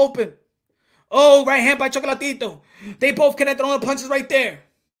mouth open. Oh, right hand by Chocolatito. They both connected on the punches right there.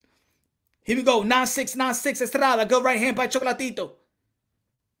 Here we go. 9-6 Estrada. Good right hand by Chocolatito.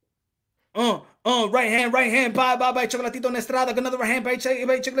 Right hand by Chocolatito and Estrada. Another right hand by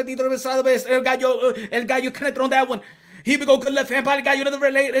Chocolatito and Estrada. El Gallo connected on that one. Here we go, good left hand by Gallo,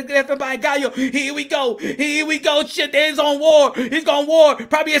 another left hand by Gallo. Here we go. Shit, he's on war. He's going war.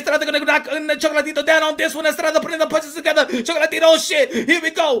 Probably Estrada gonna knock Chocolatito down on this one. Estrada putting the punches together. Chocolatito, oh shit. Here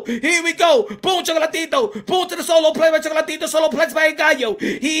we go. Boom, Chocolatito. Boom to the solo play by Chocolatito. Solo plays by Gallo.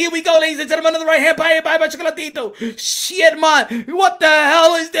 Here we go, ladies and gentlemen. Another right hand by Chocolatito. Shit, man. What the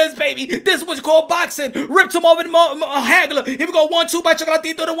hell is this, baby? This was called boxing. Ripped him over Hagler. Here we go. 1-2 by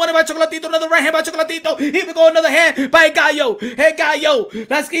Chocolatito. The one by Chocolatito. Another right hand by Chocolatito. Here we go. Another hand by Gallo. Hey, Gallo.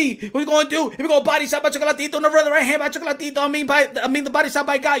 Let's see. What we going to do? Here we go. Body shot by Chocolatito. Another right hand by Chocolatito. I mean the body shot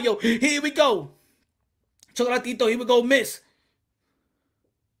by Gallo. Here we go. Chocolatito. Here we go. Miss.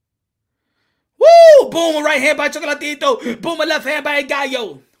 Woo! Boom. Right hand by Chocolatito. Boom. A left hand by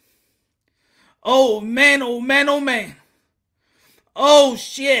Gallo. Oh, man. Oh,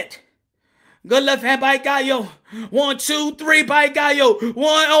 shit. Good left hand by Gallo. 1, 2, 3 by Gallo. 1,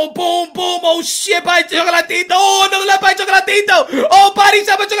 oh, boom. Oh, shit by Chocolatito. Oh, another left by Chocolatito. Oh, body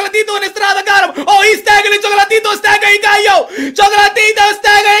shot by Chocolatito and Estrada got him. Oh, he's staggering Chocolatito, staggering Gallo. Chocolatito,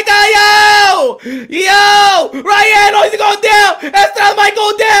 staggering Gallo. Yo, right hand. Oh, he's going down. Estrada might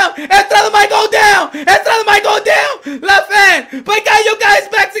go down. Left hand. But Gallo got his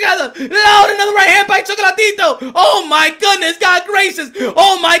back together. Loud, another right hand by Chocolatito. Oh, my goodness. God gracious.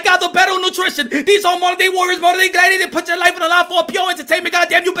 Oh, my God. The battle of nutrition. These are modern day warriors, modern day gladiators. Put your life on the line for pure entertainment.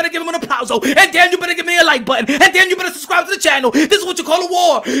 Goddamn, you better give him an applause. And damn, you better give me a like button. And damn, you better subscribe to the channel. This is what you call a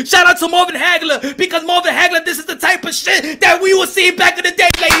war. Shout out to Marvin Hagler. Because Marvin Hagler, this is the type of shit that we will see back in the day,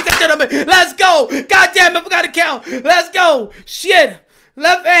 ladies and gentlemen. Let's go. Goddamn, I forgot to count. Let's go. Shit.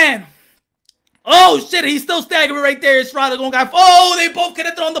 Left hand. Oh, shit, he's still staggering right there. Estrada going guy. Oh, they both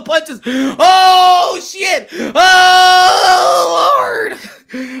connected on the punches. Oh, shit. Oh, Lord.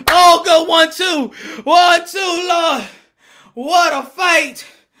 Oh, good 1-2. 1-2, Lord. What a fight.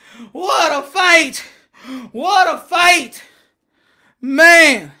 What a fight. What a fight.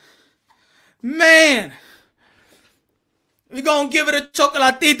 Man. Man. We're going to give it a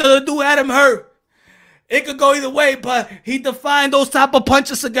Chocolatito. The dude had him hurt. It could go either way, but he defined those type of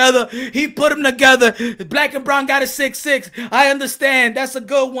punches together. He put them together. Black and Brown got a 6-6. I understand. That's a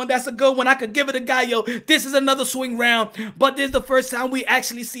good one. That's a good one. I could give it a Gallo. This is another swing round, but this is the first time we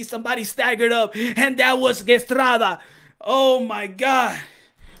actually see somebody staggered up, and that was Estrada. Oh, my God.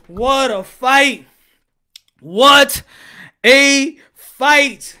 What a fight. What a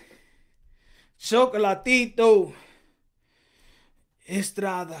fight. Chocolatito.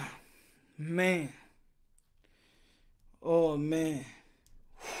 Estrada. Man. Oh, man.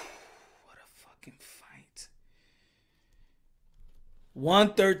 What a fucking fight.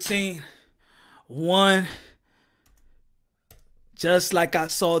 113. 1. Just like I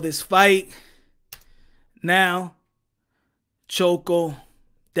saw this fight. Now, Choco,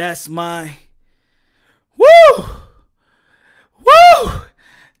 that's my... Woo! Woo!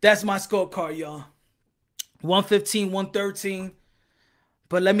 That's my scorecard, y'all. 115, 113.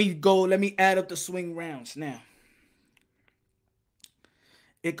 But let me add up the swing rounds now.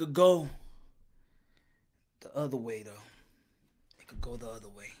 It could go the other way, though. It could go the other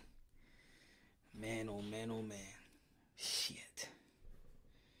way. Man, oh, man, oh, man. Shit.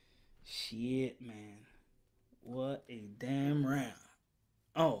 Shit, man. What a damn round.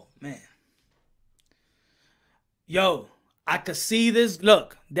 Oh, man. Yo, I could see this.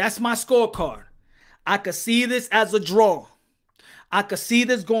 Look, that's my scorecard. I could see this as a draw. I could see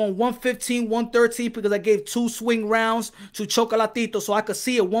this going 115, 113 because I gave 2 swing rounds to Chocolatito. So I could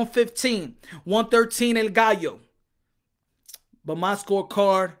see it 115, 113 El Gallo. But my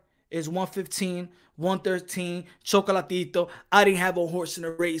scorecard is 115, 113, Chocolatito. I didn't have a horse in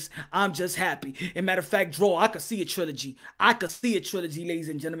the race. I'm just happy. As a matter of fact, draw. I could see a trilogy. I could see a trilogy, ladies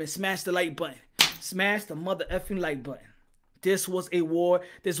and gentlemen. Smash the like button. Smash the mother effing like button. This was a war.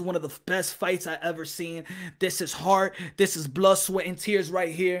 This is one of the best fights I ever seen. This is heart. This is blood, sweat, and tears right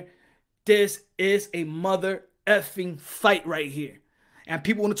here. This is a mother effing fight right here. And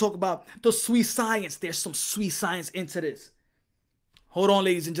people want to talk about the sweet science. There's some sweet science into this. Hold on,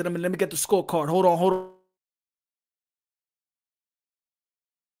 ladies and gentlemen. Let me get the scorecard. Hold on, hold on.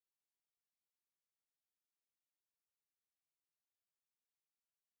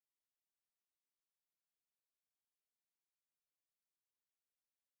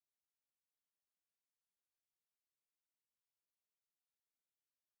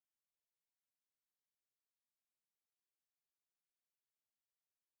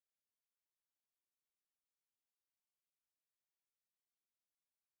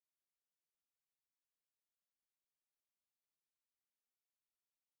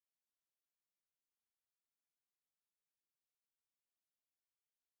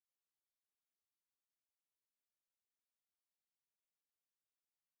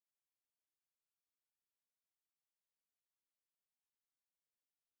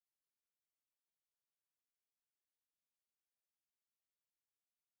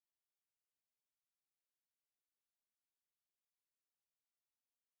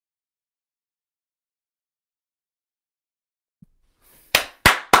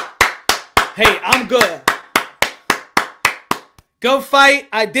 Hey, I'm good. Good fight.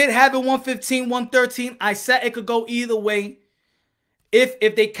 I did have it 115, 113. I said it could go either way. If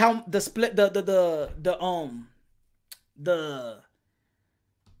they count the split, the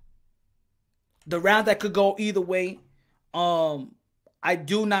round that could go either way. I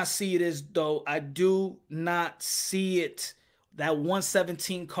do not see it as though. I do not see it. That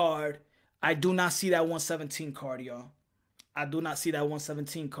 117 card. I do not see that 117 card, y'all. I do not see that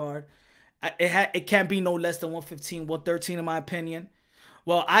 117 card. It can't be no less than 115, 113 in my opinion.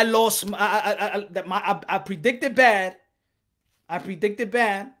 Well, I lost. I predicted bad. I predicted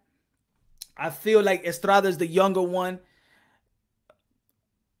bad. I feel like Estrada is the younger one.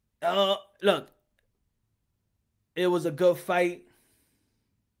 Look, it was a good fight.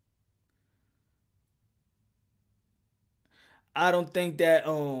 I don't think that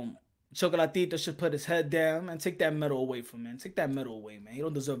Chocolatito should put his head down and take that medal away from him, man. Take that medal away, man. He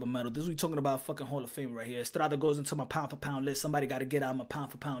don't deserve a medal. This is what we talking about, fucking Hall of Fame right here. Estrada goes into my pound for pound list. Somebody got to get out my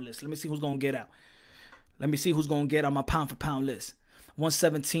pound for pound list. Let me see who's going to get out. Let me see who's going to get on my pound for pound list.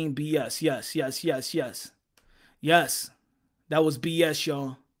 117 BS. Yes, yes, yes, yes. Yes. That was BS,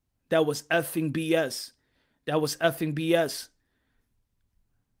 y'all. That was effing BS. That was effing BS.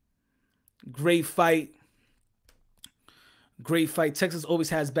 Great fight. Great fight. Texas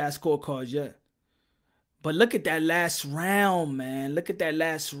always has bad scorecards, yeah. But look at that last round, man. Look at that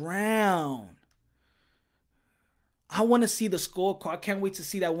last round. I want to see the scorecard. I can't wait to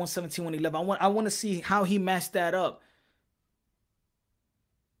see that 117, 111. I want to see how he matched that up.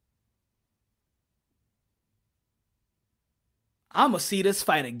 I'm going to see this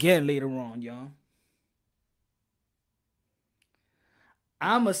fight again later on, y'all.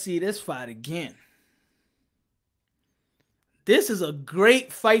 I'm going to see this fight again. This is a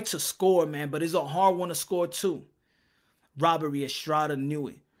great fight to score, man, but it's a hard one to score too. Robbery, Estrada knew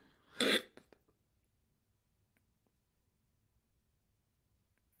it.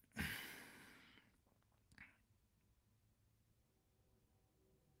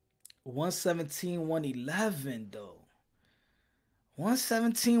 $117, $111 though.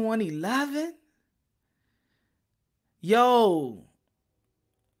 $117, $111? Yo.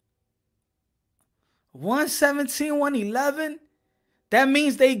 $117, $111? That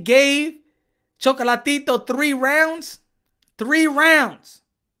means they gave Chocolatito 3 rounds? 3 rounds.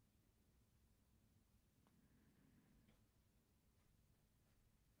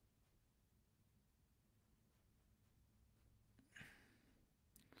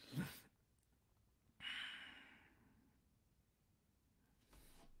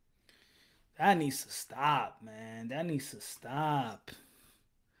 That needs to stop, man. That needs to stop.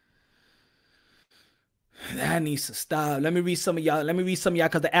 That needs to stop. Let me read some of y'all.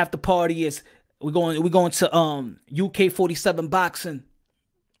 Because the after party is we're going to UK 47 boxing.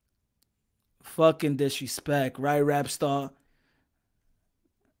 Fucking disrespect, right, rap star?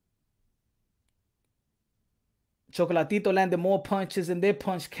 Chocolatito landed more punches in their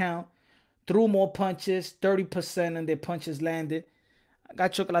punch count. Threw more punches, 30% in their punches landed. I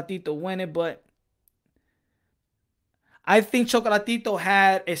got Chocolatito winning, but I think Chocolatito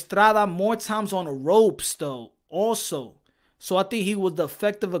had Estrada more times on the ropes, though, also. So I think he was the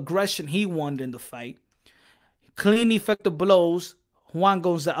effective aggression he won in the fight. Clean, effective blows. Juan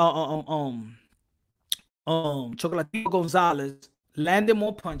Gonzalez, Chocolatito Gonzalez landed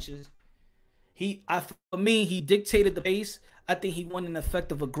more punches. For me, he dictated the pace. I think he won in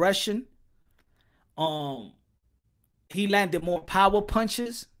effective aggression. He landed more power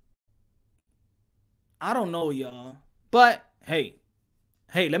punches. I don't know, y'all. But hey,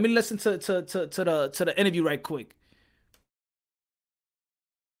 let me listen to the interview right quick.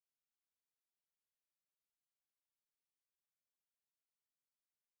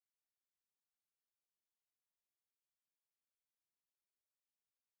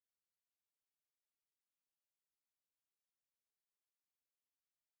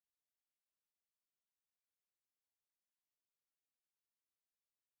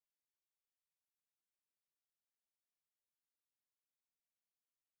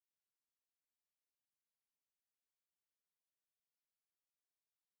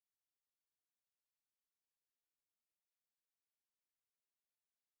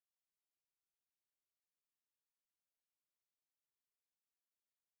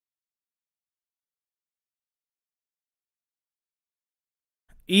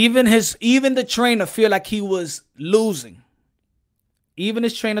 Even the trainer feel like he was losing. Even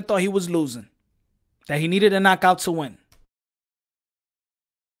his trainer thought he was losing. That he needed a knockout to win.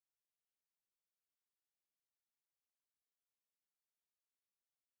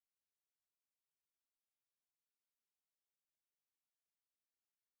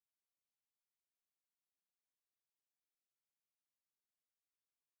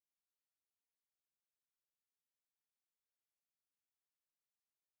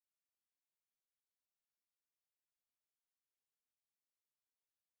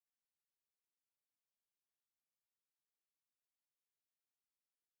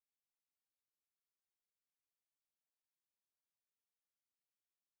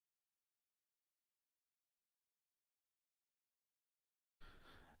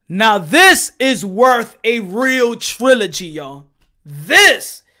 Now this is worth a real trilogy, y'all.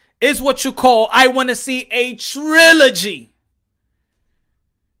 This is what you call I want to see a trilogy.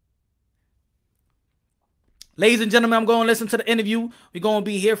 Ladies and gentlemen, I'm going to listen to the interview. We're going to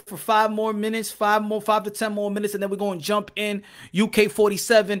be here for 5 more minutes, 5 to 10 more minutes, and then we're going to jump in UK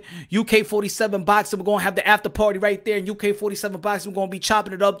 47 boxing. We're going to have the after party right there in UK 47 boxing. We're going to be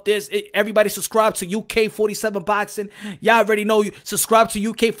chopping it up. Everybody subscribe to UK 47 boxing. Y'all already know you subscribe to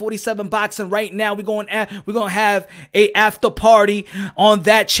UK 47 boxing right now. We're going to have a after party on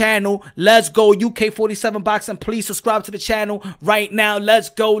that channel. Let's go UK 47 boxing. Please subscribe to the channel right now. Let's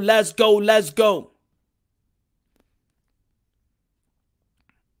go. Let's go. Let's go.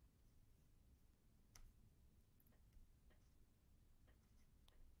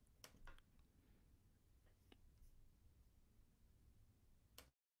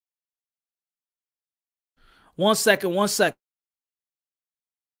 1 second, 1 second.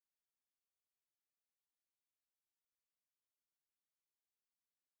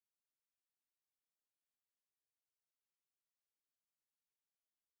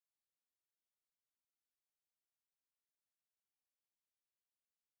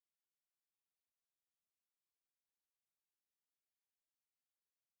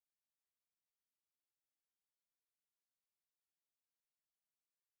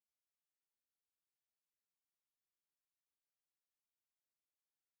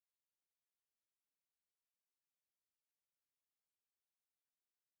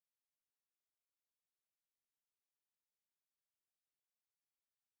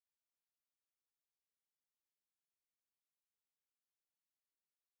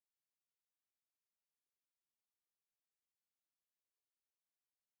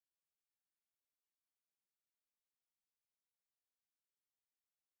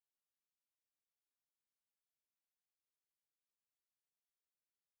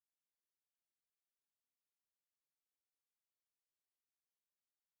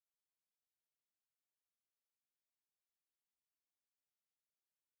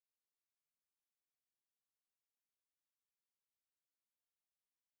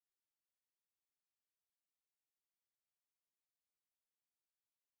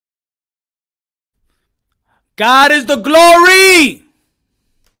 God is the glory.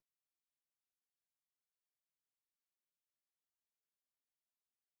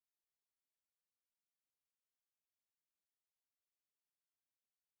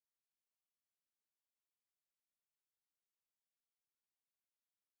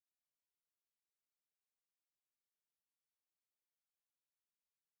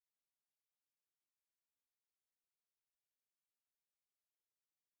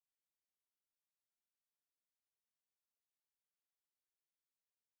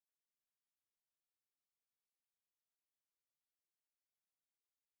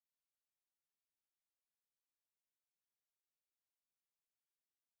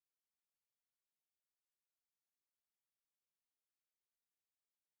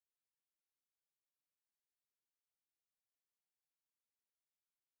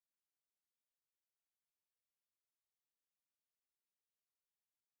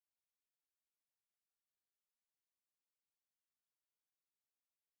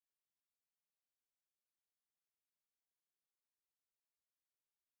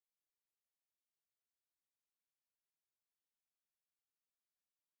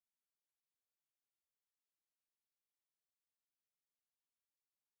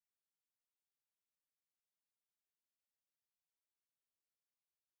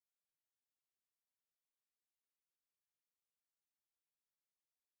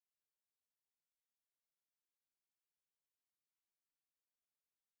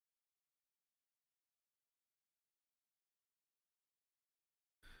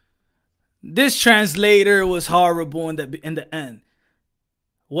 This translator was horrible in the end.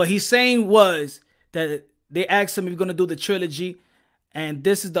 What he's saying was that they asked him if he's gonna do the trilogy, and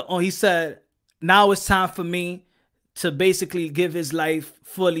this is the he said, now it's time for me to basically give his life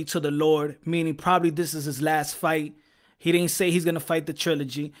fully to the Lord, meaning probably this is his last fight. He didn't say he's gonna fight the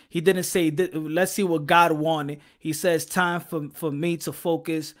trilogy. He didn't say let's see what God wanted. He says time for me to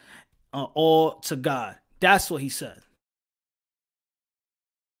focus all to God. That's what he said.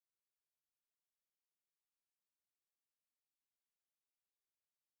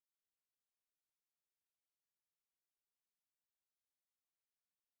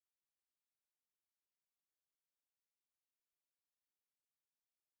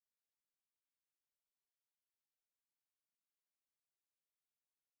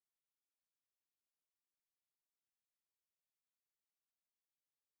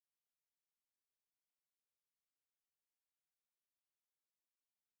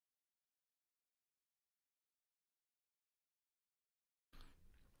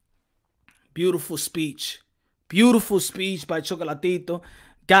 Beautiful speech. Beautiful speech by Chocolatito.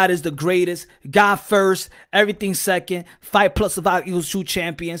 God is the greatest. God first. Everything second. Fight plus survive equals true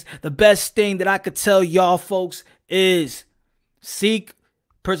champions. The best thing that I could tell y'all folks is seek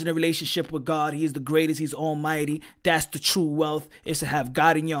personal relationship with God. He is the greatest. He's almighty. That's the true wealth. Is to have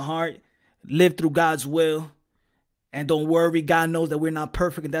God in your heart. Live through God's will. And don't worry, God knows that we're not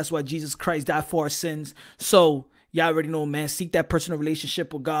perfect, and that's why Jesus Christ died for our sins. So, y'all already know, man, seek that personal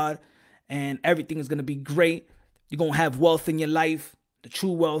relationship with God, and everything is going to be great. You're going to have wealth in your life. The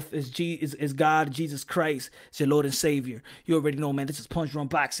true wealth is God, Jesus Christ. It's your Lord and Savior. You already know, man, this is Punch Drunk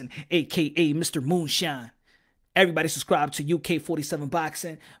Boxing, a.k.a. Mr. Moonshine. Everybody subscribe to UK47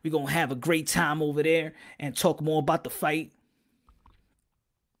 Boxing. We're going to have a great time over there and talk more about the fight.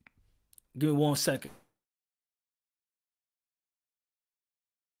 Give me 1 second.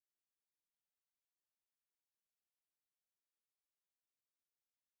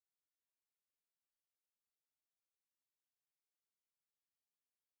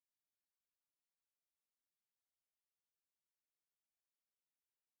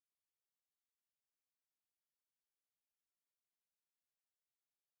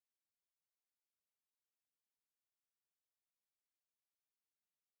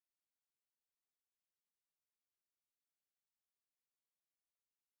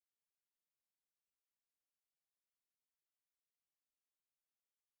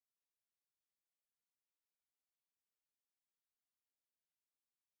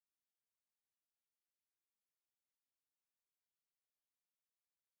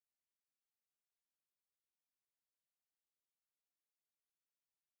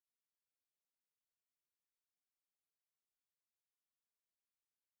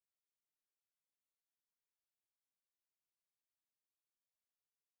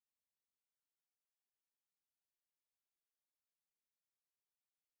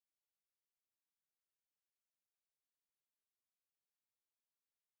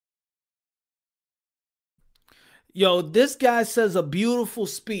 Yo, this guy says a beautiful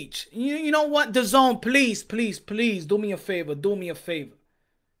speech. You know what? The zone, please, please, please do me a favor. Do me a favor.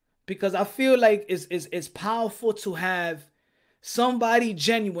 Because I feel like it's powerful to have somebody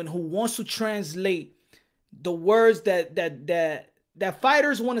genuine who wants to translate the words that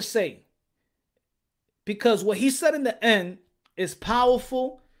fighters want to say. Because what he said in the end is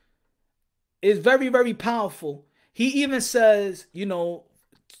powerful, is very, very powerful. He even says, you know,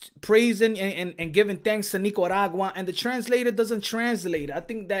 praising and giving thanks to Nicaragua, and the translator doesn't translate. I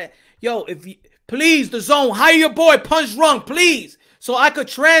think that, yo, if you, please, the zone, hire your boy Punch Drunk, please, so I could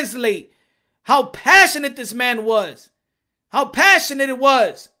translate how passionate this man was. How passionate it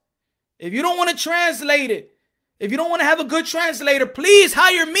was. If you don't want to translate it, if you don't want to have a good translator, please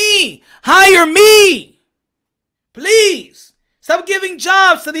hire me. Hire me. Please. Stop giving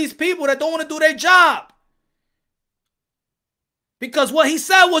jobs to these people that don't want to do their job. Because what he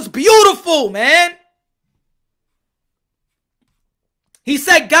said was beautiful, man. He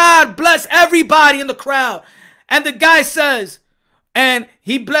said, God bless everybody in the crowd. And the guy says, and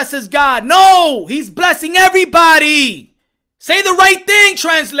he blesses God. No, he's blessing everybody. Say the right thing,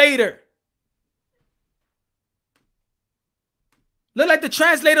 translator. Look like the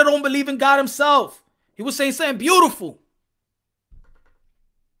translator don't believe in God himself. He was saying something beautiful.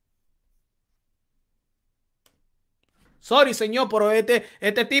 Sorry, señor, pero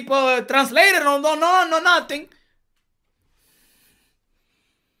este tipo translator no nothing.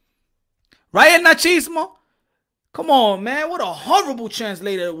 Right, El Nachismo? Come on, man. What a horrible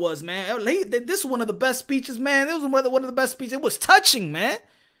translator it was, man. This is one of the best speeches, man. It was one of the best speeches. It was touching, man.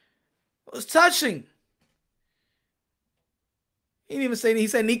 It was touching. He didn't even say, he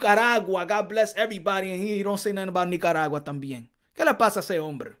said Nicaragua. God bless everybody. And he don't say nothing about Nicaragua también. ¿Qué le pasa a ese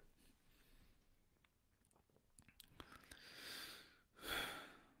hombre?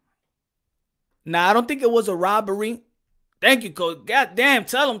 Nah, I don't think it was a robbery. Thank you, Coach. God damn,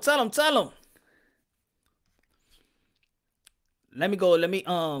 tell him. Let me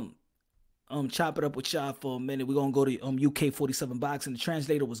chop it up with y'all for a minute. We're gonna go to UK 47 boxing. The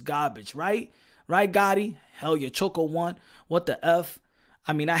translator was garbage, right? Right, Gotti? Hell yeah, Choco won. What the F?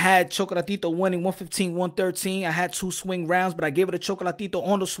 I mean, I had Chocolatito winning 115, 113. I had 2 swing rounds, but I gave it to Chocolatito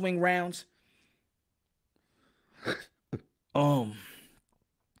on the swing rounds. Let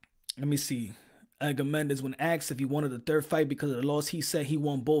me see. Edgar Mendez, when asked if he wanted the third fight because of the loss, he said he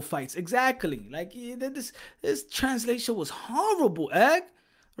won both fights. Exactly. Like, this translation was horrible, Egg.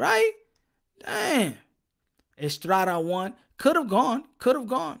 Right? Damn. Estrada won. Could have gone.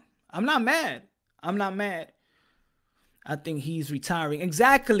 I'm not mad. I think he's retiring.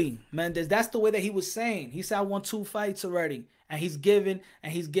 Exactly, Mendez. That's the way that he was saying. He said, I won 2 fights already. And he's giving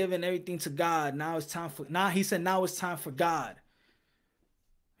everything to God. Now it's time for God.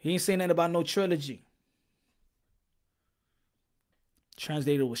 He ain't saying nothing about no trilogy.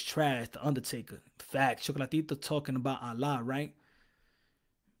 Translator was trash. The Undertaker. Fact. Chocolatito talking about Allah, right?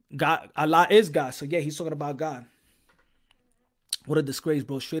 God. Allah is God. So yeah, he's talking about God. What a disgrace,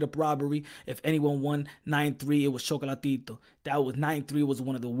 bro. Straight up robbery. If anyone won 9-3, it was Chocolatito. That was 9-3 was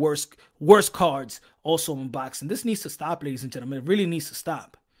one of the worst cards also in boxing. This needs to stop, ladies and gentlemen. It really needs to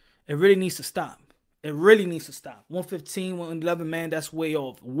stop. 115, 111, man, that's way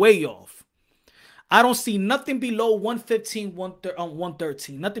off. I don't see nothing below 115,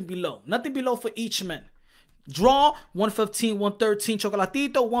 113. Nothing below for each man. Draw 115, 113.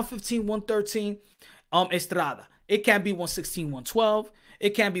 Chocolatito 115, 113. Estrada. It can't be 116, 112.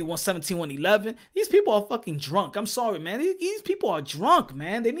 It can't be 117, 111. These people are fucking drunk. I'm sorry, man. These people are drunk,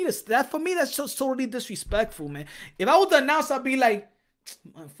 man. They need a that for me. That's just totally disrespectful, man. If I was the announcer, I'd be like,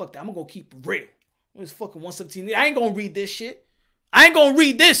 man, fuck that. I'm gonna keep it real. It's fucking 117. I ain't gonna read this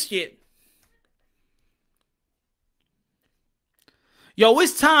shit. Yo,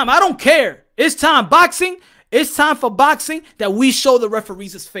 it's time. I don't care. It's time. Boxing. It's time for boxing that we show the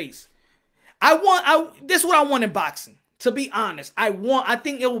referees his face. This is what I want in boxing. To be honest, I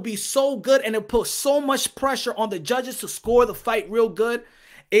think it will be so good and it put so much pressure on the judges to score the fight real good.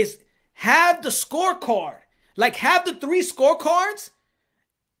 Is have the scorecard. Like have the 3 scorecards.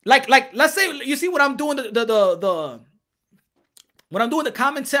 Like let's say you see what I'm doing when I'm doing the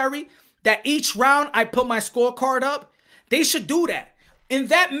commentary, that each round I put my scorecard up. They should do that. In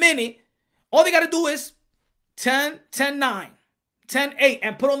that minute, all they got to do is 10, 10-9, 10-8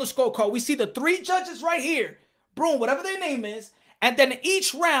 and put on the scorecard. We see the 3 judges right here. Boom, whatever their name is. And then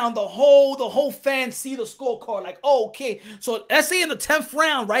each round, the whole fans see the scorecard. Like, oh, okay. So let's say in the 10th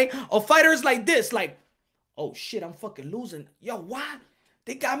round, right? A fighter is like this, like, oh shit, I'm fucking losing. Yo, what?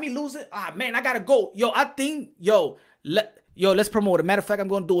 They got me losing. Ah, man, I gotta go. Yo, I think, let's promote it. Matter of fact, I'm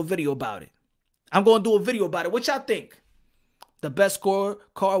gonna do a video about it. I'm going to do a video about it. What y'all think? The best score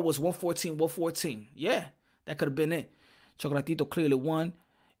card was 114, 114. Yeah, that could have been it. Chocolatito clearly won.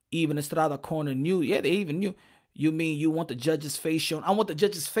 Even Estrada corner knew. Yeah, they even knew. You mean you want the judge's face shown? I want the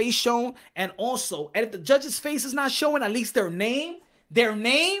judge's face shown. And also, and if the judge's face is not showing, at least their name,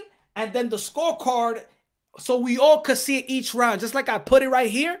 and then the scorecard, so we all could see it each round. Just like I put it right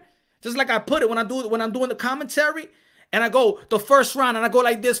here. Just like I put it when I'm doing the commentary. And I go the first round, and I go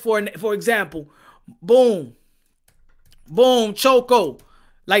like this for example. Boom. Boom, Choco.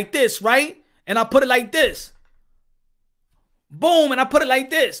 Like this, right? And I put it like this. Boom, and I put it like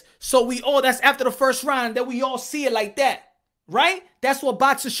this. So we all, that's after the first round, that we all see it like that. Right? That's what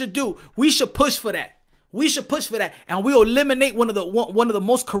boxers should do. We should push for that. We should push for that. And we'll eliminate one of the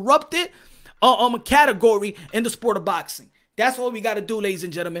most corrupted category in the sport of boxing. That's what we got to do, ladies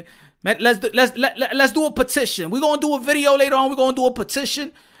and gentlemen. Man, let's do a petition. We're going to do a video later on. We're going to do a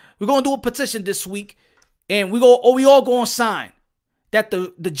petition. We're going to do a petition this week. And we all going to sign that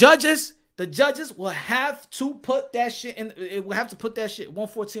the judges will have to put that shit in. It will have to put that shit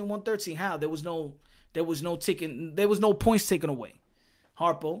 114, 113. How? There was no points taken away.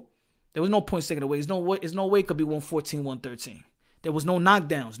 Harpo, there was no points taken away. There's no way it could be 114, 113. There was no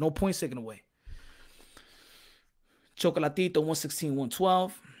knockdowns, no points taken away. Chocolatito 116,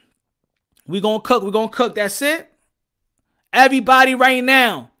 112. We're gonna cook. That's it. Everybody right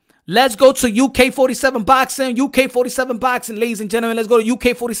now. Let's go to UK 47 Boxing. UK 47 Boxing, ladies and gentlemen. Let's go to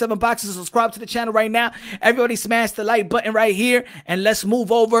UK 47 Boxing. Subscribe to the channel right now. Everybody smash the like button right here. And let's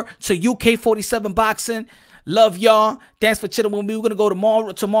move over to UK 47 Boxing. Love y'all. Thanks for chilling with me. We're going to go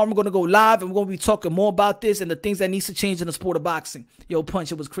tomorrow. Tomorrow we're going to go live. And we're going to be talking more about this and the things that needs to change in the sport of boxing. Yo,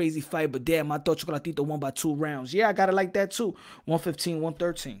 Punch, it was a crazy fight. But damn, I thought Chocolatito won by 2 rounds. Yeah, I got it like that too. 115,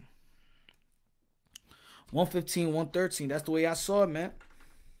 113. 115, 113. That's the way I saw it, man.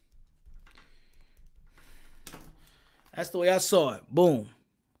 That's the way I saw it. Boom.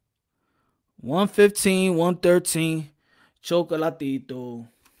 115, 113. Chocolatito.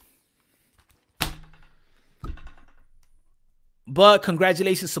 But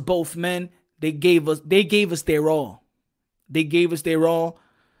congratulations to both men. They gave us their all. They gave us their all.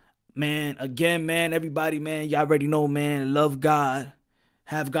 Man, again, man, everybody, man, y'all already know, man. Love God.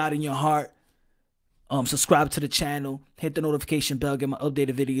 Have God in your heart. Subscribe to the channel. Hit the notification bell. Get my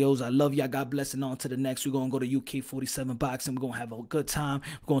updated videos. I love y'all. God bless. And on to the next. We're going to go to UK 47 Boxing. We're going to have a good time.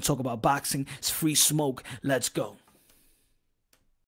 We're going to talk about boxing. It's free smoke. Let's go.